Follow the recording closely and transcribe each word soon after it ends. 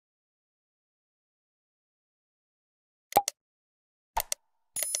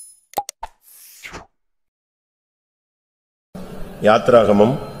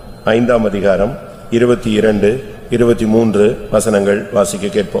யாத்ராகமம் 5ஆம் அதிகாரம் 22 23 வசனங்கள் வாசிக்க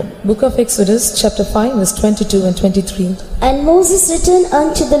கேட்போம். Book of Exodus chapter 5 verse 22 and 23. And Moses returned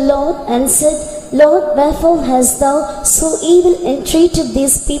unto the Lord and said, Lord, wherefore hast thou so evil entreated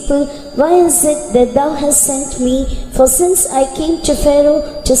these people? Why is it that thou hast sent me? For since I came to Pharaoh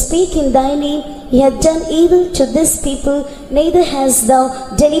to speak in thy name, he hath done evil to this people, neither hast thou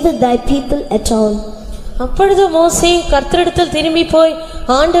delivered thy people at all. அப்பொழுது மோசே கர்த்தரிடத்தில் திரும்பி போய்,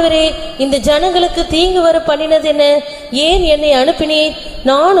 ஆண்டவரே, இந்த ஜனங்களுக்கு தீங்கு வர பண்ணினது என்ன? ஏன் என்னை அனுப்பினீர்?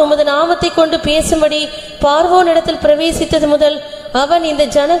 நான் உமது நாமத்தை கொண்டு பேசும்படி பார்வோனிடத்தில் பிரவேசித்தது முதல் அவன் இந்த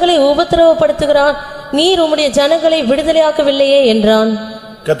ஜனங்களை உபத்திரவப்படுத்துகிறான். நீர் உம்முடைய ஜனங்களை விடுதலையாக்கவில்லையே என்றான்.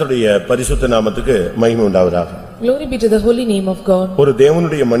 கர்த்தருடைய பரிசுத்த நாமத்துக்கு மகிமை உண்டாவதாக. Glory be to the holy name of God. ஒரு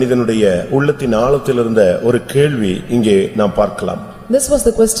தேவனுடைய மனிதனுடைய உள்ளத்தின் ஆழத்தில் இருந்த ஒரு கேள்வி இங்கே நாம் பார்க்கலாம். This was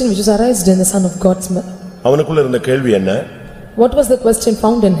the question which was arised in the son of God's mouth. அவனுக்குள்ள இருந்த கேள்வி என்ன? What was the question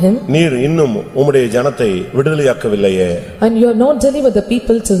found in him? நீர் இன்னும் உம்முடைய ஜனத்தை விடுதலையாக்கவில்லையே. And you have not delivered the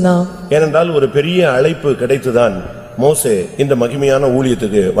people till now. ஏனென்றால் ஒரு பெரிய அழைப்பு கிடைத்துதான் மோசே இந்த மகிமையான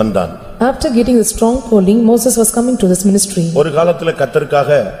ஊழியத்துக்கு வந்தான். After getting the strong calling, Moses was coming to this ministry. ஒரு காலத்துல கர்த்தருக்காக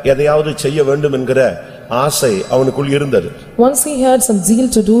எதையாவது செய்ய வேண்டும் என்கிற ஆசை அவனுக்குள் இருந்தது. Once he had some zeal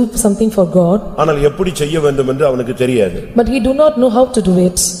to do something for God. ஆனால் எப்படி செய்ய வேண்டும் என்று அவனுக்கு தெரியாது. But he do not know how to do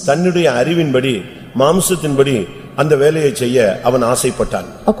it. தன்னுடைய அறிவின்படி மாம்சத்தின்படி அந்த வேலையை செய்ய அவன் ஆசைப்பட்டான்.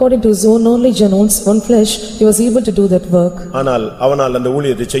 According to his own knowledge and own flesh, he was able to do that work. ஆனால் அவனால் அந்த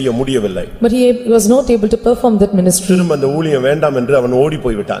ஊழியத்தை செய்ய முடியவில்லை. But he was not able to perform that ministry. திரும்ப அந்த ஊழியம் வேண்டாம் என்று அவன் ஓடி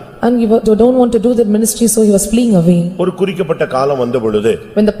போய் விட்டான். And he don't want to do that ministry, so he was fleeing away. ஒரு குறிக்கப்பட்ட காலம் வந்த பொழுது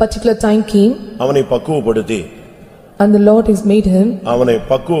When the particular time came, அவனை பக்குவப்படுத்தி, and the Lord has made him, அவனை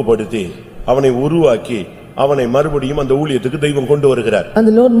பக்குவப்படுத்தி, அவனை உருவாக்கி, அவனை மறுபடியும் அந்த ஊழியத்துக்கு தெய்வம் கொண்டு வருகிறார். and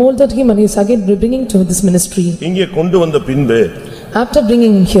the Lord molded him and he is again bringing to this ministry. இங்கே கொண்டு வந்த பின்பு After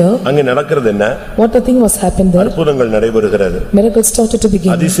bringing him here, அங்கே நடக்கிறது என்ன? what the thing was happened there? அற்புதங்கள் நடைபெறுகிறது. Miracles started to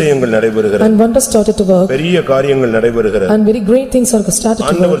begin. அதிசயங்கள் நடைபெறுகிறது. And wonders started to work. பெரிய காரியங்கள் நடைபெறுகிறது. And very great things are started to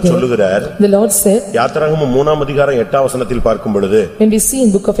work. ஆண்டவர் சொல்லுகிறார். The Lord said, யாத்ராகமம் 3ஆம் அதிகாரம் 8ஆம் வசனத்தில் பார்க்கும் பொழுது, when we see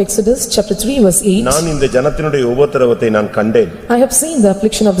in book of Exodus chapter 3 verse 8, நான் இந்த ஜனத்தினுடைய உபத்திரவத்தை நான் கண்டேன். I have seen the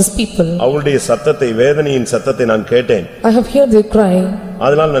affliction of this people. அவருடைய சத்தத்தை, வேதனையின் சத்தத்தை நான் கேட்டேன். I have heard their cry.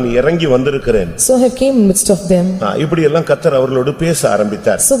 அதனால் நான் இறங்கி வந்திருக்கிறேன். So I have came in midst of them. இப்படி எல்லாம் கர்த்தர் அவர்களோடு பேச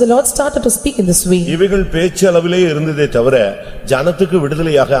ஆரம்பித்தார். So the Lord started to speak in this way. இவைகள் பேச்சு அளவிலே இருந்ததே தவிர ஜனத்துக்கு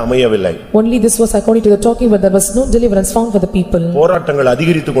விடுதலையாக அமையவில்லை. Only this was according to the talking, but there was no deliverance found for the people. போராட்டங்கள்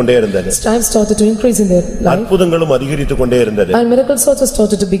அதிகரித்துக் கொண்டே இருந்தது. Strife started to increase in their life. அற்புதங்களும் அதிகரித்துக் கொண்டே இருந்தது. And miracles also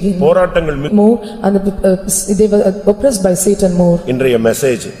started to begin. போராட்டங்கள் more, and they were oppressed by Satan more. இன்றைய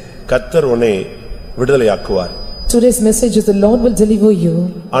மெசேஜ், கர்த்தர் உன்னை விடுதலையாக்குவார். Today's message is the Lord will deliver you.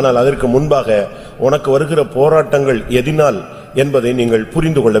 ஆனால் அதற்கு முன்பாக உனக்கு வருகிற போராட்டங்கள் எதினால் என்பதை நீங்கள்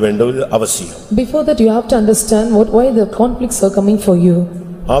புரிந்து கொள்ள வேண்டியது அவசியம். Before that you have to understand why the conflicts are coming for you.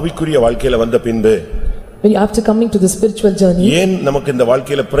 ஆவிக்குரிய வாழ்க்கையில வந்த பின்பு, when after coming to the spiritual journey, ஏன் நமக்கு இந்த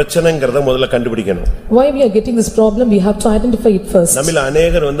வாழ்க்கையில பிரச்சனைங்கறத முதல்ல கண்டுபிடிக்கணும். why we are getting this problem, we have to identify it first. நம்மில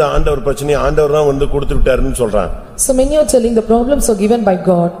अनेகர் ஆண்டவர் பிரச்சனை ஆண்டவர் தான் கொடுத்து விட்டாருன்னு சொல்றாங்க. So many are telling the problems are given by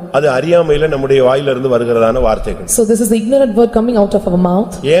God. அது அறியாமையில நம்முடைய வாயிலிருந்து வருகிறதான வார்த்தைகள். So this is the ignorant word coming out of our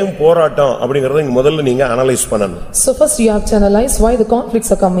mouth. ஏன் போராட்டம் அப்படிங்கறதை முதல்ல நீங்க அனலைஸ் பண்ணணும். So first you have to analyze why the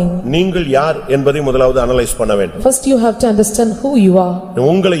conflicts are coming. நீங்கள் யார் என்பதை முதலாவது அனலைஸ் பண்ண வேண்டும். First you have to understand who you are.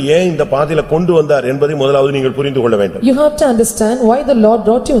 உங்களை ஏன் இந்த பாதையில கொண்டு வந்தார் என்பதை முதலாவது நீங்கள் புரிந்து கொள்ள வேண்டும். You have to understand why the Lord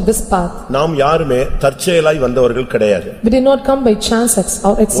brought you on this path. நாம் யாருமே தற்செயலாய் வந்தவர்கள் கிடையாது. We did not come by chance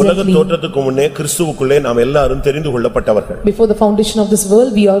or accidentally. உலக தோற்றத்துக்கு முன்னே கிறிஸ்துவுக்குள்ளே நாம் எல்லாரும் தெரிந்து கொள்ளப்பட்டவர்கள். Before the foundation of this world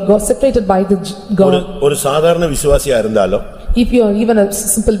we are separated by the God. ஒரு சாதாரண விசுவாசியா இருந்தாலும், if you are even a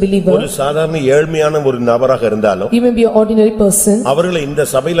simple believer, ஒரு சாதாரண ஏழ்மையான ஒரு நபராக இருந்தாலும், you may be an ordinary person, அவர்களை இந்த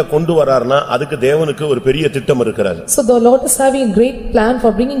சபையில கொண்டு வரார்னா அதுக்கு தேவனுக்கு ஒரு பெரிய திட்டம் இருக்கிறது. so the Lord is having a great plan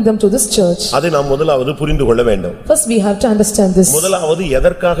for bringing them to this church. அதை நாம் முதலாவது புரிந்து கொள்ள வேண்டும். First we have to understand this. முதலாவது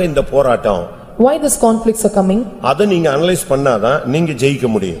எதற்காக இந்த போராட்டம், why these conflicts are coming. அதை நீங்க அனலைஸ் பண்ணாதான் நீங்க ஜெயிக்க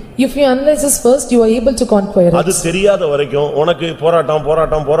முடியும். If you analyze this first, you are able to conquer it. அது தெரியாத வரைக்கும் உனக்கு போராட்டம்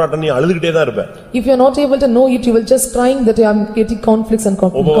போராட்டம் போராட்டம் நீ அழுதுகிட்டே தான் இருப்ப. If you are not able to know it, you will just crying that I am getting conflicts and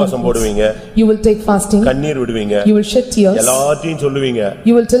conflicts. உபவாசம் போடுவீங்க, you will take fasting, கண்ணீர் விடுவீங்க, you will shed tears, எல்லாத்தையும் சொல்லுவீங்க,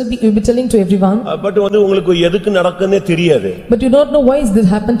 you will be telling to everyone, but உங்களுக்கு எதுக்கு நடக்குன்னே தெரியாது. but you don't know why is this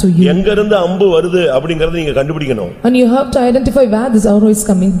happen to you. எங்க இருந்து அம்பு வருது அப்படிங்கறதை நீங்க கண்டுபிடிக்கணும். And you have to identify where this arrow is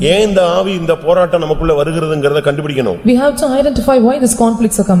coming. ஏன் இந்த ஆவி இந்த போராட்டம் நமக்குள்ள வருகிறதுங்கறத கண்டுபிடிக்கணும். We have to identify why these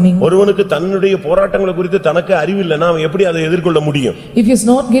conflicts are coming. ஒருவனுக்கு தன்னுடைய போராட்டங்களை குறித்து தனக்கு அறிவு இல்லனா அவன் எப்படி அதை எதிர்கொள்ள முடியும்? If he is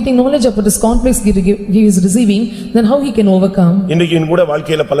not getting knowledge about his conflicts he is receiving, then how he can overcome? இன்னைக்கு கூட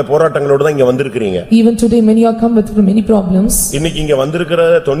வாழ்க்கையில பல போராட்டங்களோட தான் இங்க வந்திருக்கீங்க. Even today many are come with many problems. இன்னைக்கு இங்க வந்திருக்கிற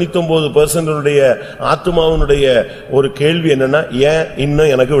 99% உடைய ஆத்துமாவுடைய ஒரு கேள்வி என்னன்னா ஏன்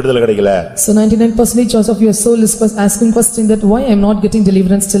இன்னும் எனக்கு விடுதலை கிடைக்கல? So 99% of your soul is asking question that why I am not getting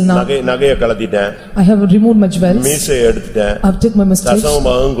deliverance till now. நகைய கலத்திட்டேன். I have removed my jewels. மீசை எடுத்துட்டேன். I have taken my mistakes.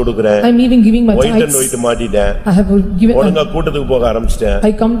 தசமபாகம் கொடுக்கிறேன். I am even giving my tithes. White and white மாட்டிட்டேன். I have given. ஒழுங்கா கூட்டத்துக்கு போக ஆரம்பிச்சிட்டேன்.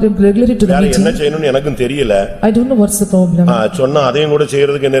 I come regularly to the meeting. என்ன செய்யணும்னு எனக்கும் தெரியல. I don't know what's the problem. சொன்னா அதையும் கூட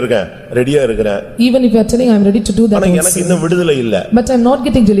செய்யிறதுக்கு என்ன இருக்கேன் ரெடியா இருக்கறேன். Even if you are telling I am ready to do that. ஆனா எனக்கு இன்னும் விடுதலை இல்ல. But I am not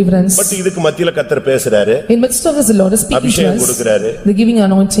getting deliverance. But இதுக்கு மத்தியில கர்த்தர் பேசுறாரு. In midst of this the Lord is speaking to us. அபிஷேகம் கொடுக்கறாரு. The giving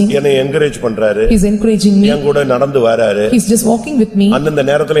anointing. என்னை என்கரேஜ் பண்றாரு. He is encouraging me. என் கூட நடந்து வராரு. He is just walking with me. அந்த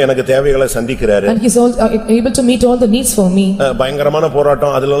நேரத்துல எனக்கு தேவைகளை சந்திக்கிறாரு. And he is also able to meet all the needs for me. பயங்கரமான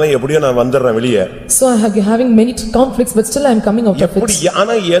போராட்டம் அதுலலாம் எப்படியோ நான் வந்துறேன் வெளியே. So I have having many conflicts but still I am coming out of it.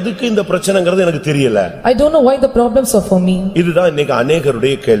 ஆனா எதுக்கு இந்த பிரச்சனைங்கிறது எனக்கு தெரியல. I don't know why the problems are for me. இதுதான் இன்னைக்கு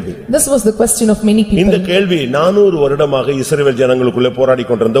अनेகருடைய கேள்வி. This was the question of many people. இந்த கேள்வி 400 வருடமாக இஸ்ரவேல் ஜனங்களுக்குள்ள போராடி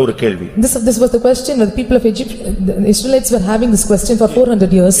கொண்டிருந்த ஒரு கேள்வி. This was the question that the people of Egypt, the Israelites were having this question for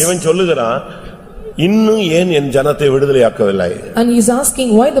 400 years. இவன் சொல்லுகிறான் இன்னும் ஏன் என் ஜனத்தை விடுதலையாக்கவில்லை? And he is asking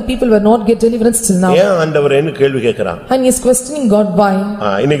why the people were not get deliverance till now. ஏன் ஆண்டவரேன்னு கேள்வி கேக்குறான். And he is questioning God why.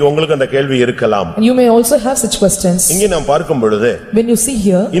 இன்னைக்கு உங்களுக்கு அந்த கேள்வி இருக்கலாம். And you may also have such questions. இங்கே நாம் பார்க்கும் பொழுது when you see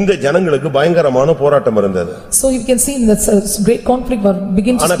here இந்த ஜனங்களுக்கு பயங்கரமான போராட்டம் இருந்தது. So you can see that great conflict was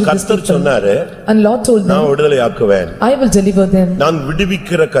begin to ஆனா கர்த்தர் சொன்னாரு and Lord told them நான் விடுதலையாக்குவேன். I will deliver them. நான்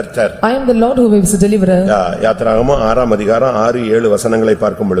விடுவிக்கிற கர்த்தர். I am the Lord who is a deliverer. யாத்திராகமம் 6ஆம் அதிகாரம் 6-7 வசனங்களை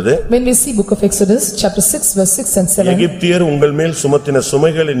பார்க்கும் பொழுது when we see book of Exodus chapter 6 verse 6 and 7 எகிப்தியர் உங்கள் மேல் சுமத்தின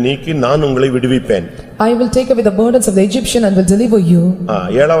சுமைகளை நீக்கி நான் உங்களை விடுவிப்பேன். I will take away the burdens of the Egyptian and will deliver you.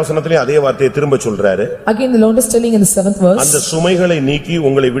 7ஆம் வசனத்திலே அதே வார்த்தையை திரும்ப சொல்றாரு. Again the Lord is telling in the 7th verse அந்த சுமைகளை நீக்கி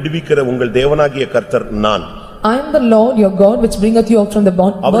உங்களை விடுவிக்கிற உங்கள் தேவனாகிய கர்த்தர் நான். I am the Lord your God which bringeth you out from the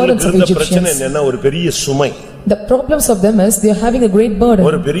burdens of Egyptians. பிரச்சனை என்னன்னா ஒரு பெரிய சுமை. The problems of them is they are having a great burden.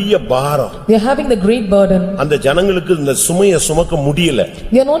 ஒரு பெரிய பாரம். They are having the great burden. அந்த ஜனங்களுக்கு இந்த சுமையை சுமக்க முடியல.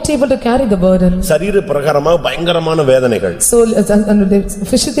 They are not able to carry the burden. சரீர பிரகாரமா பயங்கரமான வேதனைகள். So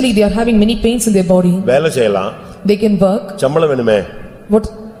physically they are having many pains in their body. வேலை செய்யலாம். They can work. சம்பளம் வேணுமே. What?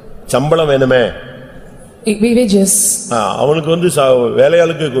 சம்பளம் வேணுமே. Wages. அவனுக்கு வந்து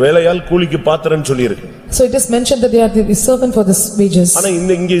வேலையாள் கூலிக்கு பாத்திரன்னு சொல்லி இருக்கு. So it is mentioned that they are the servant for this wages. ஆனா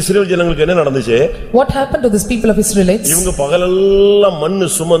இங்க இஸ்ரவேல் ஜனங்களுக்கு என்ன நடந்துச்சு? What happened to this people of Israelites? இவங்க பகலெல்லாம் மண்ணு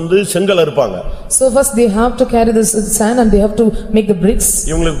சுமந்து செங்கல் அறுப்பாங்க. So first they have to carry this sand and they have to make the bricks.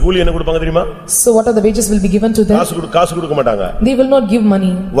 இவங்களுக்கு கூலி என்ன கொடுப்பாங்க தெரியுமா? So what are the wages will be given to them? காசு கொடுக்க மாட்டாங்க. They will not give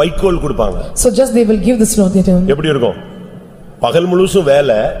money. வைக்கோல் கொடுப்பாங்க. So just they will give this loan to them. எப்படி இருக்கும்? பகல் முழுசும்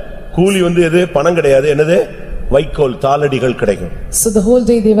வேலை கூலி வந்து எது பணம் கிடையாது என்னது வைக்கோல் தாளடிகள் கிடைக்கும். So the whole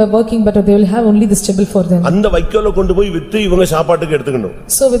day they were working but they will have only the stable for them. அந்த வைக்கோலை கொண்டு போய் வித்து இவங்க சாப்பாட்டுக்கு எடுத்துக்கணும்.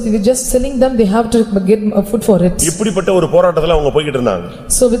 So with just selling them they have to get food for it. இப்படிப்பட்ட ஒரு போராட்டத்துல அவங்க போயிட்டு இருந்தாங்க.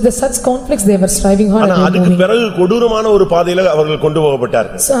 So with the such conflicts they were striving hard. ஆனா அதுக்கு பிறகு கொடூரமான ஒரு பாதையில அவர்கள் கொண்டு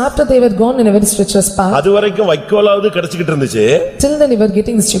போகப்பட்டார்கள். So after they were gone in a very treacherous path. அதுவரைக்கும் வைக்கோலாவது கிடைச்சிட்டு இருந்துச்சு. Till then they were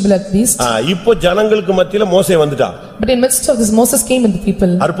getting the stable at least. இப்போ ஜனங்களுக்கு மத்தியில மோசே வந்துட்டான். But in midst of this Moses came in the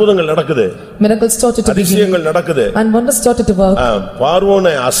people. அற்புதங்கள் நடக்குது. Miracles started to begin. அதிசயங்கள் நடக்குது. And wonders started to work.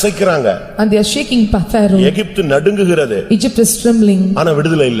 பார்வோனை அசைக்கறாங்க. And they are shaking Pharaoh. Egypt நடுங்குகிறது. Egypt is trembling. ஆனா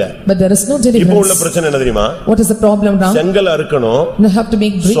விடுதலை இல்ல. But there is no deliverance. இப்போ உள்ள பிரச்சனை என்ன தெரியுமா? What is the problem now? செங்கல் அறுக்கணும். They have to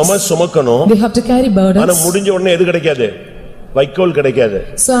make bricks. சுமக்கணும். They have to carry burdens. ஆனா முடிஞ்ச உடனே எது கிடைக்காது? வைக்கோல் கிடைக்காது.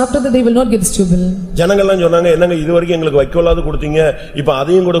 So after that they will not get the stable. ஜனங்கள்லாம் சொன்னாங்க என்னங்க இதுவரைக்கும் எங்களுக்கு வைக்கோலாவது கொடுத்தீங்க இப்போ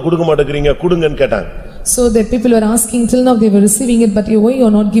அதையும் கூட கொடுக்க மாட்டேங்கறீங்க கொடுங்கன்னு கேட்டாங்க. So the people were asking till now they were receiving it but why you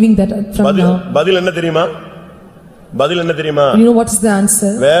are not giving that from now? பதில் என்ன தெரியுமா? பதில் என்ன தெரியுமா? You know what is the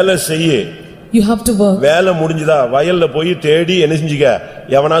answer? வேலை செய்ய. You have to work. வேலை முடிஞ்சதா வயல்ல போய் தேடி என்ன செஞ்சீங்க?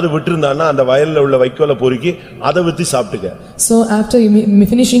 எவனாவது விட்டுருந்தானா அந்த வயல்ல உள்ள வைக்கோலை பொறுக்கி அதை with சாப்பிட்டுக்க. So after you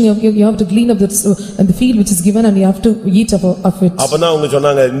finishing you have to clean up the field which is given and you have to eat of it. அப்பதான் அவங்க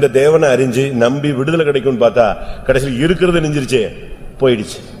சொன்னாங்க இந்த தேவனை அறிஞ்சு நம்பி விடுதலை கிடைக்கும்னு பார்த்தா கடைசில இருக்குறது நெஞ்சிருச்சே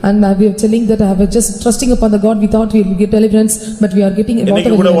போயிடுச்சு. And we are telling that I was just trusting upon the God we thought we will get deliverance but we are getting whatever.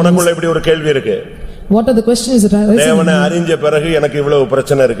 இன்னைக்கு கூட உனக்குள்ள இப்படி ஒரு கேள்வி இருக்கு. What are the questions that are தேவனை அறிஞ்ச பிறகு எனக்கு இவ்வளவு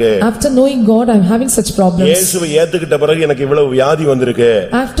பிரச்சனை இருக்கு. After knowing God, I am having such problems. இயேசுவை ஏத்துக்கிட்ட பிறகு எனக்கு இவ்வளவு வியாதி வந்திருக்கு.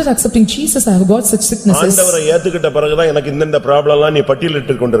 After accepting Jesus, I have got such sicknesses. ஆண்டவரை ஏத்துக்கிட்ட பிறகு தான் எனக்கு இந்த ப்ராப்ளம் எல்லாம் நீ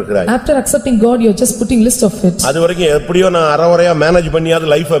பட்டியலிட்டு கொண்டிருக்கிறாய். After accepting God, you are just putting list of it. அது வரைக்கும் எப்படியோ நான் அரவரையா மேனேஜ் பண்ணியாத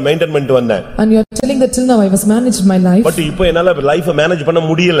லைஃபை மெயின்டைன் பண்ணிட்டு வந்தேன். And you are telling that till now I was managed my life. But இப்போ என்னால லைஃபை மேனேஜ் பண்ண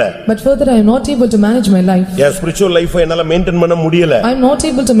முடியல. But further I am not able to manage my life. N spiritual லைஃபை என்னால மெயின்டைன் பண்ண முடியல. I am not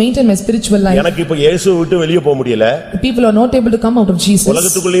able to maintain my spiritual life. எனக்கு இப்போ இயேசுவை விட்டு வெளிய போக முடியல. People are not able to come out of Jesus.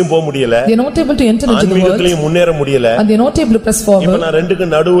 உலகத்துக்குள்ளேயும் போக முடியல. They are not able to enter into the world. ஆன்மீகத்திலயும் முன்னேற முடியல. And they are not able to press forward. இப்போ நான் ரெண்டுக்கு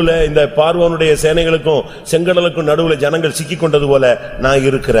நடுவுல இந்த பார்வோனுடைய சேனைகளுக்கும் செங்கடலுக்கும் நடுவுல ஜனங்கள் சிக்கிக் கொண்டது போல நான்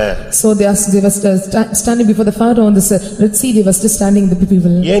இருக்கிறேன். So they were standing before the Pharaoh on the Red Sea. They were still standing the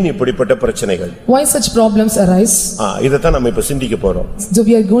people. ஏன் இப்படிப்பட்ட பிரச்சனைகள்? Why such problems arise? இத தான் நம்ம இப்ப சிந்திக்க போறோம். So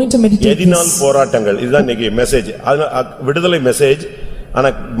we are going to meditate. எதினால் போராட்டங்கள் இதுதான் இன்னைக்கு மெசேஜ். விடுதலை மெசேஜ். ஆனா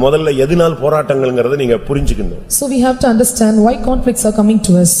முதல்ல எதினால் போராட்டங்கள்ங்கறதை நீங்க புரிஞ்சுக்கணும். So we have to understand why conflicts are coming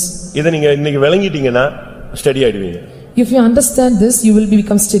to us. இத நீங்க இன்னைக்கு விளங்கிட்டீங்கன்னா ஸ்டடி ஆயிடுவீங்க. If you understand this, you will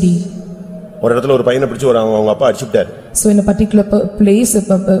become steady. ஒரு இடத்துல ஒரு பையனை பிடிச்சு அவங்க அப்பா அடிச்சிட்டாரு. So in a particular place,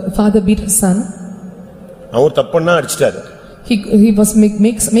 a father beat his son. அவன் தப்பண்ணா அடிச்சிட்டாரு. He was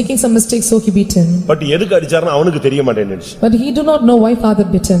making some mistakes, so he beat him. But எதுக்கு அடிச்சாருன்னு அவனுக்கு தெரிய மாட்டேன்னுச்சு. But he do not know why father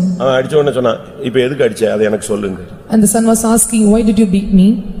beat him. அவன் அடிச்ச உடனே சொன்னா இப்போ எதுக்கு அடிச்ச அதை எனக்கு சொல்லுங்க. And the son was asking, why did you beat me?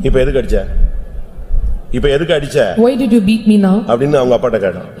 இப்போ எதுக்கு அடிச்ச? இப்போ எதுக்கு அடிச்ச? Why did you beat me now? அப்படினு அவங்க அப்பாட்ட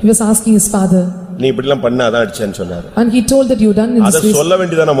கேட்டான். He was asking his father. நீ இப்படி எல்லாம் பண்ண அதான் அடிச்சேன்னு சொன்னாரு. And he told that you done in this way. அத சொல்ல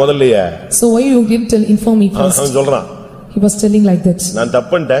வேண்டியதான முதல்லயே. So why you didn't inform me first? அவன் சொல்றான். He was telling like that. நான்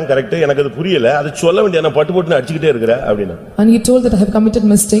தப்பன்ட்டேன் கரெக்ட் எனக்கு அது புரியல அது சொல்ல வேண்டிய நான் பட்டு போட்டு அடிச்சிட்டே இருக்கற அப்படினா. And he told that I have committed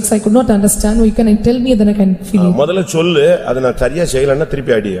mistakes. I could not understand. You can tell me then I can feel it. முதல்ல சொல்லு அத நான் சரியா செய்யலன்னா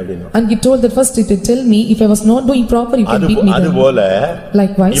திருப்பி அடி அப்படினா. And he told that first to tell me if I was not doing proper you can beat me. அதுபோல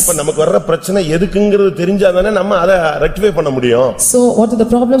likewise இப்போ நமக்கு வர்ற பிரச்சனை எதுக்குங்கிறது தெரிஞ்சாதானே நம்ம அத ரெக்டிஃபை பண்ண முடியும். So what are the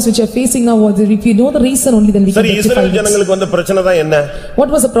problems which are facing now? If you know the reason only then we can rectify it. இஸ்ரவேல் ஜனங்களுக்கு வந்த பிரச்சனை தான் என்ன?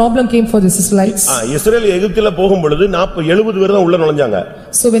 What was the problem came for the Israelites? இஸ்ரவேல் எகிப்தில போகும் பொழுது 70 பேர் தான் உள்ள நுழைஞ்சாங்க.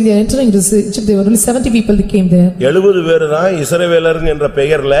 So when they are entering Egypt there were only 70 people that came there. 70 பேர் தான் இஸ்ரவேலர் என்ற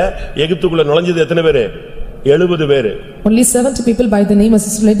பெயர்ல எகிப்துக்குள்ள நுழைஞ்சது எத்தனை பேர்? 70 பேர். Only 70 people by the name of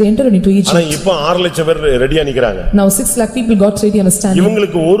Israel they entered into Egypt. ஆனா இப்போ 6 லட்சம் பேர் ரெடியா நிக்கறாங்க. Now 6 lakh people got ready and standing.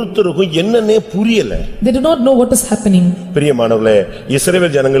 இவங்களுக்கு ஒருத்தருக்கும் என்னன்னே புரியல. They do not know what is happening. பிரியமானவர்களே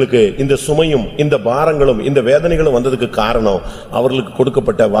இஸ்ரவேல் ஜனங்களுக்கு இந்த சுமையும் இந்த பாரங்களும் இந்த வேதனைகளும் வந்ததுக்கு காரணம் அவர்களுக்கு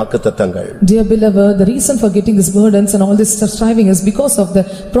கொடுக்கப்பட்ட வாக்குத்தத்தங்கள். Dear beloved, the reason for getting these burdens and all this striving is because of the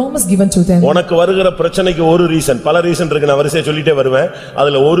promise given to them. உனக்கு வருகிற பிரச்சனைக்கு ஒரு ரீசன் பல ரீசன் இருக்கு நான் வரிசையா சொல்லிட்டே வருவேன்.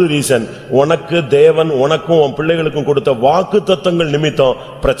 அதுல ஒரு ரீசன் உனக்கு தேவன் உனக்கும் உன் பிள்ளைகளுக்கும் கொடுத்த வாக்குத்தத்தங்கள் நிமித்தம்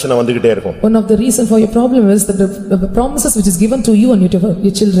பிரச்சனை வந்துகிட்டே இருக்கும். One of the reason for your problem is that the promises which is given to you and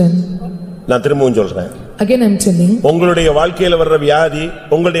your children. நான் திரும்பவும் சொல்றேன். Again I am telling. உங்களுடைய வாழ்க்கையில வர்ற வியாதி,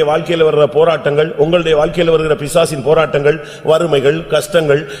 உங்களுடைய வாழ்க்கையில வர்ற போராட்டங்கள், உங்களுடைய வாழ்க்கையில வருகிற பிசாசின் போராட்டங்கள், வறுமைகள்,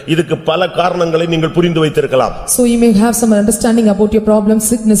 கஷ்டங்கள் இதுக்கு பல காரணங்களை நீங்கள் புரிந்து வைத்திருக்கலாம். So you may have some understanding about your problems,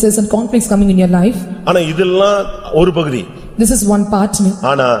 sicknesses and conflicts coming in your life. ஆனா இதெல்லாம் ஒரு பகுதி. This is one part.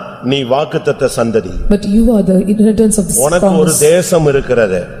 ஆனா நீ வாக்குத்தத்த சந்ததி. But you are the inheritance of this promise. உனக்கு ஒரு தேசம்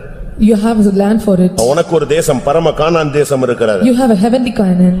இருக்கிறது. You have a land for it. உனக்கு ஒரு தேசம் பரம கானான் தேசம் இருக்கிறது. You have a heavenly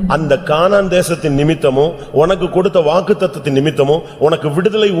Canaan. அந்த கானான் தேசத்தின் நிமித்தமும் உனக்கு கொடுத்த வாக்குத்தத்தத்தின் நிமித்தமும் உனக்கு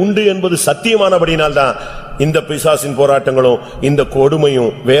விடுதலை உண்டு என்பது சத்தியமானபடியால் தான் இந்த பிசாசின் போராட்டங்களும் இந்த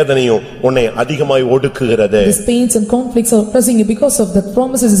கொடுமையும் வேதனையும் உன்னை அதிகமாய் ஒடுக்குகிறது. These pains and conflicts are pressing you because of the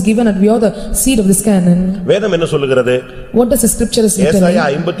promises is given and we are the seed of this Canaan. வேதம் என்ன சொல்லுகிறது? What does the scripture is written? ஏசாயா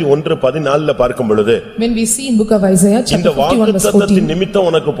 51:14 பார்க்கும் பொழுது when we see in book of Isaiah chapter 51:14 நிமித்தம்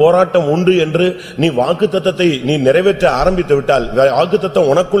உனக்கு போராட்டம் உண்டு என்று நீ வாக்குத்தத்தத்தை நீ நிறைவேற்ற ஆரம்பித்து விட்டால் வாக்குத்தத்தம்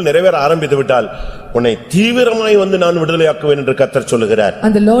உனக்குள் நிறைவேற ஆரம்பித்து விட்டால் உன்னை தீவிரமாய் வந்து நான் விடுதலையாக்குவேன் என்று கர்த்தர் சொல்லுகிறார்.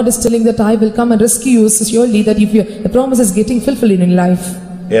 And the Lord is telling that I will come and rescue you surely that if the promise is getting fulfilled in life.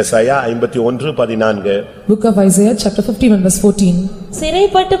 ஏசாயா 51:14 book of Isaiah chapter 51:14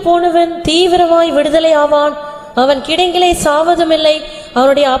 சிறைப்பட்டு போனவன் தீவிரமாய் விடுதலை ஆவான் அவன் கிடங்கிலே சாவதுமில்லை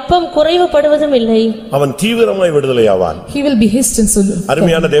அவனுடைய அப்பம் குறைவுபடுவதும் இல்லை. அவன் தீவிரமாய் விடுதலையாவான். He will be hastened.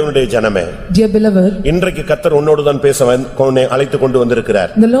 அருமையான தேவனுடைய ஜனமே, dear beloved, இன்றைக்கு கர்த்தர் உன்னோடு தான் பேச உன்னை அழைத்து கொண்டு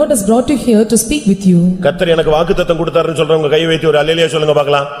வந்திருக்கிறார். The Lord has brought you here to speak with you. கர்த்தர் எனக்கு வாக்குத்தத்தம் கொடுத்தாருன்னு சொல்றவங்க கை வைத்து ஒரு அல்லேலூயா சொல்லுங்க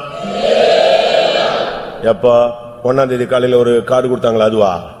பார்க்கலாம். எப்பா 1ஆம் தேதி காலையில ஒரு கார்டு கொடுத்தாங்களா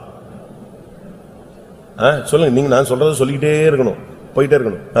அதுவா? சொல்லுங்க நீங்க நான் சொல்றத சொல்லிட்டே இருக்கணும் போயிட்டே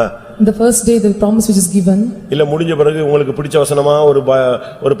இருக்கணும். The first day the promise which is given. இல்ல முடிஞ்ச பிறகு உங்களுக்கு பிடிச்ச வசனமா ஒரு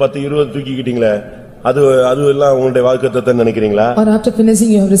 10-20 தூக்கிக்கிட்டீங்களே அது எல்லாம் உங்களுடைய வாக்குத்தத்தம் நினைக்கிறீங்களா? Or after finishing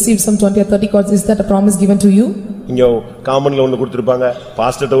you have received some 20 or 30 cards, is that a promise given to you? இங்க காமன்ல ஒன்னு கொடுத்திருப்பாங்க,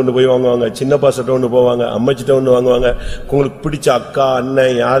 பாஸ்டர்ட்ட ஒன்னு போய் வாங்குவாங்க, சின்ன பாஸ்டர்ட்ட ஒன்னு போவாங்க, அம்மச்சிட்ட ஒன்னு வாங்குவாங்க, உங்களுக்கு பிடிச்ச அக்கா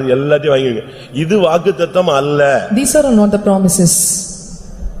அண்ணன் யார் எல்லாத்தையும் வாங்குவீங்க. இது வாக்குத்தத்தம் அல்ல. These are not the promises.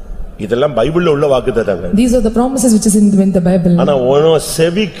 இதெல்லாம் பைபிள்ல உள்ள வாக்குத்தத்தங்கள். These are the promises which is in the Bible. ஆனா உன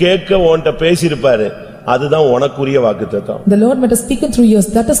செவி கேட்க உன்கிட்ட பேசியிருப்பாரு, அதுதான் உனக்குரிய வாக்குத்தத்தம். The Lord might have spoken through yours,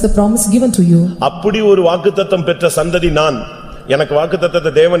 that is the promise given to you. அப்படி ஒரு வாக்குத்தத்தம் பெற்ற சந்ததி நான். எனக்கு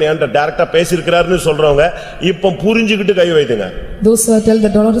வாக்குத்தத்தத்தை தேவன் என்கிட்ட டைரக்டா பேசியிருக்கிறாருன்னு சொல்றவங்க இப்ப புரிஞ்சுக்கிட்டு கை வைத்துங்க. Those who tell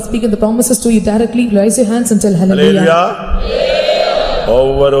that the Lord has spoken the promises to you directly, raise your hands and tell hallelujah.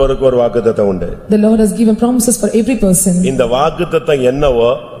 ஒவ்வொருவருக்கும் ஒரு வாக்குத்தத்தம் உண்டு. The Lord has given promises for every person. இந்த வாக்குத்தத்தம்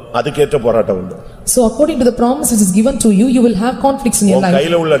என்னவோ அதுக்கேற்ற போராட்டம் உண்டு. So according to the promise which is given to you, you will have conflicts in your life. உன்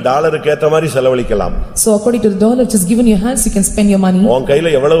கையில உள்ள டாலருக்கு ஏத்த மாதிரி செலவழிக்கலாம். So according to the dollar which is given in your hands, you can spend your money. உன்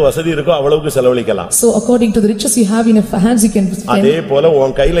கையில எவ்வளவு வசதி இருக்கோ அவ்வளவுக்கு செலவழிக்கலாம். So according to the riches you have in your hands, you can spend. அதே போல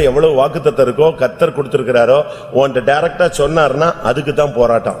உன் கையில எவ்வளவு வாக்குத்தத்தம் இருக்கோ கர்த்தர் கொடுத்திருக்கிறாரோ உன்கிட்ட டைரக்டா சொன்னார்னா அதுக்கு தான்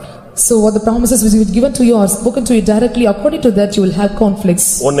போராட்டம். So what the promises which is given to you are spoken to you directly, according to that you will have conflicts.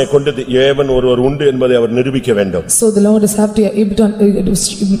 உன்னை கொண்டு தேவன் ஒருவர் உண்டு என்பதை அவர் நிரூபிக்க வேண்டும். So the Lord is have to able to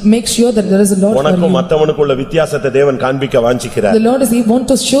make sure that there is a Lord for you. உனக்கும் மத்தவனுக்குள்ள வித்தியாசத்தை தேவன் காண்பிக்க வாஞ்சிக்கிறார். The Lord is want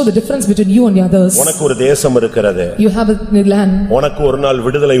to show the difference between you and the others. உனக்கு ஒரு தேசம் இருக்கிறது. You have a land. உனக்கு ஒரு நாள்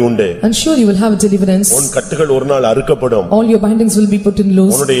விடுதலை உண்டு. And sure you will have a deliverance. உன் கட்டுகள் ஒரு நாள் அறுக்கப்படும். All your bindings will be put in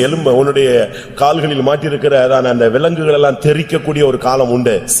loose. உன்னுடைய எலும்பு உன்னுடைய கால்களில் மாட்டியிருக்கிற அந்த விலங்குகள் எல்லாம் தெறிக்கக்கூடிய ஒரு காலம்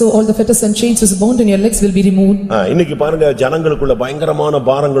உண்டு. So all the fetters and chains which is bound in your legs will be removed. இன்னைக்கு பாருங்க ஜனங்களுக்குள்ள பயங்கரமான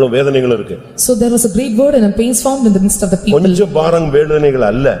பாரங்களும் வேதனைகளும் இருக்கு. So there was a great burden and pains found in the midst of the people. கொஞ்சம் பாரம் வேதனைகள்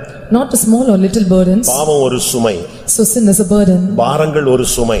அல்ல. Not a small or little burdens. பாவம் ஒரு சுமை. So sin is a burden. பாரங்கள் ஒரு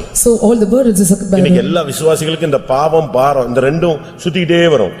சுமை. So all the burdens is a burden. இன்னைக்கு எல்லா விசுவாசிகளுக்கும் இந்த பாவம் பாரம் இந்த ரெண்டும் சுத்திட்டே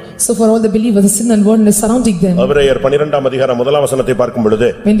வரும். So for all the believers the sin and burden is surrounding them. எபிரேயர் 12ஆம் அதிகாரம் முதலாம் வசனத்தை பார்க்கும் பொழுது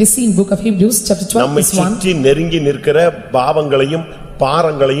when we see in book of Hebrews chapter 12 நம்மை சுற்றி நெருங்கி நிற்கிற பாவங்களையும்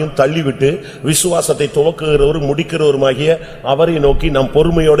பாரங்களையும் தள்ளிவிட்டு விசுவாசத்தை துவக்குகிறவர் முடிக்கிறவருமாகிய அவரை நோக்கி நாம்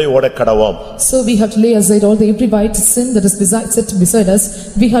பொறுமையோடு ஓடக் கடவோம். So we have to lay aside all the every weight sin that is set beside us.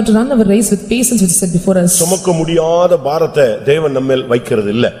 We have to run our race with patience which is set before us. சுமக்க முடியாத பாரத்தை தேவன் நம்மேல் வைக்கிறது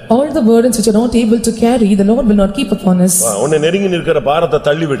இல்ல. All the burdens which are not able to carry the Lord will not keep upon us. உன்னை நெருங்கி நிற்கிற பாரத்தை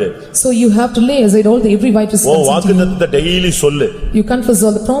தள்ளிவிடு. So you have to lay aside all the every weight which is set. வாக்குத்தத்தத்தை டெய்லி சொல்லு. You confess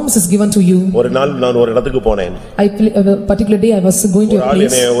all the promises given to you. ஒரு நாள் நான் ஒரு இடத்துக்கு போனேன். A particular day I was going to a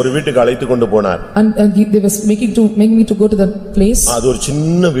place. ஒரு வீட்டுக்கு அழைத்து கொண்டு போனார். And they was make me to go to the place. அது ஒரு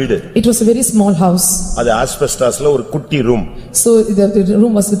சின்ன வீடு. It was a very small house. அது ஆஸ்பெஸ்டாஸ்ல ஒரு குட்டி room. So the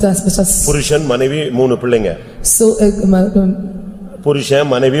room was with asbestos. புருஷன் மனைவி 3 பிள்ளைங்க. So புருஷன்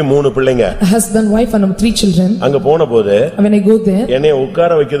மனைவி 3 பிள்ளைங்க. Husband, wife and 3 children. அங்க போனபோது when I go there என்னைய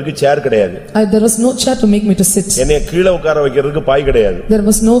உட்கார வைக்கிறதுக்கு சேர் கிடையாது. There was no chair to make me to sit. என்னைய கீழ உட்கார வைக்கிறதுக்கு பாய் கிடையாது. There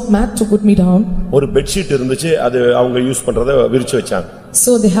was no mat to put me down. ஒரு பெட் ஷீட் இருந்துச்சு, அது அவங்க யூஸ் பண்றத விரிச்சு வச்சாங்க.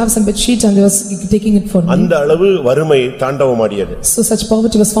 So they have some bed sheet and they was taking it for me. அந்த அளவு வறுமை தாண்டவமாடியது. So such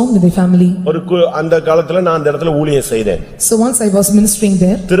poverty was found in the family. அந்த காலத்துல நான் அந்த இடத்துல ஊழியம் செய்தேன். So once I was ministering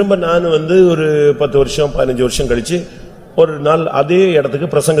there. திரும்ப நான் ஒரு 10 வருஷம் 15 வருஷம் கழிச்சு ஒரு நாள் அதே இடத்துக்கு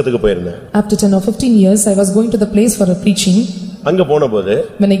பிரசங்கத்துக்கு போயிருந்தேன். After 10 or 15 years I was going to the place for a preaching. அங்க போனபோது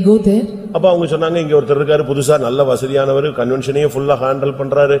when I go there அப்ப அவங்க சொன்னாங்க இங்க ஒருத்தர் இருக்காரு புதுசா நல்ல வசதியானவர் கன்வென்ஷனையே ஃபுல்லா ஹேண்டில்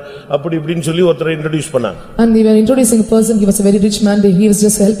பண்றாரு அப்படி இப்படின்னு சொல்லி ஒருத்தரை இன்ட்ரோ듀ce பண்ணாங்க. And they were introducing a person. He was a very rich man. He was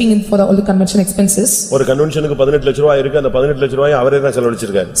just helping in for all the convention expenses. ஒரு கன்வென்ஷனுக்கு 18 லட்சம் ரூபாய் இருக்கு. அந்த 18 லட்சம் ரூபாய் அவரே தான்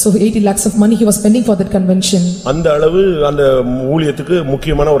செலவழிச்சிருக்காரு. So 80 lakhs of money he was spending for that convention. அந்த அளவு அந்த ஊழியத்துக்கு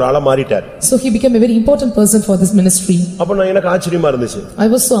முக்கியமான ஒரு ஆளா மாறிட்டார். So he became a very important person for this ministry. அப்ப நான் எனக்கு ஆச்சரியமா இருந்துச்சு.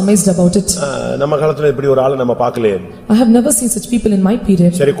 I was so amazed about it. நம்ம காலத்துல இப்படி ஒரு ஆளை நம்ம பார்க்கலையே. I have never seen such people in my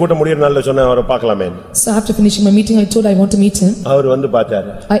period. சரி கூட்ட முடியற நாள்ல சொன்ன அவரை பார்க்கலாமே. So after finishing my meeting I told I want to meet him. அவர் வந்து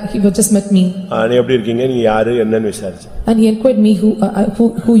பார்த்தாரு. He just met me. நீ எப்படி இருக்கீங்க, நீ யாரு என்னன்னு விசாரிச்சு. And he inquired me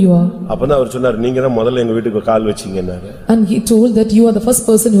who you are. அப்பதான் அவர் சொன்னார் நீங்க தான் முதல்ல எங்க வீட்டுக்கு கால் வச்சீங்கன்னாரு. And he told that you are the first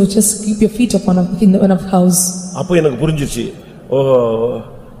person who just keep your feet upon in the house. அப்ப எனக்கு புரிஞ்சிருச்சு.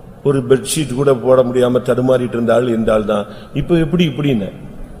 ஒரு பெட் ஷீட் கூட போட முடியாம தடுமாறிட்டு இருந்த ஆள் இந்த ஆள் தான். இப்போ எப்படி இப்படின்னு.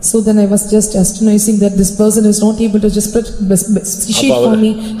 So then I was just astonishing that this person is not able to just spread sheet for me.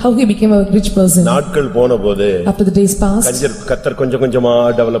 How he became a rich person. நாட்கள் போனபோது after the days passed கர்த்தர் கொஞ்சம் கொஞ்சமா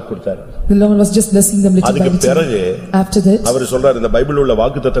டெவலப் கொடுத்தாரு. The Lord was just blessing them little by little. பிறகு after that அவர் சொல்றாரு இந்த பைபிள்ல உள்ள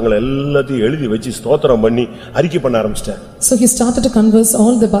வாக்குத்தத்தங்களை எல்லாத்தையும் எழுதி வச்சு ஸ்தோத்திரம் பண்ணி அறிக்கை பண்ண ஆரம்பிச்சிட்டார். So he started to converse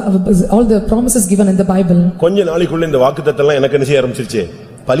all the promises given in the Bible. கொஞ்ச நாளைக்குள்ள இந்த வாக்குத்தத்தம் எல்லாம் எனக்கு என்ன செய்ய ஆரம்பிச்சிருச்சு,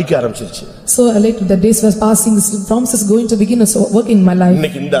 பலிக்க ஆரம்பிச்சிருச்சு. So later the days was passing, this promises going to begin to work in my life.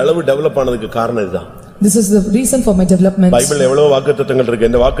 இன்னைக்கு இந்த அளவு டெவலப் ஆனதுக்கு காரணம் இதுதான். This is the reason for my development. பைபிள்ல எவ்வளவு வாக்குத்தத்தங்கள் இருக்கு.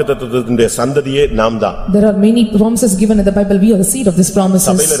 இந்த வாக்குத்தத்தத்தினுடைய சந்ததியே நாம்தான். There are many promises given in the Bible. We are the seed of these promises.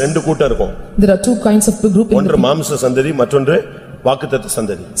 சபையில ரெண்டு கூட்டம் இருக்கும். There are two kinds of group in ஒன்று மாம்ச சந்ததி, மற்றொன்று வாக்குத்தத்த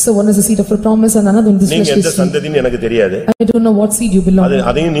சந்ததி. So one is the seed of a promise and another one is the நீங்க எந்த சந்ததின்னு எனக்கு தெரியாது. I don't know what seed you belong.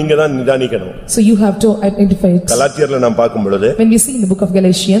 அதையும் நீங்க தான் நிதானிக்கணும். So you have to identify it. கலாத்தியர்ல நாம் பார்க்கும் பொழுது When we see in the book of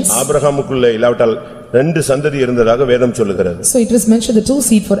Galatians, ஆபிரகாமுக்குள்ள இல்லாவிட்டால் ரெண்டு சந்ததி இருந்ததாக வேதம் சொல்லுகிறது. So it was mentioned the two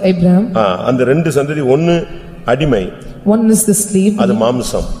seed for Abraham. அந்த ரெண்டு சந்ததி, ஒன்னு அடிமை, one is the slave, அது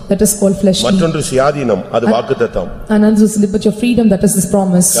மாம்சம், that is called fleshly, மற்றொன்று சுயாதீனம், அது வாக்குத்தத்தம். and another is liberty of freedom, that is this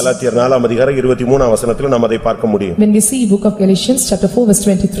promise. கலாத்தியர் 4ஆம் அதிகாரம் 23ஆம் வசனத்தில் நாம் அதை பார்க்க முடியும். When we see book of Galatians chapter 4 verse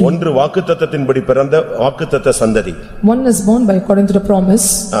 23, ஒன்று வாக்குத்தத்தத்தின்படி பிறந்த வாக்குத்தத்த சந்ததி, one is born by according to the promise.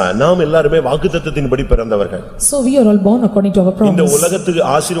 நாம் எல்லாரும் வாக்குத்தத்தத்தின்படி பிறந்தவர்கள். So we are all born according to our promise. இந்த உலகத்துக்கு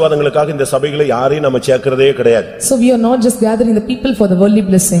ஆசீர்வாதங்களுக்காக இந்த சபைகளை யாரையும் நாம சேர்க்கிறதே கிடையாது. So we are not just gathering the people for the worldly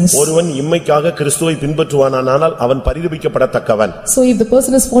blessings. ஒருவன் இம்மைக்காக கிறிஸ்துவை பின்பற்றுவானானால் அவன் பரிதபிக்கப்படத்தக்கவன். So if the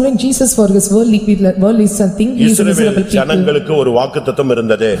person is following Jesus for his worldly something, he is a miserable people. ஜனங்களுக்கு ஒரு வாக்குத்தத்தம்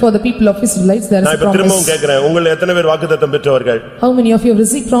இருந்தது. For the people of Israelites there is a நான் இப்ப promise. திரும்பவும் கேக்குறேன், உங்க எத்தனை பேர் வாக்குத்தத்தம் பெற்றவர்கள்? How many of you have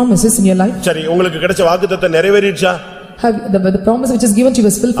received promises in your life? சரி, உங்களுக்கு கிடைச்ச வாக்குத்தத்தம் நிறைவேறிடுச்சா? Have the promise which is given to you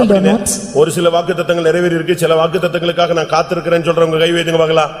is fulfilled or not? ஒரு சில வாக்குத்தத்தங்கள் நிறைவேறி இருக்கு, சில வாக்குத்தத்தங்களுக்காக நான் காத்திருக்கிறேன்னு சொல்றவங்க கை வைத்துங்க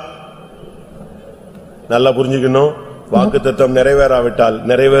பார்க்கலாம். நல்லா புரிஞ்சுக்கணும், வாக்குத்தத்தம் நிறைவேறாவிட்டால்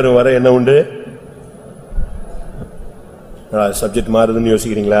நிறைவேறும் வரை என்ன உண்டு? சப்ஜெக்ட் மாறுதுன்னு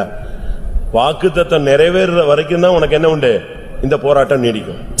யோசிக்கிறீங்களா? வாக்குத்தத்தம் நிறைவேறுற வரைக்கும் தான் உனக்கு என்ன உண்டு? இந்த போராட்டம்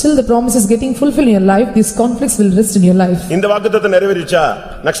நீடிக்கும். Till the promise is getting fulfilled in your life, these conflicts will rest in your life. இந்த வாக்குத்தத்தம் நிறைவேறிச்சா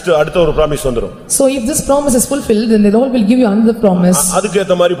நெக்ஸ்ட் அடுத்த ஒரு ப்ராமிஸ் வந்துரும். So if this promise is fulfilled, then the Lord will give you another promise. அதுக்கு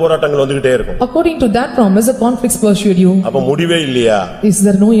ஏத்த மாதிரி போராட்டங்கள் வந்துட்டே இருக்கும். According to that promise, the conflicts pursue you. அப்ப முடிவே இல்லையா? Is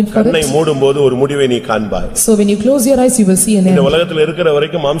there no end for it? கண்ணை மூடும்போது ஒரு முடிவை நீ காண்பாய். So when you close your eyes, you will see an end. இந்த உலகத்தில் இருக்கிற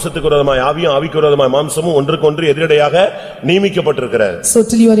வரைக்கும் மாம்சத்துக்கு விரோதமாய் ஆவியும் ஆவிக்கு விரோதமாய் மாம்சமும் ஒன்றுக்கொன்று எதிரடையாக நியமிக்கப்பட்டிருக்கிறது. So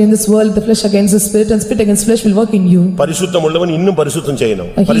till you are in this world, the flesh against the spirit and spirit against flesh will work in you. பரிசுத்தம் உள்ளவன் இன்னும் பரிசுத்தம் செய்யணும்,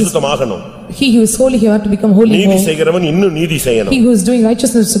 பரிசுத்தமாகணும். He who is holy, he have to become holy. நீதி செய்கிறவன் இன்னும் நீதி செய்யணும். He who is doing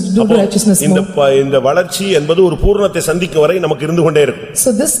righteousness should do righteousness more. இந்த வளர்ச்சி என்பது ஒரு பூரணத்தை சந்திக்கும் வரை நமக்கு இருந்து கொண்டே இருக்கும்.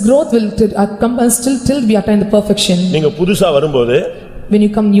 So this growth will come till we attain the perfection. நீங்க புதுசா வரும்போது, when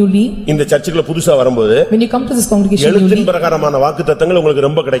you come newly, இந்த சர்ச்சுக்குள்ள புதுசா வரும்போது, when you come to this congregation newly, எழுத்தின் பிரகாரமான வாக்குத்தத்தங்கள் உங்களுக்கு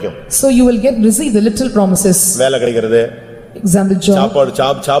ரொம்ப கிடைக்கும். So you will receive the little promises. வேலை கிடைக்கிறது, example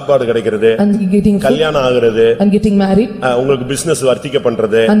job, சாப்பாடு கிடைக்கிறது, and getting கல்யாணம் ஆகிறது, and getting married, உங்களுக்கு பிசினஸ் வர்த்திக்க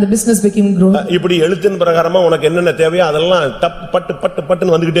பண்றது, and the business became grow. இப்படி எழுத்தின் பிரகாரமா உனக்கு என்னென்ன தேவையோ அதெல்லாம் பட்டு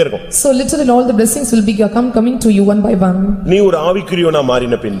வந்துட்டே இருக்கும். So literally all the blessings will be coming to you one by one. நீ ஒரு ஆவிக்குரியவனா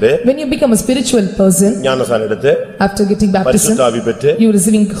மாறின பின்பு, when you become a spiritual person, ஞானஸ்நானம் எடுத்து, after getting baptism, பரிசுத்த ஆவி பெற்று, you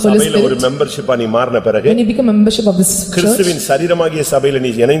receiving Holy Spirit, சபையில ஒரு மெம்பர்ஷிப்பா நீ மாறின பிறகு, when you become a membership of this church, கிறிஸ்துவின் சரீரமாகிய சபையில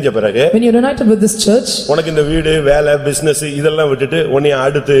நீ இணைஞ்ச பிறகு, when you are united with this church, உனக்கு இந்த வீடு, வேலை, பிசினஸ் இதெல்லாம் விட்டுட்டு உன்னை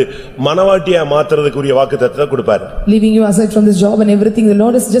அடுத்து மனவாட்டியா மாத்துறதுக்குரிய வாக்குத்தத்தத்தை கொடுப்பார். leaving you aside from this job and everything, the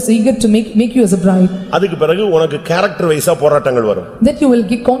Lord is just eager to make you as a bride. அதுக்கு பிறகு உனக்கு கேரக்டர் வைஸா போராட்டங்கள் வரும். that you will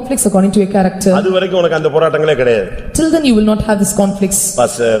get conflicts according to your character. அது வரைக்கும் உனக்கு அந்த போராட்டங்களே கிடையாது. till then you will not have these conflicts.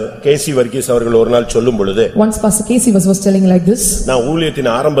 Pastor கேசி வர்கீஸ் அவர்கள் ஒரு நாள் சொல்லும் பொழுது, once Pastor Casey was telling like this, நான்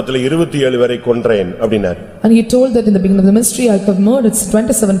ஊழியத்தின் ஆரம்பத்துல 27 வரை கொன்றேன் அப்படினார். and he told that in the beginning of the ministry I have murdered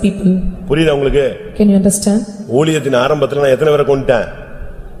 27 people. புரியுதா உங்களுக்கு? can you understand? ஊழியத்தின் ஆரம்பத்துல நான் எத்தனை பேரை கொன்னுட்டேன்?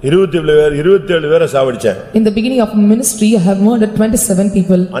 27 பேரை சாவடிச்சேன். in the beginning of ministry I have murdered 27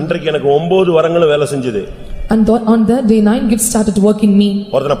 people. அன்றைக்கு எனக்கு 9 வரங்களும் வேலை செஞ்சது. and on that day 9 gifts started to work in me.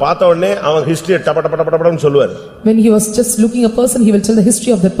 ஒருத்தனை பார்த்த உடனே அவன் ஹிஸ்டரி டபடபடபடன்னு சொல்லுவார். when he was just looking a person, he will tell the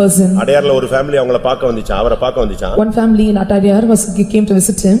history of that person. அடையார்ல ஒரு ஃபேமிலி அவங்கள பார்க்க வந்துச்சு, அவரை பார்க்க வந்துச்சான். one family in Atayar came to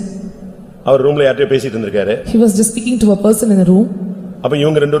visit him. அவர் ரூம்ல யார்கிட்ட பேசிட்டு இருந்திருக்காரு. he was just speaking to a person in a room. அப்ப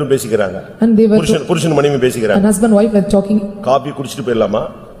இவங்க ரெண்டு பேரும் பேசிக்கறாங்க. and they were புருஷன் மனைவி பேசிக்கறாங்க. and husband wife were talking. Coffee குடிச்சிட்டு போயிடலாமா?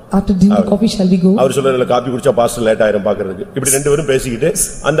 after drinking coffee shall we go? அவர் சொல்றாரு காபி குடிச்சா பாஸ்டர் லேட் ஆயிரும் பாக்குறதுக்கு. இப்படி ரெண்டு பேரும் பேசிக்கிட்டு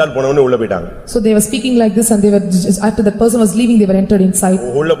அந்தாள் போனவனே உள்ள போய்ட்டாங்க. so they were speaking like this and they were just, after that person was leaving they were entered inside.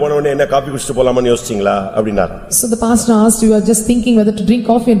 உள்ள போனவனே என்ன காபி குடிச்சிட்டு போலாமான்னு யோசிச்சீங்களா அப்படினாரு. so the pastor asked, you are just thinking whether to drink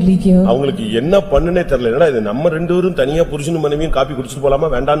coffee and leave here. அவங்களுக்கு என்ன பண்ணனே தெரியல. என்னடா இது நம்ம ரெண்டு பேரும் தனியா புருஷனும் மனைவியும் காபி குடிச்சிட்டு போலாமா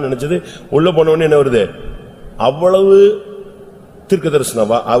வேண்டாம்னு நினைச்சது. உள்ள போனவனே என்ன வருது? அவ்வளவு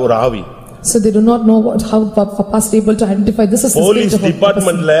தீர்க்கதரிசனமா ஒரு ஆவி. so they do not know how pastor able to identify this is police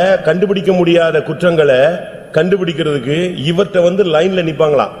departmentல கண்டுபிடிக்க முடியாத குற்றங்களை கண்டுபிடிக்கிறதுக்கு இவர்ட்ட வந்து லைன்ல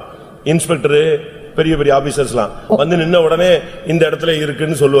நிப்பாங்களாம். இன்ஸ்பெக்டர் பெரிய பெரிய ஆபீசர்ஸ்லாம் வந்து நின்ன உடனே இந்த இடத்துல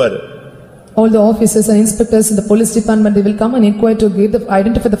இருக்குன்னு சொல்லுவாரு. all the officers and inspectors in the police department they will come and inquire to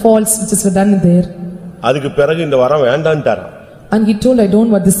identify the faults which is done there. அதுக்கு பிறகு இந்த வாரம் வேண்டான்ட்டாராம். And he told, I don't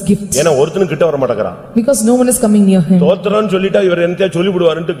want this gift. ஏனா ஒருத்தனும் கிட்ட வர மாட்டேங்கறான். Because no one is coming near him. தோத்திரம்னு சொல்லிட்டா இவர் என்னத்தையா சொல்லி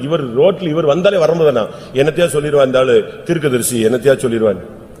விடுவாருன்னு இவர் ரோட்ல இவர் வந்தாலே வரமாட்டானா. என்னத்தையா சொல்லிடுவா இந்த ஆளு தீர்க்கதரிசி என்னத்தையா சொல்லிடுவான்.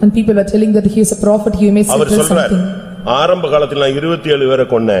 And people are telling that he is a prophet, he may say something. ஆரம்ப காலத்துல நான் 27 பேரை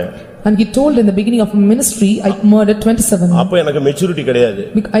கொன்னேன். And he told in the beginning of ministry I murdered 27. அப்ப எனக்கு மெச்சூரிட்டி கிடையாது.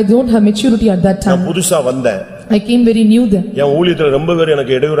 I don't have maturity at that time. நான் புதுசா வந்தேன். I came very new then. என் ஊழியத்துல ரொம்ப பேர்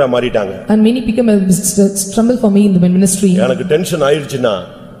எனக்கு இடையூறா மாறிட்டாங்க. And many became a trouble for me in the ministry. எனக்கு tension ஆயிருச்சுனா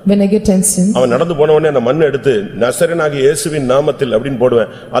when I get tension, அவன் நடந்து போன உடனே அந்த மண்ணை எடுத்து நசரேயனாகிய இயேசுவின் நாமத்தில் அப்படினு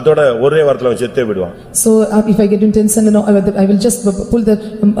போடுவேன். அதோட ஒரே வாரத்துல அவன் செத்தே விடுவான். So if I get in tension, I will just pull the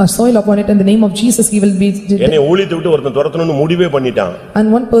soil upon it in the name of Jesus, he will be. என்னை ஊழியத்தை விட்டு ஒருத்தன் துரத்தணும்னு முடிவே பண்ணிட்டான்.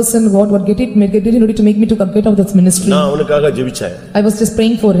 And one person God would get ready to make me to get out of this ministry. நான் அவனுக்காக ஜெபிச்சேன். I was just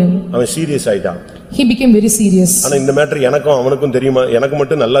praying for him. அவன் serious ஆயிட்டான். He became very serious. ஆனா இந்த மேட்டர் எனக்கும் அவனுக்கும் தெரியுமா? எனக்கு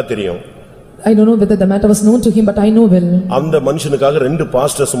மட்டும் நல்லா தெரியும். I don't know whether the matter was known to him, but I know well. அந்த மனுஷனுக்காக ரெண்டு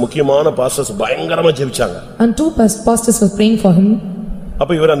பாஸ்டர்ஸ் முக்கியமான பாஸ்டர்ஸ் பயங்கரமா ஜெபிச்சாங்க. And two pastors were praying for him.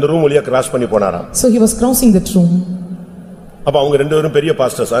 அப்ப இவர் அந்த ரூம் வழியா கிராஸ் பண்ணி போனாராம். So he was crossing that room. அப்ப அவங்க ரெண்டு பேரும் பெரிய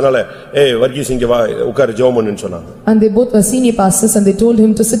பாஸ்டர்ஸ். அதனால ஏய் வர்கீஸ் இங்க வா உட்கார் ஜெபம் பண்ணுன்னு சொன்னாங்க. And they both were senior pastors and they told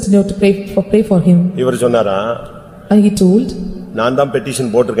him to sit down to pray for him. இவர் சொன்னாரா? And he told, நான் தான்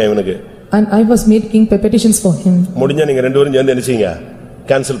பெட்டிஷன் போட்டுருக்கேன் இவனுக்கு. And I was making petitions for him. முடிஞ்சா நீங்க ரெண்டு பேரும் சேர்ந்து என்ன செய்யுங்க?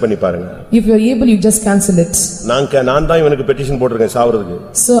 கேன்சல் பண்ணி பாருங்க. If you are able, you just cancel it. நான் தான் இவனுக்கு பெட்டிஷன் போட்டுருக்கேன் சாவறதுக்கு.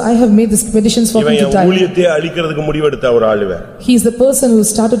 So I have made this petitions for him to die. இவன் ஊழியத்தை அழிக்கிறதுக்கு முடிவெடுத்த ஒரு ஆளுவே. He is the person who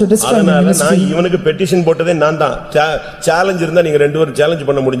started to destroy the ministry. நான் இவனுக்கு பெட்டிஷன் போட்டதே நான் தான். சேலஞ்ச் இருந்தா நீங்க ரெண்டு பேரும் சேலஞ்ச்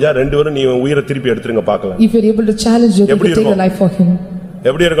பண்ண முடிஞ்சா ரெண்டு பேரும் நீ உயிரை திருப்பி எடுத்துருங்க பார்க்கலாம். If you are able to challenge, you can take the life for him.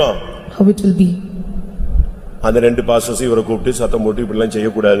 எப்படி இருக்கும்? How it will be? அந்த ரெண்டு பாஸ்டர்ஸ் இவரை கூப்பிட்டு சத்தம் போட்டு இப்படிலாம்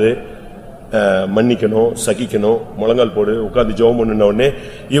செய்யக்கூடாது, மன்னிக்கணும், சகிக்கணும், முழங்கால் போடு, உட்கார்ந்து ஜெபம் பண்ணுன உடனே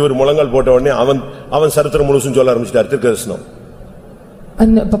இவர் முழங்கால் போட்ட உடனே அவன் சரித்திரம் முழுசும் சொல்ல ஆரம்பிச்சிட்டார் தீர்க்கதரிசனம்.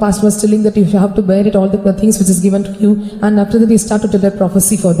 And the pastor was telling that you have to bear it all the things which is given to you, and after that he started to tell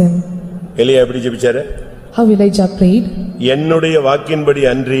prophecy for them. எலியா எப்படி ஜெபிச்சாரு? How Elijah prayed? என்னுடைய வாக்கின்படி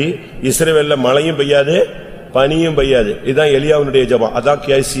அன்றி இஸ்ரவேல்ல மழையும் பெய்யாது பனியும் பெய்யாது. இதான் எலியாவுடைய ஜெபம். அதான்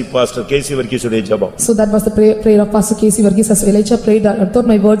கேசி வர்கீஸுடைய ஜெபம். So that was the prayer of Pastor Casey Varghese as Elijah prayed that without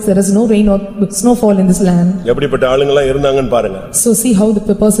my words there is no rain or snowfall in this land. எப்படிப்பட்ட ஆளுங்க எல்லாம் இருந்தாங்கன்னு பாருங்க. So see how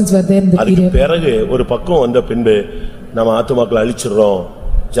the persons were there in the period. அதுக்கு பிறகு ஒரு பக்கம் வந்த பின்பு நம்ம ஆத்துமாக்களை அழிச்சிரோம்,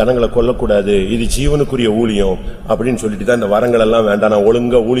 ஜனங்களை கொல்லக்கூடாது, இது ஜீவனுக்குரிய ஊழியம் அப்படின்னு சொல்லிட்டு தான் இந்த வரங்கள் எல்லாம் வேண்டாம், நான்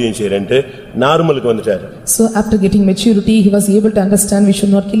ஒழுங்கா ஊழியம் செய்யறேன்ட்டு நார்மலுக்கு வந்துட்டாரு. So after getting maturity he was able to understand we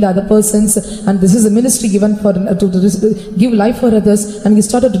should not kill other persons, and this is a ministry given for to give life for others, and he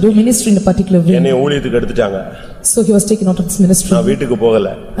started to do ministry in a particular way. என்னை ஊழியத்துக்கு எடுத்துட்டாங்க. So he was taken out of this ministry. நான் வீட்டுக்கு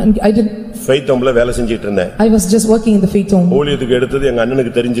போகல. And I didn't. Faith ஹோம்ல வேலை செஞ்சிட்டு இருந்தேன். I was just working in the faith home. ஊழியத்துக்கு எடுத்தது எங்க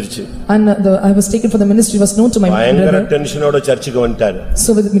அண்ணனுக்கு தெரிஞ்சிருச்சு. And I was taken for the ministry was known to my brother. பயங்கர டென்ஷனோட சர்ச்சுக்கு வந்துட்டாரு.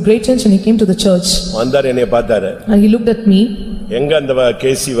 So with great tension he came to the church. வந்தார், என்னைய பார்த்தாரு. And he looked at me. எங்க அந்த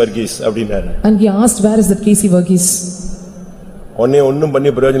கேசி Varghese அப்படினாரு. And he asked, where is that Casey Varghese? ஒன்னும் பண்ணி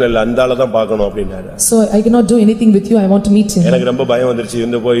பிரயோஜனம் இல்ல, அந்த ஆளை தான் பார்க்கணும் அப்படினாரு. So I cannot do anything with you, I want to meet him. எனக்கு ரொம்ப பயம் வந்துருச்சு.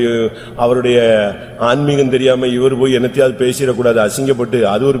 இந்த போய் அவருடைய ஆன்மீகம் தெரியாம இவர் போய் என்னத்தையாவது பேசிட கூடாது, அசிங்கப்பட்டு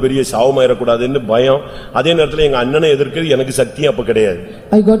அது ஒரு பெரிய சாவமாயிர கூடாதுன்னு பயம். அதே நேரத்துல எங்க அண்ணனை எதிர்க்கிறது எனக்கு சக்தி அப்ப கிடையாது.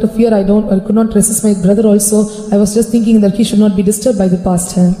 I got a fear, I could not resist my brother also. I was just thinking that he should not be disturbed by the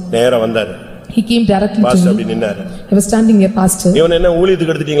pastor. நேரா வந்தாரு. He came directly pastor to me. அப்படி நின்னாரு. I was standing near pastor. இவன் என்ன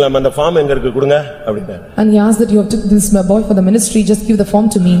ஊழியத்துக்கு எடுத்துட்டீங்களா, அந்த form எங்க இருக்கு கொடுங்க அப்படினாரு. And he asked that you have took this boy for the ministry, just give the form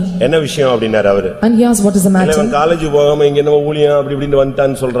to me. என்ன விஷயம் அப்படினாரு அவரு. And he asked what is the matter. இவன் காலேஜ் போகாம இங்க என்ன ஊழியம் அப்படி இப்படி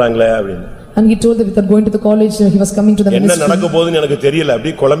வந்துட்டான்னு சொல்றாங்களே அப்படின்னு. And he told that without going to the college he was coming to the ministry. என்ன நடக்க போகுதுன்னு எனக்கு தெரியல,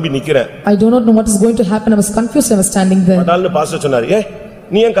 அப்படியே குழம்பி நிக்கிறேன். I do not know what is going to happen, I was confused, I was standing there. அதால pastor சொன்னாரு,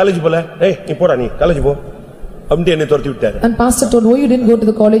 நீ ஏன் காலேஜ் போல, நீ போடா, நீ காலேஜ் போ அப்படி என்ன துரத்தி விட்டாரு. And pastor told, why you didn't go to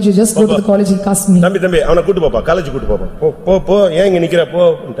the college, you just go to the college. He cast me. தம்பி அவனை கூட்டி போப்பா, காலேஜ் கூட்டி போப்பா, போ போ, ஏன் இங்க நிக்கிற, போ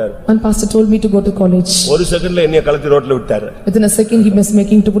அப்படிட்டாரு. And pastor told me to go to college. ஒரு செகண்ட்ல என்னைய கலத்தி ரோட்ல விட்டாரு. Within a second he was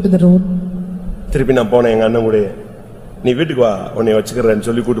making to put to the road. திருப்பி நான் போனேன் எங்க அண்ணன் கூட, நீ வீட்டுக்கு வா உன்னை வச்சுக்கிறேன்னு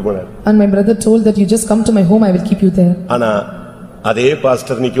சொல்லி கூட்டி போனாரு. And my brother told that you just come to my home, I will keep you there. ஆனா அதே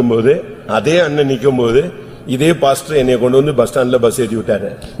பாஸ்டர் நிக்கும்போது, அதே அண்ணன் நிக்கும்போது, இதே பாஸ்டர் என்னைய கொண்டு வந்து பஸ் ஸ்டாண்ட்ல பஸ் ஏத்தி விட்டாரு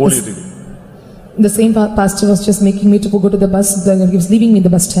ஊழியத்துக்கு. The same pastor was just making me to go to the bus, he was leaving me in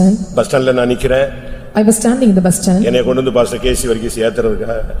the bus stand. Bus ஸ்டாண்ட்ல நான் நிக்கிறேன். I was standing in the bus stand. என்னைய கொண்டு வந்து பாஸ்டர் கேசி வர்கீஸ்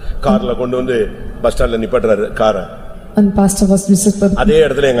ஏத்துறதுக்கு கார்ல கொண்டு வந்து பஸ் ஸ்டாண்ட்ல நிப்பாட்டுறாரு காரை. And pastor was அதே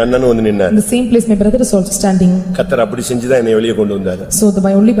இடத்துல எங்க அண்ணன் வந்து நின்னாரு. in the same place my brother is also standing. கர்த்தர் அப்படி செஞ்சுதான் என்னை வெளியே கொண்டு வந்தாரு. So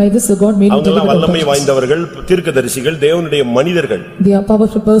only by this God made me. அவங்கெல்லாம் வல்லமை வாய்ந்தவர்கள், தீர்க்கதரிசிகள், தேவனுடைய மனிதர்கள். They are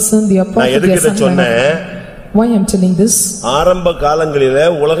powerful person, they are prophet. நான் எதுக்கு இத சொன்னேன், Why I am telling this? ஆரம்ப காலங்களிலே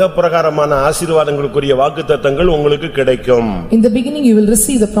உலக பிரகாரமான ஆசீர்வாதங்களுக்குரிய வாக்குத்தத்தங்கள் உங்களுக்கு கிடைக்கும். In the beginning you will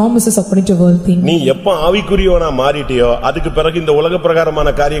receive the promises according to world thing. நீ எப்ப ஆவிக்குரியவனா மாறிட்டியோ அதுக்கு பிறகு இந்த உலக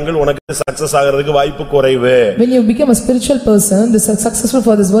பிரகாரமான காரியங்கள் உனக்கு சக்சஸ் ஆகிறதுக்கு வாய்ப்பு குறைவு. When you become a spiritual person, the successful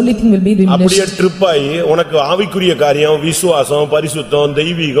for this worldly thing will be diminished. அப்படியே ட்ரிப் ஆயி உனக்கு ஆவிக்குரிய காரியம், விசுவாசம், பரிசுத்தம்,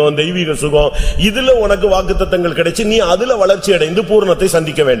 தெய்வீகம், தெய்வீக சுகம் இதுல உனக்கு வாக்குத்தத்தங்கள் கிடைச்சு நீ அதுல வளர்ச்சி அடைந்து பூரணத்தை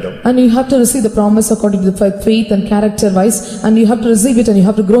சந்திக்க வேண்டும். And you have to receive the promise according to the faith and character wise, and you have to receive it and you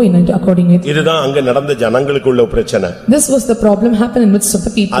have to grow in it accordingly. இதுதான் அங்க நடந்த ஜனங்களுக்குள்ள பிரச்சனை. This was the problem happened in midst of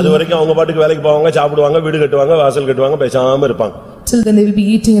the people. அது வரைக்கும் அவங்க பாட்டுக்கு வேலைக்கு போவாங்க, சாப்பிடுவாங்க, வீடு கட்டுவாங்க, வாசல் கட்டுவாங்க, பேசாம இருப்பாங்க. Till then they will be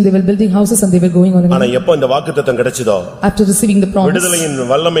eating and they will building houses and they were going on. ஆனா எப்ப இந்த வாக்குத்தத்தம் கிடைச்சதோ, after receiving the promise, விடுதலையின்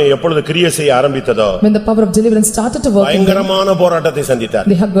வல்லமை எப்பொழுது கிரியை செய்ய ஆரம்பித்ததோ, when the power of deliverance started to work, பயங்கரமான போராட்டத்தை சந்தித்தார்.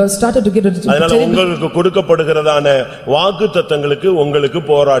 they have started to get rid of. அதனால உங்களுக்கு கொடுக்கப்படுகிறதான வாக்குத்தத்தங்களுக்கு உங்களுக்கு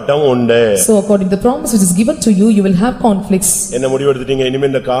போராட்டம் உண்டு. So according to the promise which is given to you, you will have conflicts. என்ன முடிவு எடுத்துட்டீங்க? இனிமே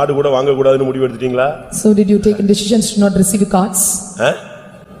இந்த கார்டு கூட வாங்க கூடாதுன்னு முடிவு எடுத்துட்டீங்களா? So did you take a decision to not receive cards?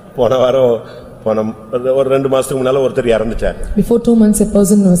 போன வாரம் ஒரு 2 மாசத்துக்கு முன்னால ஒருத்தர் இறந்துட்டார். Before 2 months a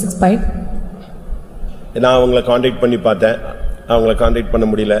person was expired. நான் அவங்களை கான்டாக்ட் பண்ணி பார்த்தேன், அவங்களை கான்டாக்ட் பண்ண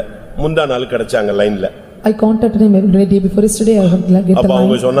முடியல. முந்தா நாள் கிடைச்சாங்க லைன்ல. I contacted him every day before yesterday. I have get அப்ப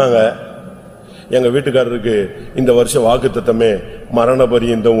அவங்க சொன்னாங்க, எங்க வீட்டுக்காரருக்கு இந்த வருஷம் வாக்குத்தத்தமே மரண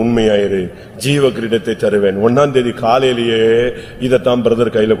பரியந்தம் உண்மையாயிரு, ஜீவ கிரீடத்தை தருவேன். 1ஆம் தேதி காலையிலேயே இதத்தான்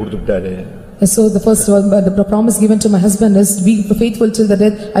பிரதர் கையில கொடுத்துட்டாரு. So the first one, the promise given to my husband is be faithful till the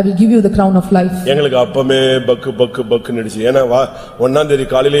death, I will give you the crown of life. எங்களுக்கு அப்பமே பக்கு பக்கு பக்கு நடிச்சு. ஏன்னா 1ஆம் தேதி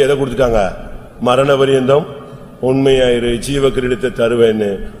காலையிலே எதை கொடுத்துட்டாங்க? மரண பரியந்தம் உண்மையாயிரு, ஜீவ கிரீடத்தை தருவேன்னு.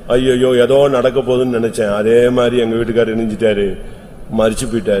 ஐயோ ஏதோ நடக்க போகுதுன்னு நினைச்சேன். அதே மாதிரி எங்க வீட்டுக்காரர் நினைச்சிட்டாரு, மரிச்சு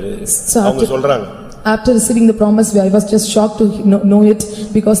போயிட்டாரு. அவங்க சொல்றாங்க, after receiving the promise I was just shocked to know it,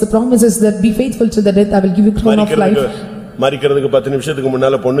 because the promise is that be faithful till the death, I will give you crown of life. மரிக்கிறதுக்கு 10 நிமிஷத்துக்கு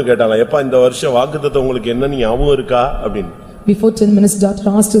முன்னால பொண்ணு கேட்டாங்க, எப்பா இந்த வருஷம் வாக்குத்தத்தம் உங்களுக்கு என்ன ஞாபகம் இருக்கா அப்படின்னு. Before 10 minutes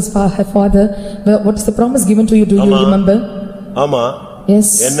daughter asked his father, what is the promise given to you, do you remember? ஆமா. Yes.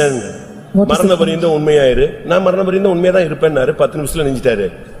 என்னங்க? மரண பரியந்தம் உண்மையாயிரு. நான் மரண பரியந்தம் உண்மையா தான் இருப்பேன்னாரு. 10 நிமிஷத்துல நெஞ்சிட்டாரு,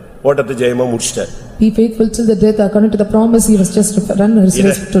 ஓட்டத்தை ஜெயமா முடிச்சிட்டாரு. Be faithful till the death according to the promise he was just run to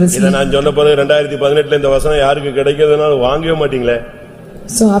receive. இத நான் சொன்ன பிறகு 2018ல இந்த வசனம் யாருக்கு கிடைக்கிறதுனால வாங்கவே மாட்டீங்களே.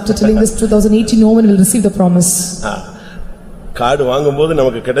 So after telling this 2018 no one will receive the promise. Card வாங்கும்போது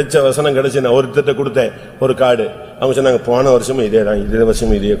நமக்கு கிடைச்ச வசனம் கிடைச்சு. நான் ஒருத்தட்ட கொடுத்தேன் ஒரு கார்டு. அவங்க சொன்னாங்க போன வருஷமும் இதேதான், இதே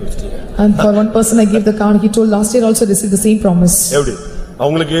வருஷமும் இதே கொடுத்தீங்க. And for one person I gave the card, he told last year also received the same promise. எப்படி?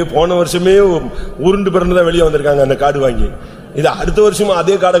 அவங்களுக்கு போன வருஷமே உருண்டு பிறந்ததா வெளியே வந்திருக்காங்க அந்த கார்டு வாங்கி. இது அடுத்த வருஷமும்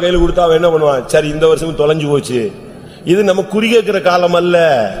அதே கார்டை கையில கொடுத்தா அவன் என்ன பண்ணுவான்? சரி இந்த வருஷமும் தொலைஞ்சு போச்சு. இது நம்ம குறிகேக்கிற காலம் அல்ல.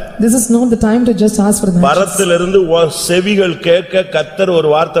 This is not the time to just ask for the பரத்திலிருந்து செவிகள் கேட்க கர்த்தர் ஒரு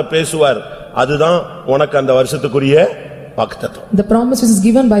வார்த்தை பேசுவார். அதுதான் உனக்கு அந்த வருஷத்துக்குரிய வாக்குத்தத்தம். The promise which is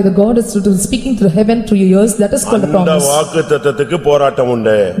given by the God is to speaking to the heaven through your ears, that is called the promise. அந்த வாக்குத்தத்தத்துக்கு போராட்டம்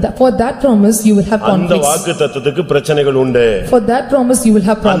உண்டு. For that promise you will have conflicts. அந்த வாக்குத்தத்தத்துக்கு பிரச்சனைகள் உண்டு. For that promise you will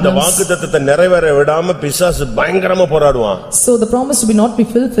have problems. அந்த வாக்குத்தத்தத்தை நிறைவேற விடாம பிசாசு பயங்கரமா போராடுவான். So the promise will not be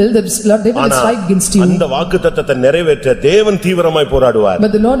fulfilled, the devil will strike against you. அந்த வாக்குத்தத்தத்தை நிறைவேற்ற தேவன் தீவிரமாய் போராடுவார்.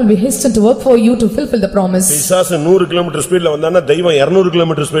 But the Lord will be hastened to work for you to fulfill the promise. பிசாசு 100 km ஸ்பீட்ல வந்தானா தெய்வம் 200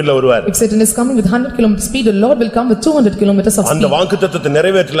 km ஸ்பீட்ல வருவார். If Satan is coming with 100 km speed, the Lord will come with 200 kilometers of speed. அந்த வாக்குத்தத்தத்தை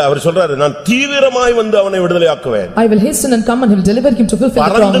நிறைவேற்றல அவர் சொல்றாரு, நான் தீவிரமாய் வந்து அவனை விடுதலையாக்குவேன். I will hasten and come and will deliver him to fulfill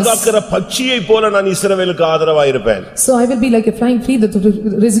the promise. பறந்து காக்கிற பட்சியை போல நான் இஸ்ரவேலுக்கு ஆதரவாய் இருப்பேன். So I will be like a flying flea that will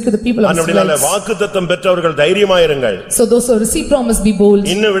rescue the people of Israel. அப்படினால வாக்குத்தத்தம் பெற்றவர்கள் தைரியமாயிருங்கள். So those who receive promise be bold.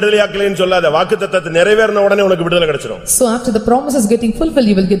 இன்னும் விடுதலையாக்கலைன்னு சொல்லாத, வாக்குத்தத்தத்தை நிறைவேறின உடனே உனக்கு விடுதலை கிடைச்சிரும். So after the promise is getting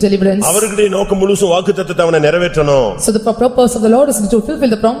fulfilled you will get deliverance. அவர்களுடைய நோக்கம் முழுசும் வாக்குத்தத்தத்தை அவனை நிறைவேற்றணும். So the purpose of the Lord is to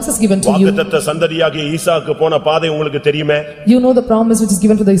fulfill the promises given to you. வாக்குத்தத்த சந்ததியாகிய ஈசாக்கு போன பாதை உங்களுக்கு தெரியுமே. You know the promise which is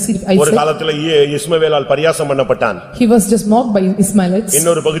given to the seed of Isaac. ஒரு காலத்துல இஸ்மவேலால் பரியாசம் பண்ணப்பட்டான். He was just mocked by Ishmaelites.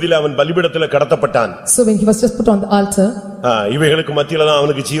 இன்னொரு பகுதியில் அவன் பலிபீடத்திலே கடத்தப்பட்டான். So when he was just put on the altar, இவைகளுக்கு மத்தியில தான்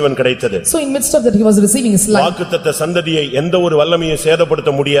அவனுக்கு ஜீவன் கிடைத்தது. So in midst of that he was receiving his life. வாக்குத்தத்த சந்ததியை எந்த ஒரு வல்லமையும்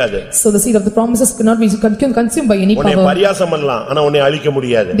சேதப்படுத்த முடியாது. So the seed of the promises cannot be consumed by any power. உன்னை பரியாசம் பண்ணலாம், ஆனா உன்னை அழிக்க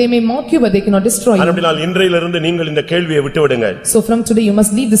முடியாது. They may mock you but they cannot destroy you. அதனால இன்றையிலிருந்து நீங்கள் இந்த கேள்வியை விட்டுவிடுங்கள். So from today you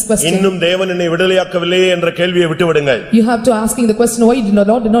must leave this question. இன்னும் தேவன் என்னை விடுதலையாக்கவில்லையே என்ற கேள்வியை விட்டுவிடுங்கள். You have to asking the question, why did the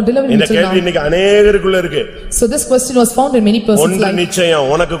Lord did not deliver me இந்த till கேள்வி now? இன்னைக்கு அநேகருக்குள்ள இருக்கு. So this question was found in many persons' ஒன்று life. நிச்சயம்,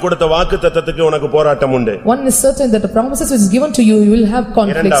 உனக்கு கொடுத்த வாக்குத்தத்தத்துக்கு உனக்கு போராட்டம் உண்டு. One is certain that the promises which is given to you, you will have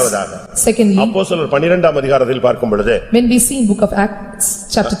conflicts. Secondly, அப்போஸ்தலர் 12ஆம் அதிகாரத்தில் பார்க்கும் பொழுது, when we see in book of Acts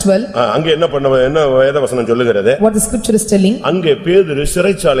chapter 12, அங்க என்ன வேதவசனம் சொல்லுகிறது? what the scripture is telling, அங்கே பேதுரு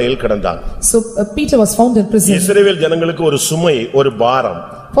சிறைச்சாலையில் கிடந்தான். So Peter was found in prison. இஸ்ரவேல் ஜனங்களுக்கு ஒரு சுமை, ஒரு பாரம்.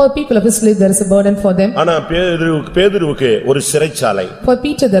 For people of Israel there is a burden for them. ஆனா பேதுருவுக்கு ஒரு சிறைச்சாலை. For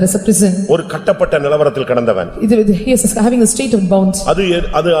Peter there is a prison. ஒரு கட்டப்பட்ட நிலவரத்தில் கடந்தவன். He is having a state of bound. அது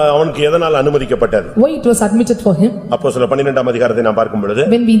அவனுக்கு எதனால் அனுமதிக்கப்பட்டது? Why it was admitted for him? அப்போஸ்தலர் 12ஆம் அதிகாரத்தை நாம் பார்க்கும் பொழுது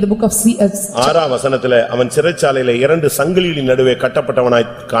When we in the book of 6ஆம் வசனத்திலே அவன் சிறைச்சாலையிலே இரண்டு சங்கிலிகளின் நடுவே கட்டப்பட்டவனாய்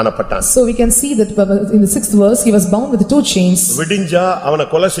காணப்பட்டான். So we can see that in the 6th verse he was bound with two chains. விடிஞ்சா அவனை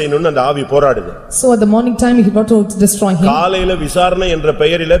கொலை செய்யணும்னு அந்த ஆவி போராடுது. So at the morning time he brought to destroy him. காலையில விசாரணை என்ற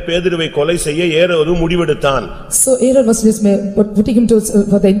பெயரிலே பேதுருவை கொலை செய்ய ஏரோது முடிவெடுத்தான். So Herod was just putting him to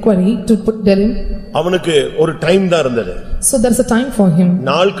for the inquiry to put there in. அவனுக்கு ஒரு டைம் தான் இருந்தது. So there is a time for him.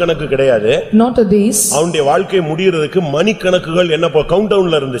 நாள் கணக்கு கிடையாது. Not a days. அவனுடைய வாழ்க்கை முடியிறதுக்கு மணி கணக்குகள் என்ன கவுண்ட்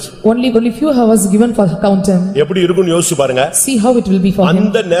டவுன்ல இருந்துச்சு. Only few hours given for count time. எப்படி இருக்கும்னு யோசிச்சு பாருங்க. See how it will be for him.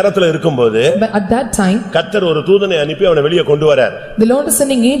 அந்த நேரத்துல இருக்கும்போது But at that time கர்த்தர் ஒரு தூதனை அனுப்பி அவனை வெளியே கொண்டு வரார். The Lord is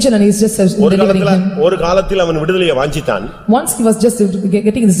sending angel and he is just delivering him. ஒரு காலத்தில் அவன் விடுதலையை வாஞ்சித்தான். Once he was just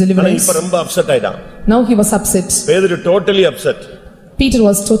getting his deliverance. இப்ப ரொம்ப அப்செட் ஆயிட்டான். Now he was upset. பேதுரு totally upset. Peter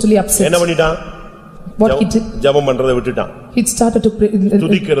was totally upset. என்ன பண்ணிட்டான்? What he did? ஜெபம் பண்றதை விட்டுட்டான். He started to pray.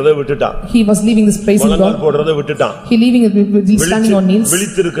 துதிக்கிறதை விட்டுட்டான். He was leaving this praising God. வலங்கால் போடுறதை விட்டுட்டான். He leaving standing on knees.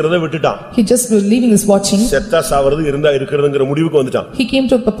 விழித்திருக்கிறதை விட்டுட்டான். He just leaving this watching. செத்தா சாவறது இருந்தா இருக்குறதுங்கற முடிவுக்கு வந்துட்டான். He came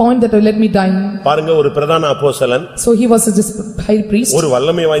to a point that let me die. பாருங்க ஒரு பிரதான அப்போஸ்தலன். So he was just high priest. ஒரு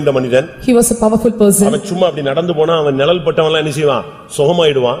வல்லமை வாய்ந்த மனிதன். He was a powerful person. அவன் சும்மா அப்படி நடந்து போனா அவன் நிழல் பட்டவன் எல்லாம் என்ன செய்வான்?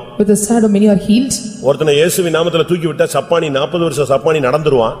 சுகமாயிடுவான். With the shadow many are healed. ஒருத்தனை இயேசுவின் நாமத்தில தூக்கி விட்டா சப்பானி 40 வருஷம் சப்பானி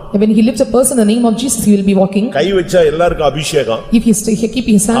நடந்துருவான். When he lifts a person in the name of Jesus he will be walking. கை வச்சா எல்லாருக்கும் அபிஷேகம். If he keep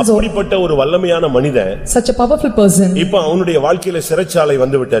his hands over. அப்படிப்பட்ட ஒரு வல்லமையான மனிதன். Such a powerful person. இப்போ அவனுடைய வாழ்க்கையில சிறைச்சாலை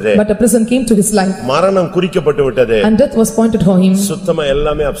வந்து விட்டது. But a prison came to his life. மரணம் குறிக்கப்பட்டு விட்டது. And death was pointed for him. சுத்தமா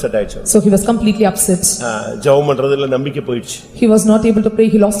எல்லாமே அப்செட் ஆயிடுச்சு. So he was completely upset. ஜெபம் பண்றதுல நம்பிக்கை போயிடுச்சு. He was not able to pray.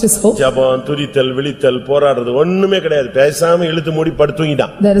 He lost his hope. ஜெபம் துதித்தல் விழித்தல் போராடுறது ஒண்ணுமே கிடையாது. பேசாம இழுத்து மூடி படுத்து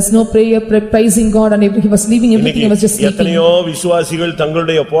தூங்கிட்டான். There is no prayer praising God and he was leaving everything. He was just sleeping. எத்தனையோ விசுவாசிகள்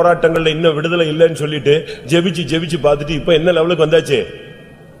தங்களுடைய போராட்டங்கள்ல இன்னும் விடுதலை இல்லைன்னு சொல்லிட்டு ஜெபிச்சு பார்த்துட்டு இப்போ என்ன லெவலுக்கு வந்தாச்சு?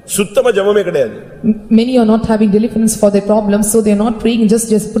 சுத்தமா ஜெபமே கிடையாது. Many are not having deliverance for their problems, so they are not praying,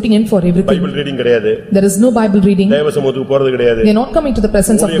 just putting in for everything. Bible reading கிடையாது. There is no Bible reading. தேவசமூகத்துக்கு போறது கிடையாது. They are not coming to the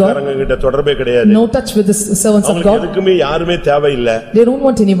presence of God. ஊழியக்காரங்க கிட்ட தொடர்பே கிடையாது. No touch with the servants of God. அவங்களுக்கு எதுக்குமே யாருமே தேவையில்லை. They don't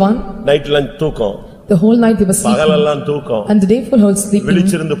want anyone. நைட்ல தூக்கம். The whole night they were sleeping. பகலெல்லாம் தூக்கம். And the day full whole sleeping.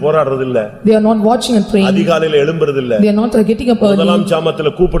 விழிச்சிருந்து போராடுறது இல்ல. They are not watching and praying. அதிகாலையில எழும்புறது இல்ல. They are not getting up early. முதலாம் ஜாமத்துல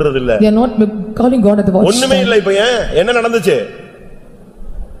கூப்பிடுறது இல்ல. They are not calling God at the watch. ஒண்ணுமே இல்ல. இப்ப என்ன நடந்துச்சு?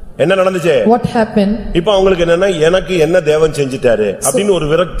 என்ன நடந்துச்சு? What happened? இப்போ அவங்களுக்கு என்னன்னா எனக்கு என்ன தேவன் செஞ்சிட்டாரு அப்படின ஒரு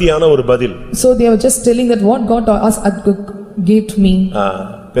விரக்தியான ஒரு பதில். So they were just telling that what God gave to me.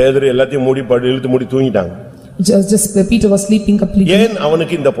 பேதுரு எல்லாத்தையும் மூடி இழுத்து மூடி தூங்கிட்டாங்க. Just Peter was sleeping completely. ஏன்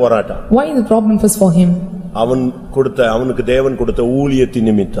அவனுக்கு இந்த போராட்டம்? Why the problem was for him? அவனுக்கு தேவன் கொடுத்த ஊழியத்தின்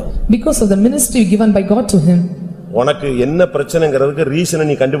நிமித்தம். Because of the ministry given by God to him. உனக்கு என்ன பிரச்சனைங்கிறதுக்கு ரீசனை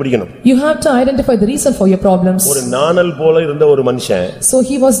நீ கண்டுபிடிக்கணும். You have to identify the reason for your problems. ஒரு நாணல் போல இருந்த ஒரு மனுஷன். So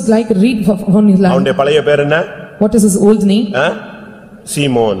he was like a reed on his land. அவனுடைய பழைய பேர் என்ன? What is his old name?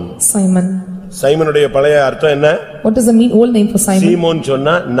 Simon. Simon. சைமனுடைய பழைய அர்த்தம் என்ன? What does the mean old name for Simon? சீமோன்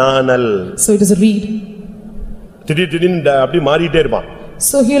சொன்னா நாணல். So it is a reed. திடீர்னு அப்படி மாறிட்டே இருப்பான்.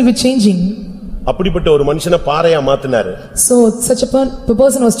 So he will be changing. அப்படிப்பட்ட ஒரு மனுஷனை பாறையா மாத்தினாரு. So such a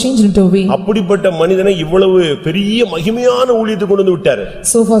person was changed into a way. அப்படிப்பட்ட மனிதனை இவ்வளவு பெரிய மகிமையான ஊழியத்துக்கு கொண்டு வந்து விட்டாரு.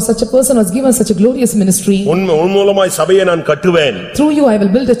 So for such a person was given such a glorious ministry. உன் மூலமாய் சபையை நான் கட்டுவேன். Through you I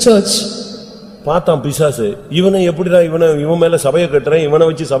will build a church. பார்த்தான் பிசாசு. இவனை எப்படிடா இவன் மேல சபையை கட்டுறேன், இவனை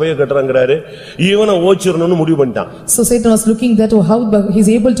வச்சு சபையை கட்டுறாங்கறாரு. இவனை ஓச்சிரணும்னு முடிவு பண்ணிட்டான். So Satan was looking that how he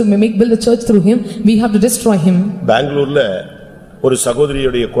is able to build a church through him. We have to destroy him. பெங்களூர்ல ஒரு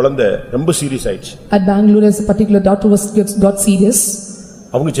சகோதரியுடைய குழந்தை ரொம்ப சீரியஸ் ஆயிடுச்சு. At Bangalore a particular daughter got serious.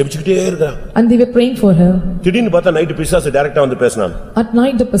 அவங்க ஜெபிச்சிட்டே இருக்காங்க. And they were praying for her. திடீர்னு பார்த்தா night பிசாசு டைரக்டா வந்து பேசினான். At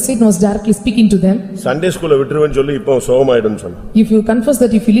night the Satan was directly speaking to them. Sunday ஸ்கூல்ல விட்டுருவேன்னு சொல்லி இப்போ சோகமாயிடுன்னு சொன்னான். If you confess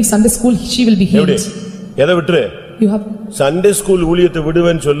that if you leave Sunday school she will be healed. எதை விட்டுரு? You have சண்டே ஸ்கூல் ஊழியத்தை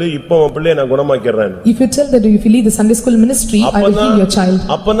விடுவேன்னு சொல்லி இப்போ உன் பிள்ளையை நான் குணமாக்கிறேன். If you tell that if you leave the Sunday school ministry I will heal your child.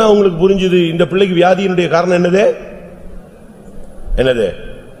 அப்பனா உங்களுக்கு புரிஞ்சது இந்த பிள்ளைக்கு வியாதியினுடைய காரணம் என்னது? என்னது?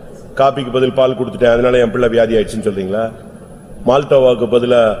 காபிக்கு பதில் பால் கொடுத்துட்டேன் அதனால என் பிள்ளை வியாதி ஆயிடுச்சுன்னு சொல்றீங்களா? மால்டோவாக்கு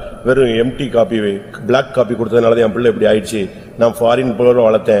பதிலா வெறும் எம்டி காபி பிளாக் காபி கொடுத்ததனால என் பிள்ளை இப்படி ஆயிடுச்சு, நான் ஃபாரின் போல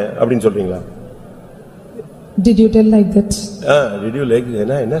வளர்த்தேன் அப்படின்னு சொல்றீங்களா? Did you tell like that? Did you like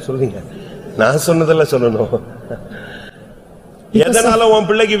என்ன சொல்றீங்க? நான் சொன்னதெல்லாம் சொல்லணும். எதனால உன்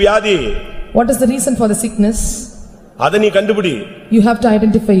பிள்ளைக்கு வியாதி? What is the reason for the sickness? அத நீ கண்டுபிடி. You have to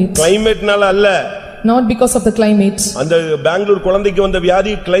identify it. கிளைமேட்னால அல்ல. Not because of the climate. அந்த பெங்களூர் குழந்தைக்கு வந்த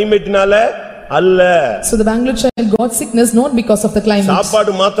வியாதி கிளைமேட்னால அல்ல. So the Bangalore child got sickness not because of the climate.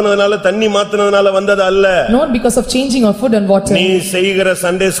 சாப்பாடு மாத்துனதனால தண்ணி மாத்துனதனால வந்தது அல்ல. Not because of changing of food and water. நீ செய்கிற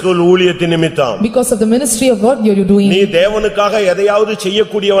சண்டே ஸ்கூல் ஊழியத்தின் நிமித்தம். Because of the ministry of what you are doing. நீ தேவனுக்காக எதையாவது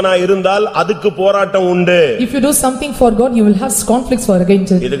செய்யக்கூடியவனா இருந்தால் அதுக்கு போராட்டம் உண்டு. If you do something for God you will have conflicts for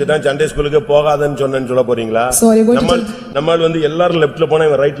against it. இதுக்கு தான் சண்டே ஸ்கூலுக்கு போகாதன்னு சொன்னேன்னு சொல்ல போறீங்களா? So are you going to நம்ம வந்து எல்லாரும் லெஃப்ட்ல போனா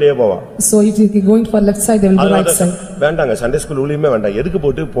இவன் ரைட்லயே போவான். So if you are going for left side they will go right side. வேண்டாங்க சண்டே ஸ்கூல் ஊழியமே வேண்டாம். எதுக்கு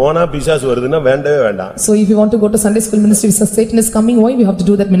போட்டு போனா பிசாசு வருதுன்னா வேண்டவே வேண்டாம். So if you want to go to Sunday school ministry if Satan is coming why we have to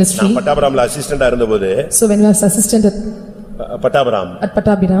do that ministry? பட்டாபுரம்ல அசிஸ்டன்ட்டா இருந்தபோது So when you are assistant at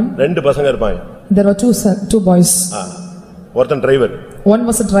Patabiram ரெண்டு பசங்க இருப்பாங்க. there were two boys. ஒருத்தன் driver. One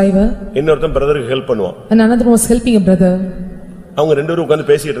was a driver. இன்னொருத்தன் பிரதருக்கு help பண்ணுவான். And another was helping a brother. அவங்க ரெண்டு பேரும் உட்கார்ந்து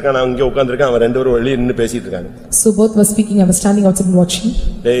பேசிட்டு இருக்காங்க. நான் இங்க உட்கார்ந்திருக்கேன். அவன் ரெண்டு பேரும் வெளிய நின்னு பேசிட்டு இருக்காங்க. So both were speaking I was standing outside and watching.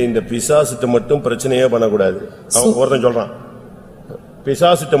 டேய் இந்த பிசாசுட்ட மட்டும் பிரச்சனையே பண்ண கூடாது. அவன் ஒருத்தன் சொல்றான்.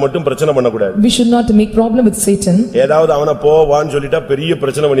 பிசாசுட்ட மட்டும் பிரச்சனை பண்ண கூடாது. We should not make problem with Satan. ஏதாவது அவன போவான்னு சொல்லிட்டா பெரிய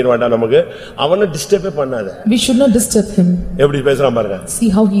பிரச்சனை பண்ணிடுவான்டா நமக்கு. அவனை டிஸ்டர்பே பண்ணாத. We should not disturb him. எப்படி பேசுறான் பாருங்க. See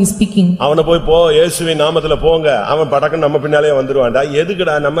how he is speaking. அவனை போய் போ இயேசுவின் நாமத்துல போங்க. அவன் படக்கு நம்ம பின்னாலே வந்துருவான்டா.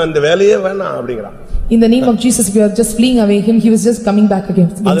 எதுக்குடா நம்ம இந்த வேலையே வேணாம் அப்படிங்கறான். In the name of Jesus we are just fleeing away him he was just coming back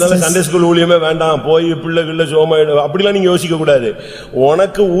again. அதனால சண்டே ஸ்கூல் ஊழியமே வேண்டாம். போய் பிள்ளைகள சோமாயிடு அப்படிலாம் நீங்க யோசிக்க கூடாது.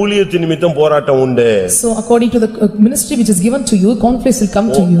 உனக்கு ஊழியத்தின் நிமித்தம் போராட்டம் உண்டு. So according to the ministry which is given to you conflicts will come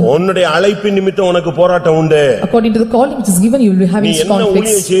to you. உன்னுடைய அழைப்பின் நிமித்தம் உனக்கு போராட்டம் உண்டு. According to the calling which is given you will be having conflicts. நீ என்ன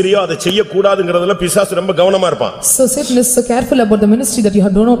ஊழியம் செய்றியோ அதை செய்ய கூடாதுங்கறதுல பிசாசு ரொம்ப கவனமா இருப்பான். So Satan is so careful about the ministry that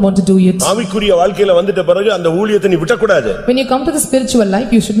you do not want to do it. ஆவிக்குரிய வாழ்க்கையில வந்துட்ட பிறகு அந்த ஊழியத்தை நீ விட கூடாது. When you come to the spiritual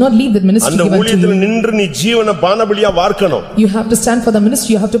life you should not leave that ministry given to you. அந்த ஊழியத்துல நின்று நீ ஜீவன பானபலியா வார்க்கணும். You have to stand for the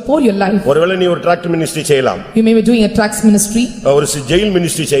ministry you have to pour your life. ஒருவேளை நீ ஒரு ட்ராக்ட் மினிஸ்ட்ரி செய்யலாம். You may be doing a tracts ministry. ஒரு jail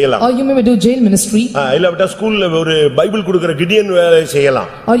ministry செய்யலாம். Or you may do jail ministry. இல்ல ஸ்கூல்ல ஒரு பைபிள் கொடுக்கிற கிடியன் வேலை செய்யலாம்.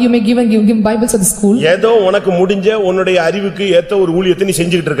 Or you may give Bibles at the school. ஏதோ உனக்கு முடிஞ்ச உன்னுடைய அறிவுக்கு ஏத்த ஒரு ஊழியத்தை நீ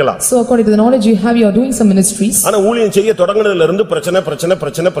செஞ்சிட்டு இருக்கலாம். So according to the knowledge you have you are doing some ministries. ஆனா ஊழியம் செய்ய தொடங்குனதுல இருந்து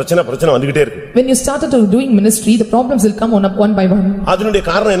பிரச்சனை வந்துட்டே இருக்கு. When you started to doing ministry the problems will come one by one. அதனுடைய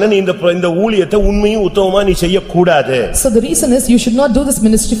காரணம் என்ன? நீ இந்த ஊழியத்தை உண்மையும் உத்தமமா நீ செய்ய கூடாது. So the reason is you should not do this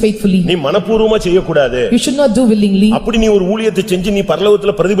ministry faithfully. நீ மனப்பூர்வமா செய்ய கூடாது. You should not do willingly. அப்படி நீ ஒரு ஊழியத்தை செஞ்சு நீ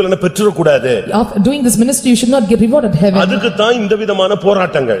பரலோகத்துல பிரதிபலனை பெற்றுற கூடாது. After doing this ministry you should not get reward at heaven. அதுக்கு தான் இந்த விதமான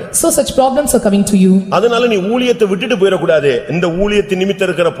போராட்டங்கள். So such problems are coming to you. அதனால நீ ஊழியத்தை விட்டுட்டு போயிர கூடாது. இந்த ஊழியத்தின் நிமித்தம்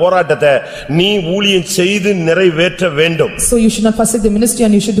இருக்கிற போராட்டத்தை நீ ஊழியம் செய்து நிறைவேற்ற வேண்டும். So you should not forsake the ministry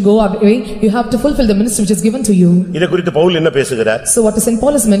and you should go away. You have to fulfill the ministry which is given to you. இத குறித்து பவுல் என்ன பேசுகிறார்? So what Saint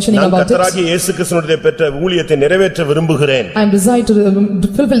Paul is mentioning about it. நான் கர்த்தராகிய இயேசு கிறிஸ்துவினுடைய பெற்ற ஊழியத்தை நிறைவேற்ற விரும்புகிறேன். I am desire to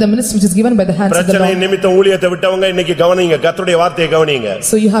fulfill the ministry which is given by the hands of the Lord. பிரச்சனை நிமித்தம் ஊழியத்தை விட்டவங்க இன்னைக்கு கவனிங்க. கர்த்தருடைய வார்த்தையை கவனிங்க.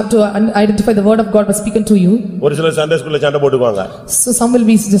 So you have to identify the word of God was spoken to you. ஒரு சில சண்டே ஸ்கூல்ல சண்டை போட்டுக்குவாங்க. So some will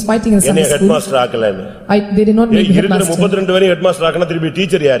be just fighting in Sunday school. Head master ஆக்கலன்னு. They did not make the headmaster. 32 வரை head master ஆக்கனா திருப்பி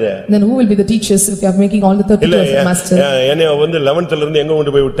teacher யாரு? Then who will be the teachers if you are making all the 32 as master? என்னைய வந்து 11th ல இருந்து எங்க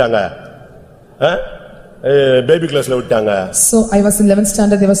கொண்டு போய் விட்டாங்க? பேபி கிளாஸ்ல விட்டாங்க. So I was in 11th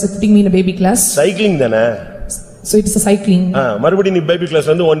standard they was putting me in a baby class. Cycling தானே? So it is a cycling. மறுபடியும் நீ பேபி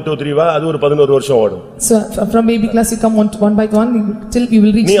கிளாஸ்ல இருந்து 1 2 3 வா அது ஒரு 11 வருஷம் ஓடும். So from baby class you come one by one till you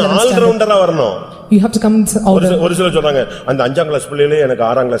will reach நீ ஆல் ரவுண்டரா வரணும். You have to come out. ஒரு சில சொல்றாங்க அந்த 5ஆம் கிளாஸ் பிள்ளைகளே எனக்கு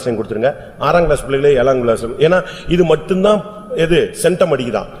 6ஆம் கிளாஸ்லயும் கொடுத்துருங்க. 6ஆம் கிளாஸ் பிள்ளைகளே 7ஆம் கிளாஸ். ஏன்னா இது மட்டும் தான் எது சென்டம்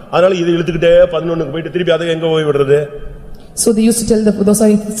அடிக்குதான். அதனால இது இழுத்துக்கிட்டே 11க்கு போயிட்டு திருப்பி அதை எங்க போய் விடுறது? So they used to tell those are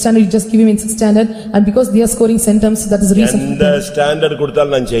in standard you just give him in 6th standard and because they are scoring centums that is the reason. எந்த ஸ்டாண்டர்ட்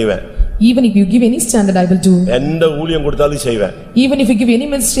கொடுத்தாலும் நான் செய்வேன். Even if you give any standard I will do. எந்த ஊழியம் கொடுத்தாலும் செய்வேன். Even if you give any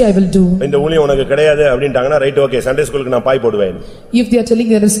ministry I will do. இந்த ஊழியம் உனக்கு கிடையாது அப்படிட்டாங்கனா ரைட் ஓகே சண்டே ஸ்கூலுக்கு நான் பாய் போடுவேன். If they are telling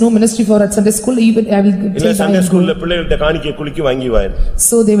there is no ministry for at Sunday school even I will tell இல்ல சண்டே ஸ்கூல்ல பிள்ளைகள்ட்ட காணிக்கை குலுக்கி வாங்கிடுவேன்.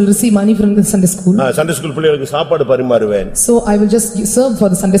 So they will receive money from the Sunday school. Sunday school பிள்ளைகளுக்கு சாப்பாடு பரிமாறுவேன். So I will just serve for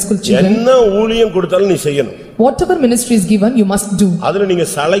the Sunday school children. என்ன ஊழியம் கொடுத்தாலும் நீ செய்யணும். Whatever ministry is given you must do. அதுல நீங்க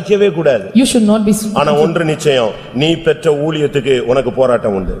சளைக்கவே கூடாது. You should not be. ஆனா ஒன்று நிச்சயம் நீ பெற்ற ஊழியத்துக்கு உனக்கு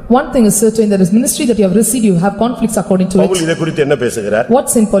போராட்டம் உண்டு. One thing is certain there is ministry that you have received you have conflicts according to it. Pavul இத குறித்து என்ன பேசுகிறார்? What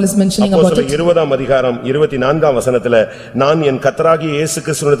Saint Paul is mentioning about it? 20ஆம் அதிகாரம் 24ஆம் வசனத்திலே நான் என் கர்த்தராகிய இயேசு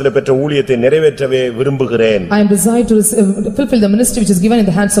கிறிஸ்துவினிடத்திலே பெற்ற ஊழியத்தை நிறைவேற்றவே விரும்புகிறேன். I am desired to fulfill the ministry which is given in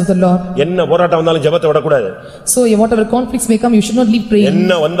the hands of the Lord. என்ன போராட்டம் வந்தாலும் ஜெபத்தை விட கூடாது. So whatever conflicts may come you should not leave praying.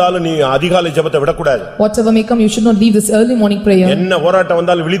 என்ன வந்தாலும் நீ அதிகாலை ஜெபத்தை விட கூடாது. Whatever may may come, you should not leave this early morning prayer. என்ன போராட்டம்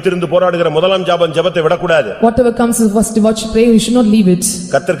வந்தாலும் விழித்திருந்து போராடுகிற முதலாம் ஜெபத்தை விடக்கூடாது. Whatever comes is first watch prayer, you should not leave it.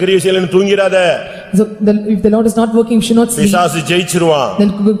 கர்த்தர் கிரியை செய்யலன்னு தூங்கிராத. So if the Lord is not working, you should not sleep. பிசாசு ஜெயிச்சிருவான்.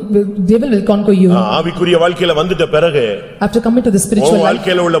 Then devil will conquer you. ஆவிக்குரிய வாழ்க்கையில வந்துட்ட பிறகு after coming to the spiritual life,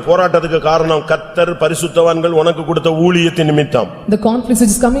 வாழ்க்கையில உள்ள போராட்டத்துக்கு காரணம் கர்த்தர் பரிசுத்தவான்கள் உனக்கு கொடுத்த ஊழியத்தின் நிமித்தம். The conflict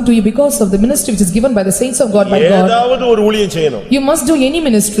which is coming to you because of the ministry which is given by the saints of God by God. ஏதாவது ஒரு ஊழியம் செய்யணும். You must do any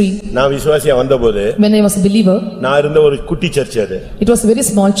ministry. நான் விசுவாசியா வந்தபோது when I was a believer, நான் இருந்த ஒரு குட்டி சர்ச் அது. It was a very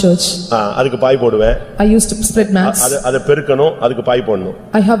small church. அதுக்கு பாய் போடுவேன். I used to spread mats. அத பெருக்கணும், அதுக்கு பாய் போடணும்.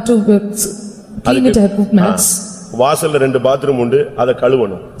 I have to clean it, I have to put mats. வாசல்ல 2 பாத்ரூம் உண்டு, அத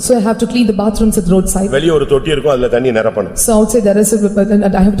கழுவணும். So I have to clean the bathrooms at the roadside. வெளிய ஒரு தொட்டி இருக்கும், அதுல தண்ணி நிரப்பணும். So outside there is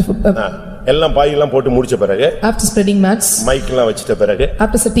and I have to எல்லாம் பாய் எல்லாம் போட்டு முடிச்ச பிறகு after spreading mats, மைக் எல்லாம் வச்சிட்ட பிறகு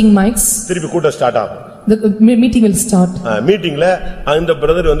after setting mics, திருப்பி கூட்டம் ஸ்டார்ட் ஆகும். the meeting will start. மீட்டிங்ல அந்த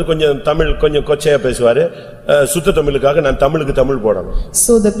பிரதர் வந்து கொஞ்சம் தமிழ் கொஞ்சம் கொச்சையா பேசுவாரு. சுத்த தமிழுக்காக நான் தமிழுக்கு தமிழ் போடணும்.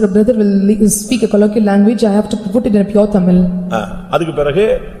 So the brother will speak a colloquial language, I have to put it in a pure Tamil. அதுக்கு பிறகு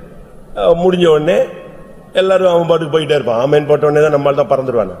முடிஞ்ச உடனே எல்லாரும் அவன் பாட்டுக்கு போயிட்டே இருப்பான். ஆமென் போட்ட உடனே தான் நம்மால தான்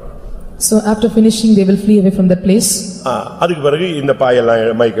பறந்துடுவாங்க. So after finishing they will flee away from that place. அதுக்கு பிறகு இந்த பாயெல்லாம்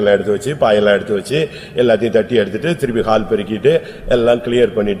மைக்கெல்லாம் எடுத்து வச்சு பாயெல்லாம் எடுத்து வச்சு எல்லாத்தையும் தட்டி எடுத்துட்டு திருப்பி ஹால் பெருக்கிட்டு எல்லாம்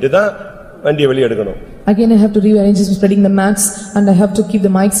கிளியர் பண்ணிட்டு தான் வண்டியை வெளியே எடுக்கணும். Again I have to rearrange spreading the mats and I have to keep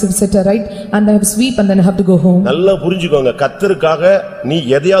the mics set right and I have to sweep and then I have to go home. நல்லா புரிஞ்சுக்கோங்க, கர்த்தருக்காக நீ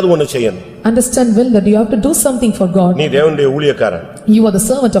எதையாவது ஒன்னு செய்யணும். Understand well that you have to do something for God. நீ தேவனுடைய ஊழியக்காரன். You are the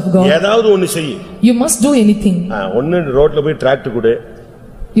servant of God. ஏதாவது ஒன்னு செய். You must do anything. ஒன்னு ரோட்ல போய் டிராக்ட் கொடு.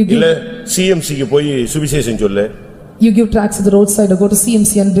 இல்ல சிஎம்சிக்கு போய் சுவிசேஷம் சொல்லு. You give tracts at the roadside or go to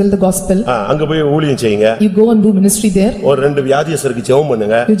CMC and build the gospel. அங்க போய் ஊழியம் செய்யுங்க. You go and do ministry there. ஒரு 2 வியாதியஸ்தருக்கு ஜெபம்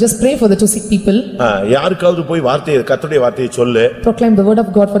பண்ணுங்க. You just pray for the 2 sick people. யாருக்காவது போய் வார்த்தையை கர்த்தருடைய வார்த்தையை சொல்லு. Proclaim the word of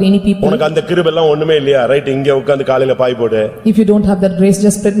God for any people. உனக்கு அந்த கிருபை எல்லாம் ஒண்ணுமே இல்லையா? ரைட், இங்க உட்கார்ந்து காலையில பாய் போடு. If you don't have that grace,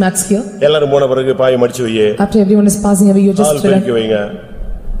 just spread mats here. எல்லாரும் போன பிறகு பாயை மடிச்சு வை. After everyone is passing away, you just spread. வைங்க.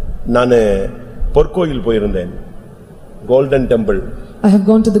 நான் பொற்கோயில் போயிருந்தேன். Golden temple. I have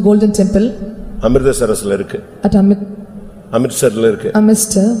gone to the golden temple. அமிர்தசரஸ்ல இருக்கு. At அமிர்தசர்ல இருக்கு.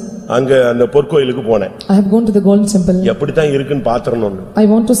 Amritsar. அங்க அந்த பொற்கோயிலுக்கு போனேன். I have gone to the golden temple. எப்படி தான் இருக்குன்னு பாத்துறணும். I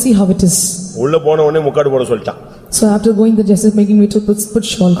want to see how it is. உள்ள போன உடனே முக்காடு போட சொல்லிட்டான். So after going the Jesus making me to put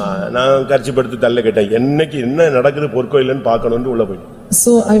shawl. நான் கர்ச்சி படுத்து தள்ள கேட்டேன். என்னைக்கு என்ன நடக்குது பொற்கோயில்னு பார்க்கணும்னு உள்ள போய்.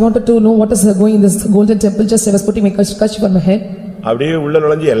 So I wanted to know what is going in this golden temple. Just I was putting my kerchief on my head. அப்படியே உள்ள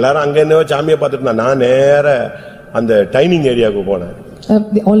நுழைஞ்சு எல்லாரும் அங்க என்னவோ சாமியை பார்த்துட்டு இருந்தா. நான் நேர அந்த டைனிங் ஏரியாவுக்கு போனேன்.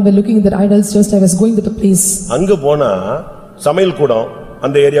 They all were looking at the idols. Just I was going to the place. அங்க போனா சமையல் கூடம்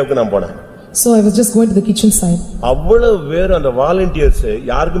அந்த ஏரியாவுக்கு நான் போனேன். So I was just going to the kitchen side. அவ்வளவு பேர் அந்த வாலண்டியர்ஸ்,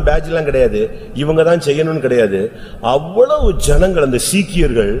 யாருக்கும் பேட்ஜ் எல்லாம் கிடையாது, இவங்க தான் செய்யணும்னு கிடையாது. அவ்வளவு ஜனங்கள் அந்த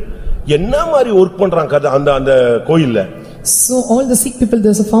சீக்கியர்கள் என்ன மாதிரி வர்க் பண்றாங்க அந்த அந்த கோயில்ல. So all the sick people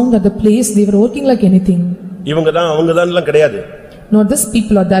they were found at the place, they were working like anything. இவங்க தான் அவங்க தான் எல்லாம் கிடையாது. Not this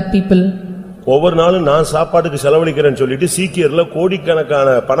people or that people. ஒவ்வொரு நாளும் நான் சாப்பாட்டுக்கு செலவழிக்கிறேன்னு சொல்லிட்டு சீக்கியர்ல கோடிக்கணக்கான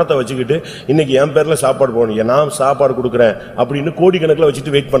பணத்தை வச்சுக்கிட்டு இன்னைக்கு என் பேர்ல சாப்பாடு போகணும், நான் சாப்பாடு கொடுக்கறேன் அப்படின்னு கோடிக்கணக்கில்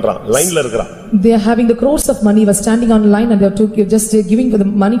வச்சுட்டு வெயிட் பண்றான், லைன்ல இருக்கிறான். They are having the crores of money, were standing on line and they are just giving for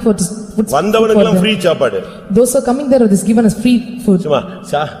the money for food. வந்தவனுக்கெல்லாம் free சாப்பாடு. Those who are coming there is given as free food. சும்மா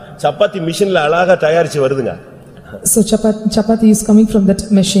சப்பாத்தி மிஷின்ல அழகா தயாரிச்சு வருதுங்க. So chapati is coming from that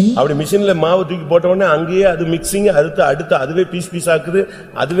machine. அப்படி மிஷின்ல மாவு தூக்கி போட்ட உடனே அங்கேயே அது மிக்சிங், அடுத்து அதுவே பீஸ் ஆக்குது,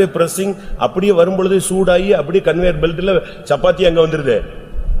 அதுவே பிரஸிங், அப்படியே வரும்பொழுது சூடாகி அப்படியே கன்வேயர் பெல்ட்ல சப்பாத்தி அங்க வந்துருது,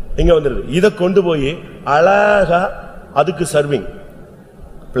 இங்க வந்துருது. இத கொண்டு போய் அழகா அதுக்கு சர்விங்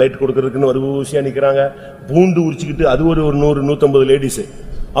பிளேட் கொடுக்கறதுக்குன்னு ஒரு ஊசியா நிக்கிறாங்க. பூண்டு உரிச்சுக்கிட்டு அது ஒரு 100-150 லேடிஸ்.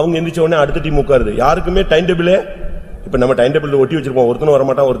 அவங்க எந்திரிச்ச உடனே அடுத்த டீம் உட்காருது. யாருக்குமே டைம் டேபிளே, இப்ப நம்ம டைம் டேபிள் ஒட்டி வச்சிருப்போம், ஒருத்தனும்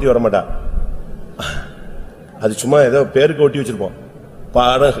வரமாட்டான், ஒருத்தி வரமாட்டா. அது சும்மா ஏதோ பேருக்கு ஒட்டி வச்சிருப்போம்.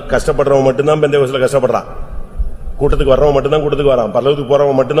 பாட கஷ்டப்படுறவன் மட்டும்தான் பெந்தேகோஸ்துல கஷ்டப்படுறான், கூட்டத்துக்கு வர்றவன் மட்டும்தான் கூட்டத்துக்கு வரான், பரலோகத்துக்கு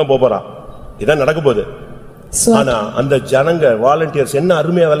போறவன் மட்டும்தான் போறான். இதான் நடக்க போகுது. ஆனா அந்த ஜனங்க வாலண்டியர்ஸ் என்ன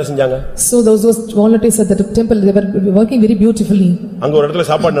அருமையா வேலை செஞ்சாங்க. So those volunteers at the temple they were working very beautifully. அங்க ஒரு இடத்துல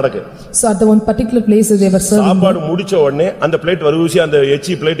சாப்பாடு நடக்கு. So at the one particular place they were serving. சாப்பாடு முடிச்ச உடனே அந்த பிளேட் வருவிசி, அந்த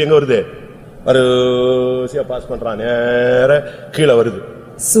எச்சி பிளேட் எங்க வருது, வருவிசியா பாஸ் பண்றான், நேரா கீழ வருது.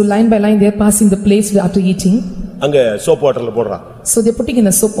 So line by line they are passing the place after eating. அங்க சோப் வாட்டர்ல போடுறான். So they are putting in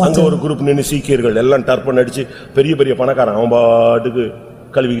the soap water. அங்க ஒரு குரூப் நின்னு சீக்கியர்கள் எல்லாம் டர்பன் அடிச்சு பெரிய பெரிய பணக்காரன் அவன் பாட்டுக்கு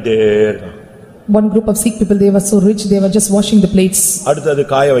கழுவிக்கிட்டே இருக்கான். One group of sick people, they were so rich, they were just washing the plates. அடுத்து அது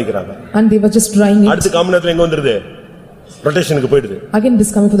காய வைக்கறாங்க. And they were just drying it. அடுத்து காமனத்துல எங்க வந்துருது, ரொட்டேஷனுக்கு போயிடுது. Again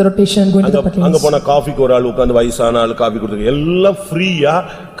this coming for the rotation and going to the parties. அங்க போனா காஃபிக்கு ஒரு ஆள் உட்கார்ந்து வயசான ஆள் காபி கொடுத்து எல்லாம் ஃப்ரீயா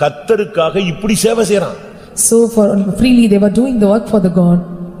கர்த்தருக்காக இப்படி சேவை செய்றான். So for freely they were doing the work for the God.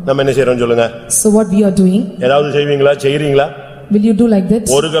 நம்ம என்ன செய்றோம் சொல்லுங்க? So what we are doing? ஏதாவது செய்வீங்களா? செய்றீங்களா? Will you do like that?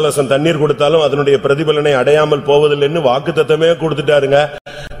 ஒரு கலசம் தண்ணீர் கொடுத்தாலும் அதனுடைய பிரதிபலனை அடையாமல் போவதில்லைன்னு வாக்குத்தத்தமே கொடுத்துட்டாருங்க.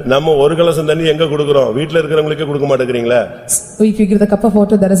 நம்ம ஒரு கலசம் தண்ணி எங்க கொடுக்கிறோம்? வீட்ல இருக்கிறவங்களுக்கே கொடுக்க மாட்டேங்கறீங்களா? So if you give the cup of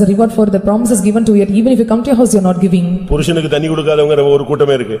water, there is a reward for the promises given to it. Even if you come to your house, you are not giving. புருஷனுக்கு தண்ணி கொடுக்காதவங்க ஒரு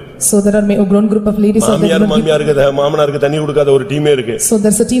கூட்டமே இருக்கு. So there are a grown group of ladies out there. மாமனாருக்கு தண்ணி கொடுக்காத ஒரு டீமே இருக்கு. So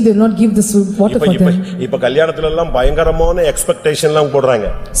there's a team, they will not give this water for them. இப்ப கல்யாணத்துல எல்லாம் பயங்கரமான எக்ஸ்பெக்டேஷன் எல்லாம் போடுறாங்க.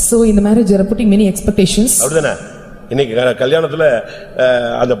 So in the marriage they are putting many expectations. அப்படிதானே? இன்னைக்கு கல்யாணத்துல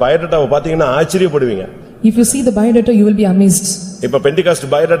அந்த பயோடேட்டாவை பாத்தீங்கன்னா ஆச்சரியப்படுவீங்க. If you see the biodata, you will be amazed. இப்ப பெண்டிகாஸ்ட்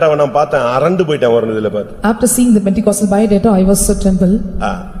பயோடேட்டாவை நான் பார்த்தேன், அரண்டு போயிட்டேன் வரதுல பார்த்து. After seeing the Pentecostal biodata, I was so tremble.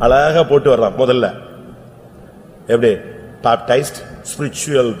 அழகா போட்டு வர்றான் முதல்ல. எப்படி? baptized,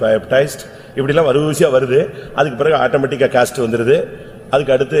 spiritual baptized, இப்படி எல்லாம் வரிசையா வருது. அதுக்கு பிறகு ஆட்டோமேட்டிக்கா காஸ்ட் வந்துருது.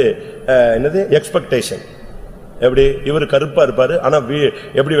 அதுக்கு அடுத்து என்னது? எக்ஸ்பெக்டேஷன். எப்படி? இவர் கருப்பா இருப்பாரு, ஆனா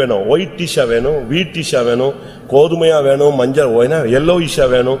எப்படி வேணும்? ஒயிட் டிஷா வேணும், வீட் டிஷா வேணும், கோதுமையா வேணும், மஞ்சள் எல்லோ இஷா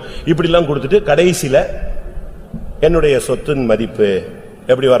வேணும். இப்படி எல்லாம் கொடுத்துட்டு கடைசியில என்னுடைய சொத்தின் மதிப்பு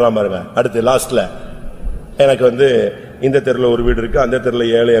எப்படி வர்றாம பாருங்க. அடுத்து லாஸ்ட்ல எனக்கு இந்த தெருல ஒரு வீடு இருக்கு, அந்த தெருல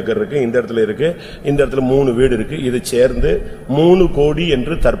 7 ஏக்கர் இருக்கு, இந்த இடத்துல இருக்கு, இந்த இடத்துல 3 வீடு இருக்கு, இது சேர்ந்து 3 கோடி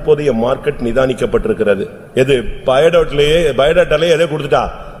என்று தற்போதைய மார்க்கெட் நிதானிக்கப்பட்டிருக்கிறது. எது? பயோடாட்டாலே எதை கொடுத்துட்டா?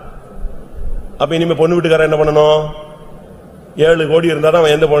 அப்ப இனிமே பொண்ணு வீட்டுக்காரன் என்ன பண்ணணும்? 7 கோடி இருந்தா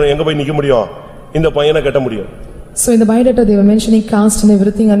தான் எங்க போய் நிக்க முடியும்? இந்த பையனை கட்ட முடியும். So in the biodata they were mentioning caste and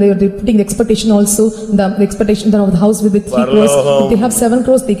everything, and they were putting the expectation also, the expectation of the house with 3 crores. If they have 7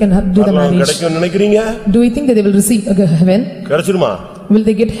 crores, they can do the marriage. கிடைக்கும் நினைக்கிறீங்க? Do you think that they will receive heaven? கிடைச்சிருமா? Will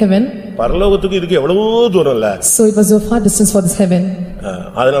they get heaven? பரலோகத்துக்கு இதுக்கு எவ்வளவு தூரம் இல்ல? So it was a far distance for this heaven.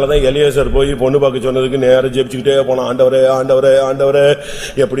 அதனாலதான் Eleazar போய் பொண்ணு பார்க்க சொன்னதுக்கு நேரா ஜெபிச்சுக்கிட்டே போனான். ஆண்டவரே ஆண்டவரே ஆண்டவரே,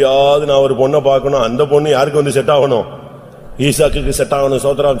 எப்படியாவது நான் ஒரு பொண்ணை பார்க்கணும், அந்த பொண்ணு யாருக்கு செட் ஆகணும்? ஈசாக்குக்கு செட் ஆகணும்.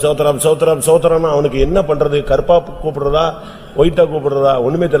 சோத்ராம் சோத்ராம் சோத்ராம் சோத்ராம். அவனுக்கு என்ன பண்றது? கருப்பா கூப்பிடுறதா, ஒயிட்டா கூப்பிடுறதா?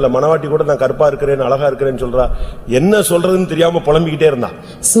 ஒண்ணுமே தெரியல. மனவாட்டி கூட நான் கருப்பா இருக்கிறேன், அழகா இருக்கிறேன்னு சொல்றா. என்ன சொல்றதுன்னு தெரியாம புலம்பிக்கிட்டே இருந்தான்.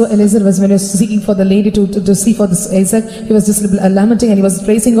 So Eliezer was when he was seeking for the lady to see for this Isaac, he was just lamenting and he was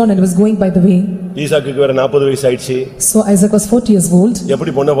praising God and he was going by the way. ஈசாக்குக்கு வேற 40 வயசு ஆயிடுச்சு. So Isaac was 40 years old.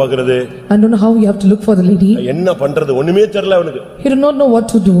 எப்படி பொண்ணை பார்க்கிறது? I don't know how you have to look for the lady. என்ன பண்றது? ஒண்ணுமே தெரியல அவனுக்கு. He did not know what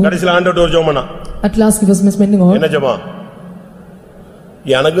to do. கடைசில ஆண்டவர்ட்ட ஒரு ஜெபம் பண்ணான். At last he was spending on. என்ன ஜெபம்?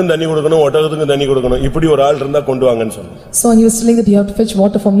 எனக்கும் தண்ணி கொடுக்கணும், ஒட்டகத்துக்கும் தண்ணி கொடுக்கணும், இப்படி ஒரு ஆள் இருந்தா கொண்டு வாங்கன்னு சொன்னான். So he was telling that you have to fetch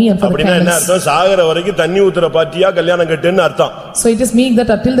water for me and for the அப்படினா என்ன அர்த்தம்? சாகர வரைக்கும் தண்ணி ஊத்துற பாட்டியா கல்யாணம் கட்டுன்னு அர்த்தம். So it is meaning that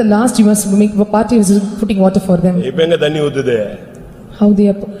until the last you must make a party which is putting water for them. இப்போ எங்க தண்ணி ஊத்துது? How they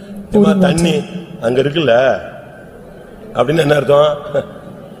are pouring water. தண்ணி அங்க இருக்குல்ல, அப்படினா என்ன அர்த்தம்?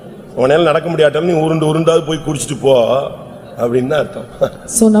 உன்னால நடக்க முடியாட்டாலும் நீ உருண்டாவது போய் குடிச்சிட்டு போ அப்படினா அர்த்தம்.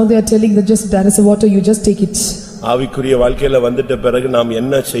 So now they are telling that just there is a water, you just take it. ஆவிக்குரிய வாழ்க்கையில வந்துட்ட பிறகு நாம்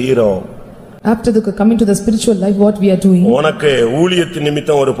என்ன செய்றோம்? After the coming to the spiritual life, what we are doing? உனக்கு ஊழியத்தின்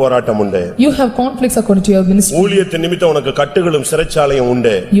நிமித்தம் ஒரு போராட்டம் உண்டு. You have conflicts according to your ministry. ஊழியத்தின் நிமித்தம் உனக்கு கட்டுகளும் சிறைச்சாலையும்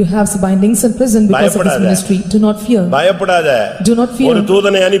உண்டு. You have bindings and prison because of this ministry. Do not fear. பயப்படாத. Do not fear. ஒரு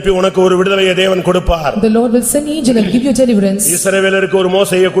தூதனை அனுப்பி உனக்கு ஒரு விடுதலையை தேவன் கொடுப்பார். The Lord will send angel and give you deliverance. இஸ்ரவேலருக்கு ஒரு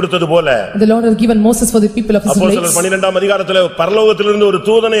மோசேயை கொடுத்தது போல. The Lord has given Moses for the people of Israel. அப்போஸ்தலர் 12ஆம் அதிகாரத்திலே பரலோகத்திலிருந்து ஒரு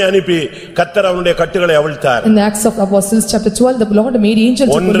தூதனை அனுப்பி கர்த்தர் அவனுடைய கட்டுகளை அவிழ்த்தார். In the Acts of Apostles chapter 12, the Lord made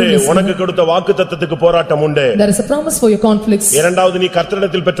angels to ஒன்று உனக்கு கொடுத்த வாக்குத்தத்தத்துக்கு போராட்டம் உண்டு. There is a promise for your conflicts. இரண்டாவது நீ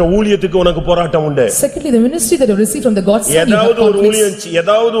கர்த்தரிடத்தில் பெற்ற ஊழியத்துக்கு உனக்கு போராட்டம் உண்டு. Secondly, the ministry that you receive from the God's son, you have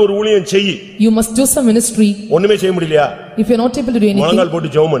ஏதாவது ஒரு ஊழியம் செய். You must do some ministry. ஒண்ணுமே செய்ய முடியலையா? If you are not able to do anything, முழங்கால்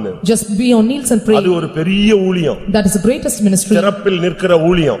போட்டு ஜெபம் பண்ணு. just be on knees and pray. அது ஒரு பெரிய ஊழியம். That is the greatest ministry. திறப்பில் நிற்கிற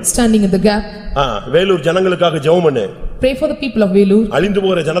ஊழியம். Standing in the gap. Vellore ஜனங்களுக்காக ஜெபம் பண்ணு. Pray for the people of Velur. அழிந்து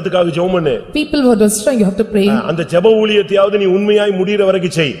போற ஜனத்துக்காக ஜெபம் பண்ணு. People who are destroying, you have to pray. அந்த ஜெப ஊழியத்தையாவது நீ உண்மையாய் முடியற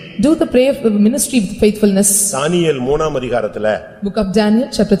வரைக்கும் செய். Do the prayer ministry with faithfulness. தானியேல் 3ஆம் அதிகாரத்துல Book of Daniel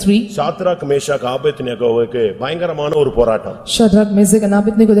chapter 3. Shadrach Meshach ஆபேத்நேகோவுக்கு பயங்கரமான ஒரு போராட்டம். Shadrach, Meshach and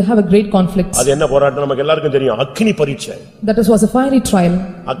Abednego, they have a great conflict. அது என்ன போராட்டம் நமக்கு எல்லாருக்கும் தெரியும். அக்கினி பரீட்சை. That was a fiery trial.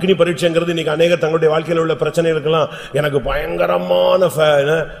 அக்கினி பரீட்சைங்கிறது இன்னைக்கு அநேகர் தங்களுடைய வாழ்க்கையில உள்ள பிரச்சனைகளுக்கெல்லாம் எனக்கு பயங்கரமான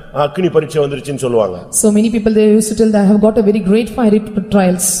அக்கினி பரீட்சை வந்துருச்சுன்னு சொல்லுவாங்க. So many people they used to tell that I have got a very great fiery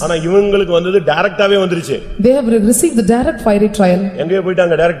trials. ஆனா இவங்களுக்கு வந்தது டைரக்டாவே வந்துருச்சு. They have received the direct fiery trial. எங்கே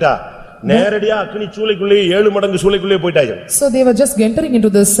போய்ட்டாங்க டைரக்டா? நேரடியா அக்கினி சூளைக்குள்ளே 7 மடங்கு சூளைக்குள்ளே போய்ட்டாங்க. So they were just entering into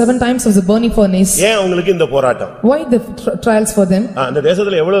the 7 times of the burning furnace. ஏன் அவங்களுக்கு இந்த போராட்டம்? Why the trials for them? அந்த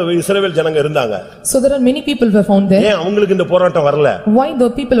தேசத்துல எவ்வளவு இஸ்ரவேல் ஜனங்க இருந்தாங்க. So there are many people were found there. ஏன் அவங்களுக்கு இந்த போராட்டம் வரல? Why the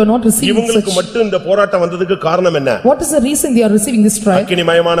people were not receiving such? இவங்களுக்கு மட்டும் இந்த போராட்டம் வந்ததுக்கு காரணம் என்ன? What is the reason they are receiving this trial?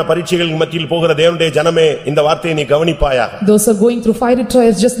 அக்கினிமயமான பரீட்சைகள் மத்தியில் போகிற தேவனுடைய ஜனமே இந்த வார்த்தையை நீ கவனிப்பாயாக. Those are going through fiery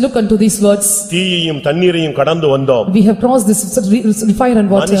trials, just look unto these words. தீயையும் தண்ணீரையும் கடந்து வந்தோம். We have crossed this fire and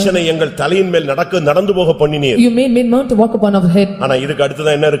water. மனுஷனை எங்கள் தலையின் மேல் நடந்து போக பண்ணினீர். You made man to walk upon our head. ஆனா இதுக்கு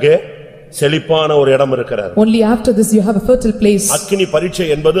அடுத்து என்ன இருக்கு? செழிப்பான ஒரு இடம் இருக்கிறது. Only after this you have a fertile place. அக்கினி பரீட்சை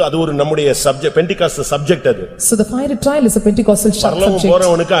என்பது அது ஒரு நம்முடைய சப்ஜெக்ட், பெண்டிகாஸ்ட் சப்ஜெக்ட் அது. So the fiery trial is a Pentecostal subject. பரலோகம்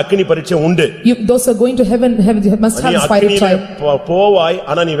போறவனுக்கு அக்கினி பரீட்சை உண்டு. Those are going to heaven must have this fiery trial. போவாய்,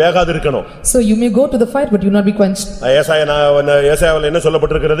 ஆனா நீ வேகாது இருக்கணும். So you may go to the fire but you not be quenched. ஏசாயாவில் என்ன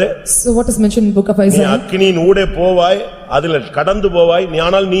சொல்லப்பட்டிருக்கிறது? So what is mentioned in book of Isaiah? நீ அக்கினியின் ஊடே போவாய், அதில் கடந்து போவாய், நீ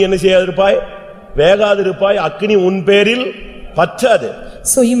ஆனால் நீ என்ன செய்யாதிருப்பாய்? வேகாதிருப்பாய், அக்கினி உன் பேரில் பற்றாது.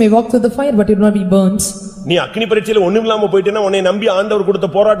 So you may walk through the fire but you will not be burnt. நீ அக்கினி பரீட்சையில ஒண்ணுமில்லாம போயிட்டேன்னா உன்னை நம்பி ஆண்டவர் கொடுத்த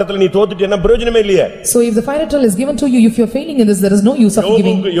போராட்டத்துல நீ தோத்துட்டேன்னா பிரயோஜனமே இல்லையே. So if the fire trial is given to you, if you are failing in this, there is no use of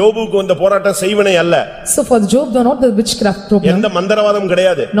giving. யோபுக்கு வந்த போராட்டம் செய்வனை அல்ல. So for Job, they are not the witchcraft problem. எந்த மந்திரவாதம்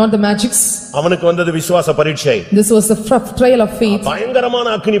கிடையாது. Not the magics. அவனுக்கு வந்தது விசுவாச பரீட்சை. This was the trial of faith. பயங்கரமான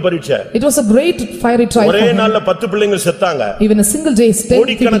அக்கினி பரீட்சை. It was a great fiery trial. ஒரே நாள்ல 10 பிள்ளைகள் செத்தாங்க. Even a single day 10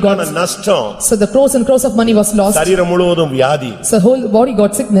 people got நஷ்டம். So the crores of money was lost. சரீரம் முழுவதும் வியாதி. So whole body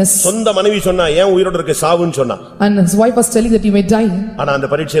got sickness. சொந்த மனைவி சொன்னா ஏன் உயிரோட இருக்க சாவுன்னு சொன்னா. And his wife was telling that you may die. ஆனா அந்த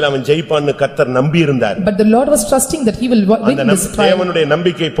பரீட்சையில அவன் ஜெயிப்பான்னு கர்த்தர் நம்பி இருந்தார். But the Lord was trusting that he will win this trial. தேவனுடைய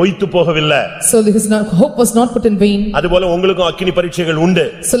நம்பிக்கை பொய்த்து போகவில்லை. So his hope was not put in vain. அதுபோல உங்களுக்கும் அக்கினி பரீட்சைகள் உண்டு.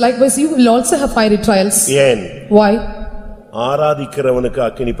 So likewise you will also have fiery trials. ஏன்? Why? ஆராதிக்கிறவனுக்கு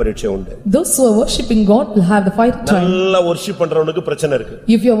அக்கினி பரீட்சை உண்டு. Those who are worshiping God will have the fiery trial. நல்ல worship பண்றவனுக்கு பிரச்சனை இருக்கு.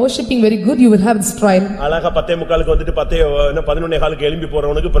 If you are worshiping very good, you will have this trial. அழகா 10:45க்கு வந்துட்டு 11:15க்கு எழும்பி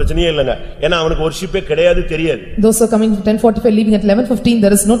போறவனுக்கு பிரச்சனையே இல்லங்க. ஏன்னா அவனுக்கு worshipே கிடையாது தெரியாது. Those who are coming 10:45 leaving at 11:15,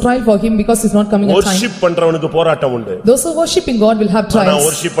 there is no trial for him because he is not coming at time. worship பண்றவனுக்கு போராட்டம் உண்டு. Those who are worshiping God will have trials. ஆனா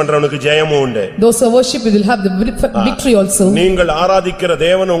worship பண்றவனுக்கு ஜெயமும் உண்டு. Those who are worshiping will have the victory also. நீங்கள் ஆராதிக்கிற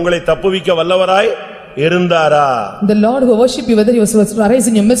தேவன் உங்களை தப்புவிக்க வல்லவராய் இருந்தாரா? The Lord who worship you, whether he was arise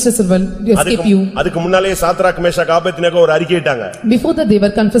in your midst or will escape you. அதுக்கு முன்னாலே சாத்ராக் மேஷாக் ஆபேத்நேகோ ஒரு அறிக்கையிட்டாங்க. Before that they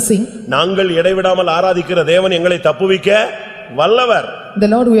were confessing, நாங்கள் இடைவிடாமல் ஆராதிக்கிற தேவன் எங்களை தப்புவிக்க வல்லவர். The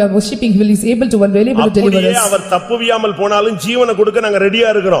Lord we are worshiping will is able to deliver us. அப்படியே அவர் தப்புவியாமல் போனாலும் ஜீவனை கொடுக்க நாங்க ரெடியா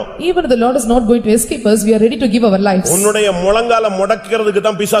இருக்கிறோம். Even if the Lord is not going to escape us, we are ready to give our lives. உன்னுடைய முழங்கால முடக்கிறதுக்கு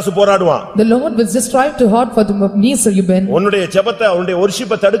தான் பிசாசு போராடுவான். The Lord will just strive too hard for the knees you bend. உன்னுடைய ஜெபத்தை உன்னுடைய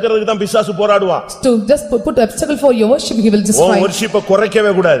worship தடுக்கிறதுக்கு தான் பிசாசு போராடுவான். To just put obstacle for your worship, he will just try. உன் worship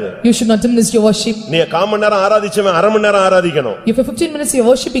குறைக்கவே கூடாது. You should not diminish your worship. நீ 1/4 மணி நேரம் ஆராதிச்சவன் 1/2 மணி நேரம் ஆராதிக்கணும். If for 15 minutes you are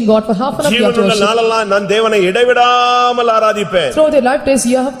worshiping God, for half an hour you have to worship. நாளெல்லாம் நான் தேவனை இடைவிடாமல் ஆராதிப்பேன். Throughout your life days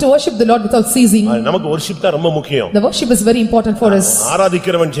you have to worship the Lord without ceasing. நமக்கு worship தான் ரொம்ப முக்கியம். The worship is very important for us.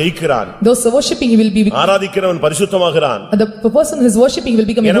 ஆராதிக்கிறவன் ஜெயிக்கிறான். Those who are worshiping he will be ஆராதிக்கிறவன் பரிசுத்தமாகிறான். The person who is worshiping will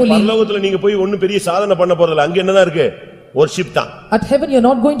become holy. பரலோகத்துல நீங்க போய் ஒண்ணும் பெரிய சாதனை பண்ண போறதில்ல. அங்க என்னதான் இருக்கு? worship தான். At heaven you are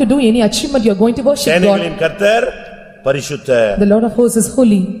not going to do any achievement, you are going to worship God. சேனைகளின் கர்த்தர் பரிசுத்தர். The Lord of hosts is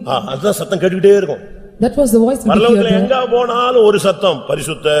holy. அதுதான் சத்தம் கேட்டுக்கிட்டே இருக்கும். That was the voice we heard. பரலோகத்துல எங்க போனாலும் ஒரு சத்தம்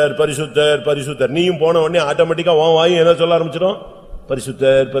பரிசுத்தர் பரிசுத்தர் பரிசுத்தர். நீயும் போன உடனே ஆட்டோமேட்டிக்கா உன் வாய் என்ன சொல்ல ஆரம்பிச்சிடும்?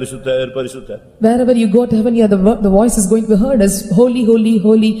 பரிசுத்தர் பரிசுத்தர் பரிசுத்தர். Wherever you go to heaven, the voice is going to be heard as holy holy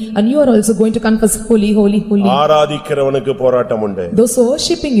holy, and you are also going to confess holy holy holy. ஆராதிக்கிறவனுக்கு போராட்டம் உண்டு. Those who are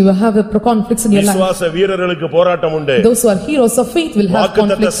worshiping you will have conflicts in your life. விசுவாச வீரர்களுக்கு போராட்டம் உண்டு. Those who are heroes of faith will have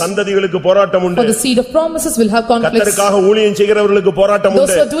conflicts. வாக்குத்தத்த சந்ததிகளுக்கு போராட்டம் உண்டு. For the seed of promises will have conflicts. கர்த்தருக்காக ஊழியம் செய்கிறவர்களுக்கு போராட்டம் உண்டு.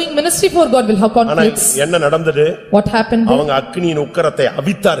 Those who are doing ministry for God will have conflicts. என்ன நடந்தது? What happened? அவங்க அக்கினியின் உக்கிரத்தை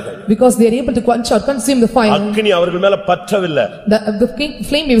அவித்தார்கள். Because they are able to quench or consume the fire. அக்கினி அவர்கள் மேல பற்றவில்லை. The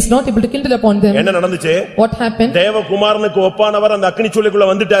flame was not able to kindle upon them. என்ன நடந்துச்சு? What happened? தேவகுமாரனுக்கு ஒப்பானவர் அந்த அக்கினி சூளைக்குள்ள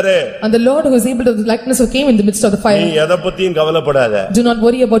வந்துட்டாரு. And the Lord who is able to the likeness of came in the midst of the fire. நீ எதை பத்தியும் கவலைப்படாத. Do not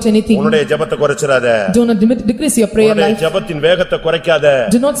worry about anything. உன்னுடைய ஜெபத்தை குறைச்சிராத. Do not decrease your prayer life. ஜெபத்தின் வேகத்தை குறைக்காத.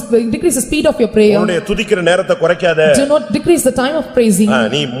 Do not decrease the speed of your prayer. உன்னுடைய துதிக்கிற நேரத்தை குறைக்காத. Do not decrease the time of praising.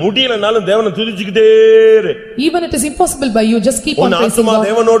 நீ முடியலனாலும் தேவனை துதிச்சிட்டே இரு. Even it is impossible by you, just keep on praising God. உன் ஆத்துமா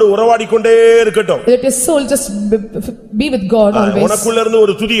தேவனோடு உறவாடிக்கொண்டே இருக்கட்டும். Let your soul just be with God always. rise. உனக்குள்ள இருந்து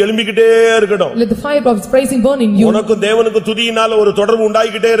ஒரு துதி எழும்பிக்கிட்டே இருக்கணும். Let the fire of praising burn in you. உனக்கும் தேவனுக்கும் துதியினால ஒரு தொடர்பு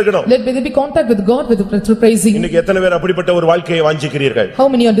உண்டாகிக்கிட்டே இருக்கணும். Let there be contact with God through praising. இன்னைக்கு எத்தனை பேர் அப்படிப்பட்ட ஒரு வாழ்க்கையை வாஞ்சிக்கிறீர்கள்? How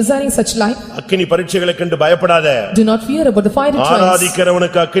many are desiring such life? அக்கினி பரீட்சைகளை கண்டு பயப்படாத. Do not fear about the fiery trials.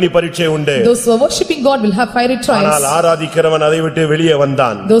 ஆராதிக்கிறவனுக்கு அக்கினி பரீட்சை உண்டு. Those who are worshiping God will have fiery trials. ஆனால் ஆராதிக்கிறவன் அதை விட்டு வெளியே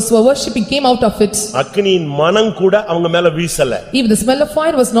வந்தான். Those who are worshiping came out of it. அக்கினியின் மனம் கூட அவங்க மேல வீசல. Even the smell of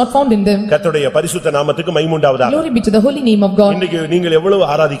fire was not found in them. கர்த்தருடைய பரிசுத்த நாமத்துக்கு மகிமை உண்டாவதாக. Glory be to the holy name of God. இன்னைக்கு நீங்கள் எவ்வளவு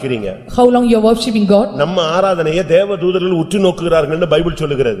ஆராதிக்கிறீங்க? How long you are worshiping God? நம்ம ஆராதனையை தேவதூதர்கள் உற்று நோக்குகிறார்கள்னு பைபிள்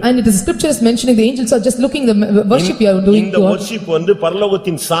சொல்லுகிறது. And it is scripture is mentioning the angels are just looking the worship you are doing. இந்த worship வந்து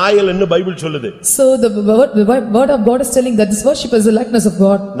பரலோகத்தின் சாயல் என்று பைபிள் சொல்லுது. So the word of God is telling that this worship is the likeness of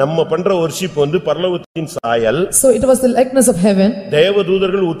God. நம்ம பண்ற worship வந்து பரலோகத்தின் சாயல். So it was the likeness of heaven.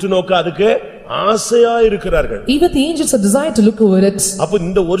 தேவதூதர்கள் உற்று நோக்க அதுக்கு ஆசையா இருக்கிறார்கள். Even the angels are desired to look over it. அப்ப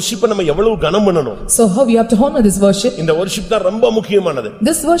இந்த worship நம்ம எவ்வளவு கனம் பண்ணனும்? So how we have to honor this worship? இந்த worship தான் ரொம்ப முக்கியமானது.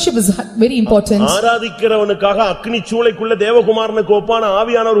 This worship is very important. ஆராதிக்கிறவனுக்காக அக்கினி சூளைக்குள்ள தேவகுமாரனுக்கு ஒப்பான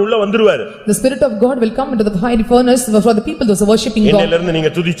ஆவியானவர் உள்ள வந்துருவார். The spirit of God will come into the fiery furnace for the people those are worshiping God. இன்னையில இருந்து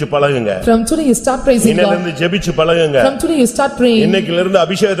நீங்க துதிச்சு பழகுங்க. From today you start praising God. இன்னையில இருந்து ஜெபிச்சு பழகுங்க. From today you start praying. இன்னையில இருந்து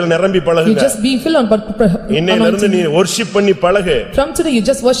அபிஷேகத்துல நிரம்பி பழகுங்க. You just be filled on இன்னையில இருந்து நீ worship பண்ணி பழகு. From today you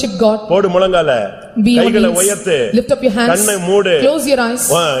just worship God. போடு முழங்கால. கைகளை உயர்த்து. Lift up your hands. கண்ணை மூடு. Close your eyes.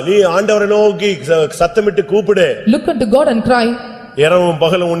 நீ ஆண்டவரை நோக்கி சத்தமிட்டு கூப்பிடு. Look unto God and cry. இரவும்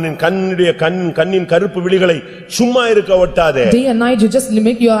பகலும் உன்னின் கண்ணின் கருப்பு விழிகளை சும்மா இருக்க ஒட்டாதே. Day and night you just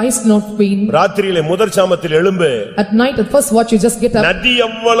make your eyes not pain. ராத்திரியிலே முதல் சாமத்தில் எழும்பு. At night at first watch you just get up. நதி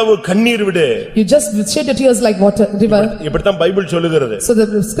எவ்வளவு கண்ணீர் விடு. You just shed your tears like water river. இப்படி தான் பைபிள் சொல்லுகிறது. So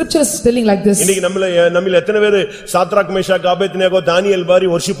the scripture is telling like this. இன்னைக்கு நம்மள எத்தனை பேர் சாத்ராக் மேஷாக் ஆபேத்நேகோ தானியேல் மாதிரி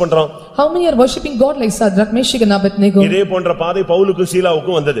worship பண்றோம்? How many are worshiping God like Shadrach, Meshach and Abednego? இதே போன்ற பாதை பவுலுக்கும்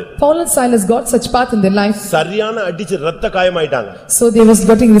சீலாவுக்கும் வந்தது. Paul and Silas got such path in their life. சரியான அடிச்சு ரத்த காயமாயிட்டாங்க. So they was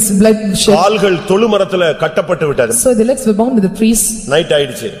getting this blood shed. கால்கள் தொழுமரத்துல கட்டப்பட்டு விட்டது. So the legs were bound with the trees. Night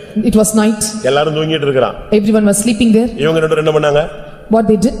ஆயிடுச்சு. It was night. எல்லாரும் தூங்கிட்டு இருக்காங்க. Everyone was sleeping there. இவங்க ரெண்டு என்ன பண்ணாங்க? What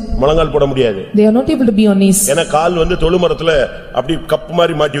they did? முழங்கால் போட முடியாது. They are not able to be on knees. ஏனா கால் வந்து தொழுமரத்துல அப்படி கப்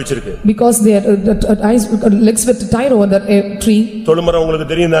மாதிரி மாட்டி வச்சிருக்கு. Because their legs were tied over the tree. தொழுமரம் உங்களுக்கு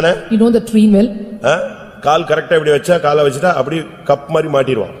தெரியும் தானே? You know the tree well? கால் கரெக்ட்டா இப்படி வச்சா காலை வச்சிட்டா அப்படி கப் மாதிரி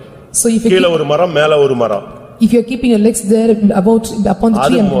மாட்டிடுவான். So if you கீழ ஒரு மரம் மேல ஒரு மரம். If you are keeping your legs there upon the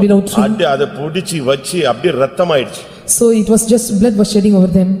tree and below tree. அத புடிச்சி வச்சி அப்படியே ரத்தமாயிடுச்சு. So it was just blood was shedding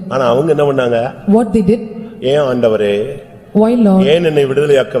over them. ஆனா அவங்க என்ன பண்ணாங்க? What they did? ஏன் ஆண்டவரே? Why Lord? ஏன் என்னை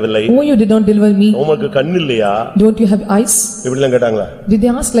விடுதலையாக்கவில்லை? Why you did not deliver me? உமக்கு கண் இல்லையா? Don't you have eyes? இப்படிலாம் கேட்டாங்களா? Did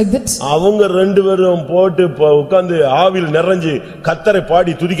they ask like that? அவங்க ரெண்டு பேரும் போட்டு உட்கார்ந்து ஆவியில் நிறைஞ்சு கர்த்தரை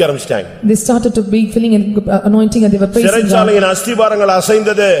பாடி துதிக்க ஆரம்பிச்சிட்டாங்க. They started to be feeling anointing and they were praising God. சிறைச்சாலையின் அஸ்திபாரங்கள்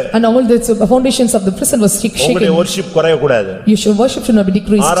அசைந்தது. And all the foundations of the prison was shaken. உங்களுடைய worship குறைய கூடாது. Your worship should not be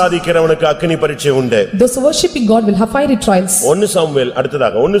decreased. ஆராதிக்கிறவனுக்கு அக்கினி பரீட்சை உண்டு. Those who worshiping God will have fiery trials. 1 Samuel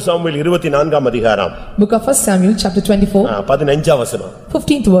அடுத்ததாக 1 Samuel 24ஆம் அதிகாரம். Book of 1 Samuel chapter 24. 15ஆம் வசனம்.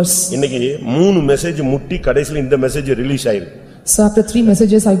 15th verse. இன்னைக்கு 3 மெசேஜ் முட்டி கடைசில இந்த மெசேஜ் ரிலீஸ் ஆயிருக்கு. So after 3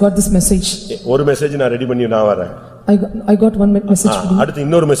 messages I got this message. ஒரு மெசேஜ் நான் ரெடி பண்ணி நான் வரேன். I got one message. அடுத்து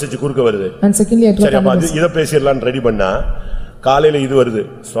இன்னொரு மெசேஜ் குறுக்க வருது. And secondly I got சரி அப்ப இத பேசிரலாம் ரெடி பண்ணா காலையில இது வருது.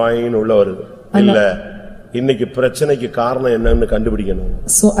 ஸ்வைன் உள்ள வருது. இல்ல இன்னைக்கு பிரச்சனைக்கு காரணம் என்னன்னு கண்டுபிடிக்கணும்.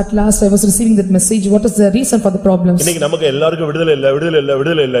 So at last I was receiving that message. What is the reason for the problems? இன்னைக்கு நமக்கு எல்லாருக்கும் விடுதலை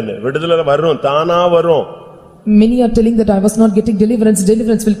இல்லன்னு. விடுதலை வரும் தானா வரும். Many are telling that I was not getting deliverance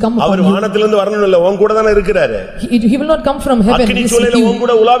will come upon our you. வானத்திலிருந்து இருந்து வரணும் இல்ல உன் கூட தான இருக்கிறாரு. He will not come from heaven. அக்கினி சூளையில உன்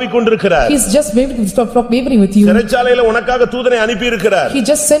கூட உலாவிக் கொண்டிருக்கிறார். He is just wavering with you. சிறைச்சாலையில உனக்காக தூதனை அனுப்பி இருக்கிறார். He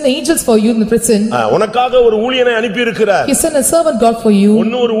just sent angels for you in the prison. உனக்காக ஒரு ஊழியனை அனுப்பி இருக்கிறார். He sent a servant God for you.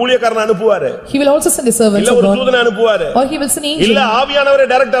 இன்னொரு ஊழியக்காரனை அனுப்புவார். He will also send a servant இல்ல of ஒரு God. தூதனை அனுப்புவார். Or he will send angel. இல்ல ஆவியானவரே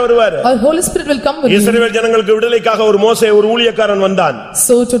டைரக்டா வருவார். Or Holy Spirit will come with you. இஸ்ரவேல் ஜனங்களுக்கு விடுதலைக்காக ஒரு மோசே ஒரு ஊழியக்காரன் வந்தான்.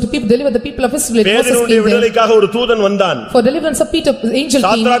 So to people deliver the people of Israel Moses பேதுருவுடைய came there. விடுதலைக்காக ஒரு தூதன் வந்தான். For deliverance of Peter angel came.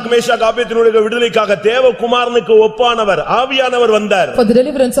 Shadrach Meshach ஆபேத்நேகோவுடைய விடுதலைக்காக தேவகுமாரனுக்கு ஒப்பானவர் ஆவியானவர் வந்தார். For the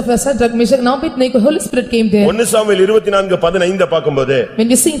deliverance of Shadrach, Meshach and Abednego Holy Spirit came there. 1 Samuel 24:15 பாக்கும்போது When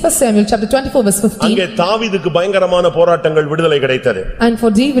we see in 1 Samuel chapter 24 verse 15. அங்கே தாவீதுக்கு பயங்கரமான போராட்டங்கள் விடுதலை கிடைத்தது. And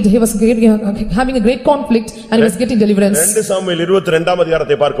for David he was having a great conflict and he was getting deliverance. 2 Samuel 22ஆம்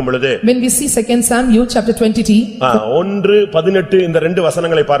அதிகாரத்தை பார்க்கும்போது When we see 2 Samuel chapter 20 1:18 இந்த ரெண்டு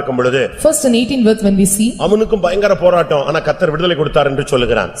வசனங்களை பார்க்கும்போது first and 18 verse when we see அவனுக்கும் பயங்கர போராட்டம் ஆனா கர்த்தர் விடுதலை கொடுத்தார் என்று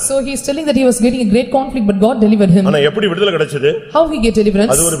சொல்லுகிறான். So he is telling that he was getting a great conflict but God delivered him. ஆனா எப்படி விடுதலை கிடைச்சது? How he get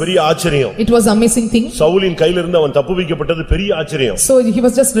deliverance? அது ஒரு பெரிய ஆச்சரியம். It was amazing thing. சவுலின் கையில இருந்து அவன் தப்புவிக்கப்பட்டது பெரிய ஆச்சரியம். So he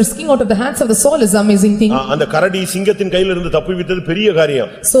was just risking out of the hands of the Saul is amazing thing. அந்த கரடி சிங்கத்தின் கையில இருந்து தப்புவித்தது பெரிய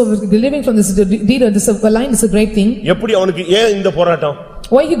காரியம். So delivering from this deer, this lion is a great thing. எப்படி அவனுக்கு ஏன் இந்த போராட்டம்?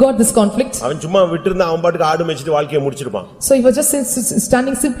 Why he got this conflict? அவன் சும்மா விட்டுருந்தா அவன் பாட்டுக்கு ஆடு மேய்ச்சிட்டு வாழ்க்கையை முடிச்சிருப்பான். So he was just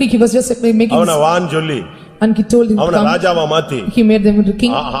standing simply, he was just making அவன வான்னு சொல்லி and he told him அவன ராஜாவா மாத்தி he made them into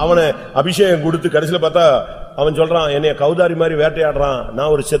king. அவன அபிஷேகம் கொடுத்து கடைசில பார்த்தா அவன் சொல்றான் என்னைய கௌதாரி மாதிரி வேட்டையாடுறான், நான்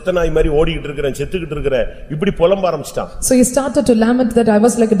ஒரு செத்த நாய் மாதிரி ஓடிக்கிட்டு இருக்கிறேன், செத்துக்கிட்டு இருக்கிறேன், இப்படி புலம்ப ஆரம்பிச்சிட்டான். So he started to lament that I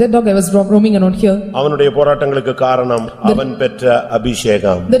was like a dead dog, I was roaming around here. அவனுடைய போராட்டங்களுக்கு காரணம் அவன் பெற்ற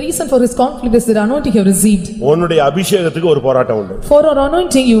அபிஷேகம். The reason for his conflict is the anointing he received. உன்னுடைய அபிஷேகத்துக்கு ஒரு போராட்டம் உண்டு. For our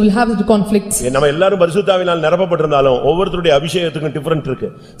anointing you will have the conflict. நம்ம எல்லாரும் பரிசுத்த ஆவியினால் நிரப்பப்பட்டிருந்தாலும் ஒவ்வொருத்தருடைய அபிஷேகத்துக்கும் டிஃபரண்ட் இருக்கு.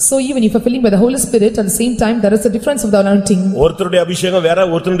 So even if you are filling by the Holy Spirit, at the same time there is a difference of the anointing. ஒருத்தருடைய அபிஷேகம் வேற,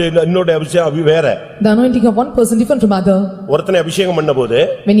 ஒருத்தருடைய இன்னொரு அபிஷேகம் வேற. The anointing of one person different from other. ஒருத்தனை அபிஷேகம் பண்ணபோது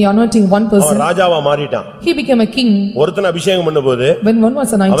when you are anointing one person, அவன் ராஜாவா மாறிட்டான். he became a king. ஒருத்தனை அபிஷேகம் பண்ணபோது when one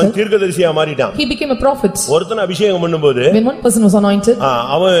was anointed, அவன் தீர்க்கதரிசியா மாறிட்டான். he became a prophet. ஒருத்தனை அபிஷேகம் பண்ணும்போது when one person was anointed,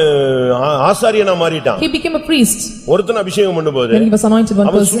 அவன் ஆசாரியனா மாறிட்டான். he became a priest. ஒருத்தனை அபிஷேகம் பண்ணும்போது when he was anointed one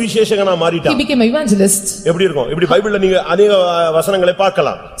அவன் person, சுவிசேஷகனா மாறிட்டான். he became an evangelist. எப்படி இருக்கும்? இப்படி பைபிள்ல நீங்க अनेक வசனங்களை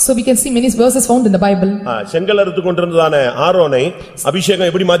பார்க்கலாம். So we can see many verses found in the Bible. செங்கல் அறுத்து கொண்டிருந்ததான ஆரோனை அபிஷேகம்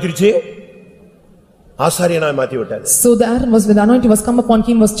எப்படி மாத்திருச்சு? ஆசாரியனாய் மாத்தி விட்டார். So the Aaron was, when the anointing was come upon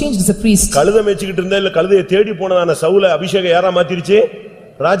him, was changed as a priest. கழுதை மேய்ச்சிட்டு இருந்தா இல்ல கழுதையை தேடி போனதான சவுல அபிஷேகம் யாரா மாத்திருச்சு?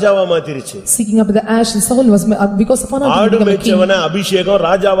 ராஜாவா மாத்திருச்சு. Seeking up the ash, Saul was because of anointing ஆடு became a king. மேய்ச்சவன அபிஷேகம்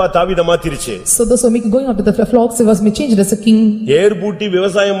ராஜாவா தாவீத மாத்திருச்சு. So those who are going up to the flocks, he was changed as a king. ஏர் பூட்டி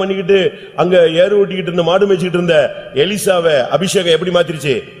விவசாயம் பண்ணிக்கிட்டு அங்க ஏர் ஓட்டிக்கிட்டு இருந்த மாடு மேய்ச்சிட்டு இருந்த எலிசாவை அபிஷேகம் எப்படி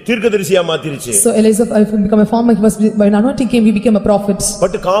மாத்திருச்சு? தீர்க்கதரிசியா மாத்திருச்சு. So Elijah became a farmer, he was, when anointing came, he became a prophet.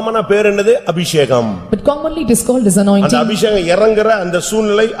 But காமனா பேர் என்னது? அபிஷேகம். But commonly it is called as anointing. அந்த அபிஷேகம் இறங்குற அந்த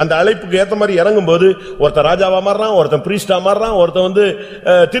சூழ்நிலை, அந்த அழைப்புக்கு ஏத்த மாதிரி இறங்கும்போது ஒருத்தன் ராஜாவா மாறறான், ஒருத்தன் பிரீஸ்டா மாறறான், ஒருத்தன் வந்து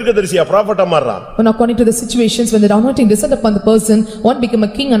தீர்க்கதரிசியா ப்ராஃபட்டா மாறறான். When according to the situations, when the anointing descended upon the person, one became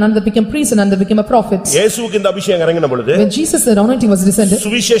a king, another became priest, and another became a prophet. இயேசுவுக்கு இந்த அபிஷேகம் இறங்கின பொழுது when Jesus the anointing was descended,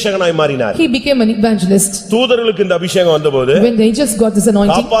 சுவிசேஷகனாய் மாறினார். he became an evangelist. தூதர்களுக்கு இந்த அபிஷேகம் வந்தபோது when the angels got this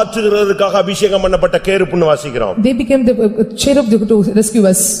anointing, காப்பாற்றுகிறதுக்காக அபிஷேகம் பண்ணப்பட்ட கேருப்புன்னு வாசிக்கிறோம். they became the cherub to rescue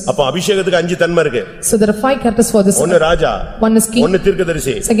us. அப்ப அபிஷேகத்துக்கு 5 தன்மை இருக்கு. So there are 5 characters for this. ஒன்னு ராஜா, one is king, ஒன்னு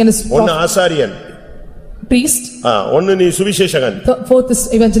தீர்க்கதரிசி, second is ஒன்னு ஆசாரியன், priest, ஒன்னு நீ சுவிசேஷகன், fourth is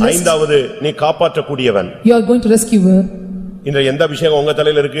evangelist, ஐந்தாவது நீ காப்பாற்றக்கூடியவன். you are going to rescue her. இந்த எந்த அபிஷேகம் உங்க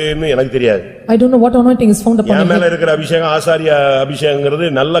தலையில இருக்குன்னு எனக்கு தெரியாது. I don't know what anointing is found upon என் மேல me. இருக்கிற அபிஷேகம் ஆசாரிய அபிஷேகம்ங்கிறது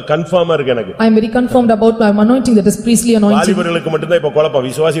நல்ல கன்ஃபார்மா இருக்கு எனக்கு. I am very confirmed about my anointing, that is priestly anointing. வாலிபர்களுக்கு மட்டும் தான் இப்ப குழப்பம்.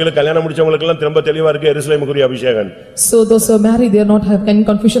 விசுவாசிகளுக்கு கல்யாணம் முடிச்சவங்களுக்கு எல்லாம் திரும்ப தெளிவா இருக்கு எருசலேமுக்குரிய அபிஷேகம். So those who are married, they are not having any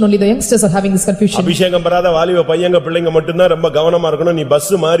confusion, only the youngsters are having this confusion. அபிஷேகம் பெறாத வாலிப பையங்க பிள்ளைங்க மட்டும் தான் ரொம்ப கவனமா இருக்கணும். நீ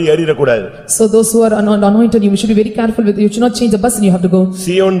பஸ் மாறி ஏறிர கூடாது. So those who are anointed, you should be very careful with, you should not change the bus and you have to go.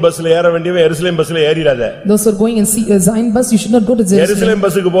 Zion பஸ்ல ஏற வேண்டியவன் எருசலேம் பஸ்ல ஏறிராத. Those who are going and see Zion bus, you should not go to Jerusalem. எருசலேம்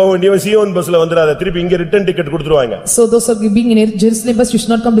பஸ்க்கு போக வேண்டியவன் Zion பஸ்ல வந்துராத. திருப்பி இங்க return ticket கொடுத்துருவாங்க. So those who are being in Jerusalem bus, you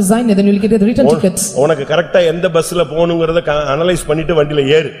should not come to Zion, then you will get the return tickets. உனக்கு கரெக்ட்டா எந்த பஸ்ல போணும்ங்கறத அனலைஸ் பண்ணிட்டு வண்டில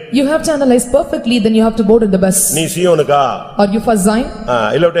ஏறு. You have to analyze perfectly, then you have to board in the bus. நீ சியோனுக்கா? Are you for Zion?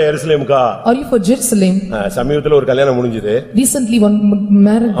 இல்ல எருசலேமுக்கா? Are you for Jerusalem? சமீபத்துல ஒரு கல்யாணம் முடிஞ்சது. Recently one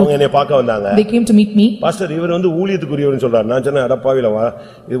married, அவங்க என்னை பார்க்க வந்தாங்க. they came to meet me. Pastor இவர் வந்து ஊழியத்துக்குரியவர்னு சொல்றாரு. நான் சொன்னேன் அடப்பாவில வா,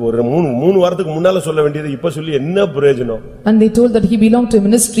 இது ஒரு 3 வாரத்துக்கு முன்னால சொல்ல வேண்டியது இப்ப சொல்லி என்ன பிரயோஜனம்? And they told that he belonged to a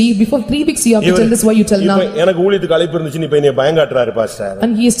ministry. Before 3 weeks you have to tell this, why you tell now? எனக்கு ஊழியத்துக்கு அழைப்பு இருந்துச்சு, நீ இப்ப என்னை பயங்காட்டுறாரு pastor.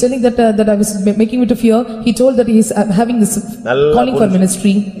 And he is telling that I was making me to fear. He told that he is having this calling for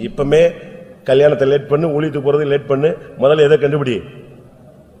ministry. இப்பமே கல்யாணத்தை late பண்ணு, ஊழியத்துக்கு போறது லேட் பண்ணு, முதல்ல எதை கண்டுபிடி?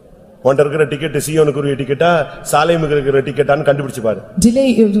 உன்கிட்ட இருக்கிற டிக்கெட் சியோனுக்குரிய டிக்கெட்டா சாலேமுக்கு இருக்கிற டிக்கெட்டான்னு கண்டுபிடிச்சு பாரு. Delay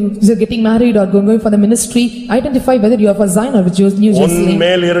getting married or going for the ministry, identify whether you are for Zion or New Jerusalem. உன்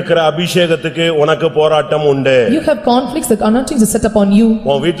மேல் இருக்கிற அபிஷேகத்துக்கு உனக்கு போராட்டம் உண்டு. You have conflicts, the anointing is set upon you.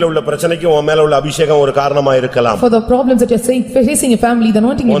 உன் வீட்ல உள்ள பிரச்சனைக்கு உன் மேல உள்ள அபிஷேகம் ஒரு காரணமா இருக்கலாம். For the problems that you are facing in family, the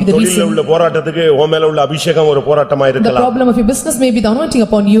anointing may be the reason. உன் தொழில்ல உள்ள போராட்டத்துக்கு உன் மேல உள்ள அபிஷேகம் ஒரு போராட்டமா இருக்கலாம். The problem of your business may be the anointing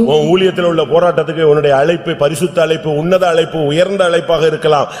upon you. உன் ஊழியத்துல உள்ள போராட்டத்துக்கு உன்னுடைய அழைப்பு பரிசுத்த அழைப்பு, உன்னத அழைப்பு, உயர்ந்த அழைப்பாக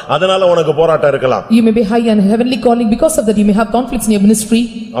இருக்கலாம். அதனால உனக்கு போராட்டம் இருக்கலாம். You may be high and heavenly calling, because of that you may have conflicts in your ministry.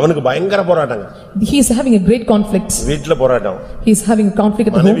 அவனுக்கு பயங்கர போராட்டங்க. He is having a great conflict. வீட்ல போராட்டம். He is having a conflict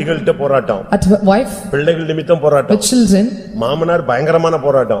at home. மனைவிகள்ட்ட போராட்டம். At wife. பிள்ளைகள் நிமித்தம் போராட்டம். With children. மாமனார் பயங்கரமான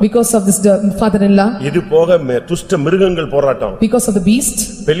போராட்டம். Because of this father-in-law. இது போக துஷ்ட மிருகங்கள் போராட்டம். Because of the beast.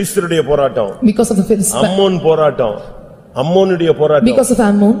 பெலிஸ்தருடைய போராட்டம். Because of the Philistines. Ammon போராட்டம். அம்மோனுடைய போராட்டம் because of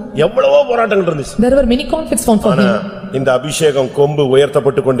Ammon. எவ்வளவோ போராட்டங்கள் இருந்துச்சு. There were many conflicts found for him. இந்த அபிஷேகம் கொம்பு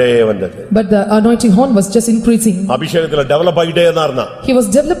உயர்த்தப்பட்டு கொண்டே வந்தது. But the anointing horn was just increasing. அபிஷேகத்துல develop ஆகிட்டே தான் இருந்தான். He was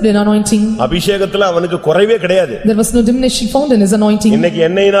developed in anointing. அபிஷேகத்துல அவனுக்கு குறைவே கிடையாது. There was no diminishing found in his anointing. இன்னைக்கு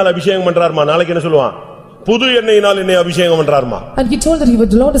எண்ணெயினால் அபிஷேகம் பண்றாருமா, நாளைக்கு என்ன சொல்லுவான்? புது எண்ணெயினால் என்னை அபிஷேகம் பண்றாருமா. And he told that he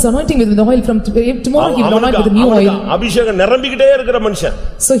would Lord is anointing with the oil from tomorrow he will anoint with the new oil. அபிஷேகம் நிரம்பிக்கிட்டே இருக்கிற மனுஷன்.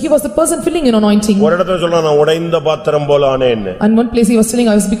 So he was the person filling in anointing. ஒரு இடத்துல சொல்றான் நான் உடைந்த பாத்திரம் போல ஆனேன்னு. And one place he was telling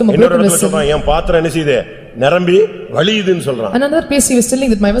I was become a broken vessel. இன்னொரு இடத்துல சொல்றான் என் பாத்திரம் என்ன செய்யுது? நிரம்பி வழியுதுன்னு சொல்றான். Another place he was telling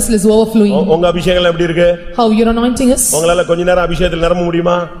that my vessel is overflowing. உங்க அபிஷேகம் எப்படி இருக்கு? How your anointing is? உங்களால கொஞ்ச நேரம் அபிஷேகத்தில் நிரம்ப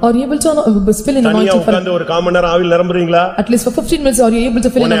முடியுமா? Are you able to fill in anointing? தனியா உட்கார்ந்து ஒரு கால் மணி நேரம் ஆவியில் நிரம்புறீங்களா? At least for 15 minutes are you able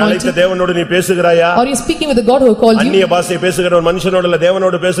to fill in anointing? அழைத்த தேவனோடு நீ பேசுகிறாயா? Are you speaking with the God who called you? அந்நிய பாஷை பேசுகிற ஒரு மனுஷனோட இல்ல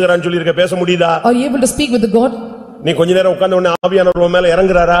தேவனோடு பேசுகிறான்னு சொல்லி இருக்க பேச முடியுதா? Are you able to speak with the God? நீ கொஞ்ச நேரம் உட்கார்ந்த உடனே ஆவியானவர் உன் மேல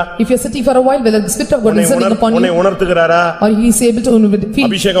இறங்குறாரா? If you are sitting for a while will the spirit of God descending upon you? உன்னை உணர்த்துகிறாரா? Or he is able to feel?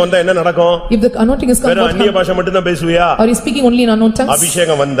 அபிஷேகம் வந்தா என்ன நடக்கும்? If the anointing is come வேற அந்நிய பாஷை மட்டும் தான் பேசுவியா? Are you speaking only in unknown tongues?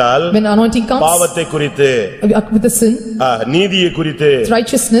 அபிஷேகம் வந்தால் when anointing comes பாவத்தை குறித்து with the sin, நீதியை குறித்து,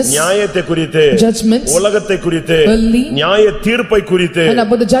 righteousness, நியாயத்தை குறித்து, judgment, உலகத்தை குறித்து, நியாய தீர்ப்பை குறித்து and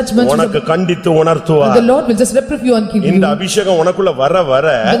about the judgment உனக்கு கண்டித்து உணர்த்துவார். the Lord will just reprove you and give you. இந்த அபிஷேகம் உனக்குள்ள வர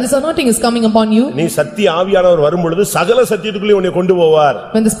வர when this anointing is coming upon you, நீ சத்திய ஆவியானவர் வரும்பொழுது சகல சத்தியத்துக்குள்ளே உன்னை கொண்டு போவார்.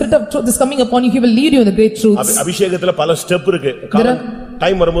 when the spirit of truth is coming upon you he will lead you in the great truths. அபிஷேகத்துல பல ஸ்டெப் இருக்கு.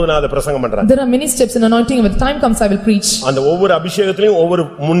 டைம் வரும்போது நான் அதை பிரசங்கம் பண்றேன். There are many steps in anointing and when the time comes I will preach. அந்த ஒவ்வொரு அபிஷேகத்திலயும் ஒவ்வொரு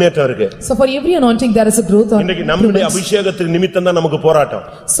முன்னேற்றம் இருக்கு. So for every anointing there is a growth. இன்னைக்கு நம்முடைய அபிஷேகத்துக்கு நிமித்தம் தான் நமக்கு போராட்டம்.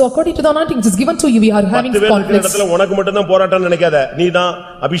 So according to the anointing which is given to you we are having conflicts. இடத்துல உனக்கு மட்டும் தான் போராட்டம் நினைக்காத. நீதான்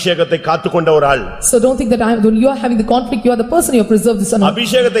அபிஷேகத்தை காத்துக்கொண்ட ஒரு ஆள். So don't think that when you are having the conflict you are the person who preserve this anointing.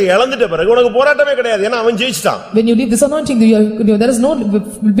 அபிஷேகத்தை இழந்துட்ட பிறகு உனக்கு போராட்டமே கிடையாது. ஏன்னா அவன் ஜெயிச்சிட்டான். When you leave this anointing there is no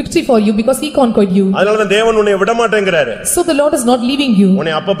victory for you because he conquered you. அதனால தான் தேவன் உன்னை விட மாட்டேங்கிறாரு. So the Lord is not leaving you.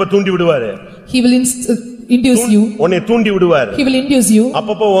 உன்னை அப்பப்ப தூண்டி விடுவாரு. He will induce you. உன்னை தூண்டி விடுவாரு. He will induce you.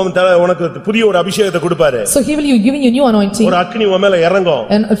 அப்பப்ப உனக்கு புதிய ஒரு அபிஷேகத்தை கொடுப்பாரு. So he will giving you new anointing. ஒரு அக்கினி உன் மேல இறங்கும்.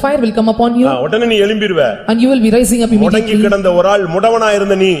 And a fire will come upon you. உடனே நீ எழும்பிடுவ. And you will be rising up immediately. முடங்கி கிடந்த ஒரு ஆள் முடவனா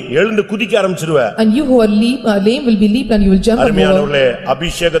இருந்த நீ எழுந்து குதிக்க ஆரம்பிச்சிடுவ. And you who are lame will be leap and you will jump. அருமையானவர்களே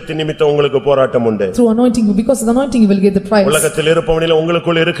அபிஷேகத்தின் நிமித்தம் உங்களுக்கு போராட்டம் உண்டு. Through anointing because of the anointing you will get the prize. உலகத்தில் இருப்பவனிலே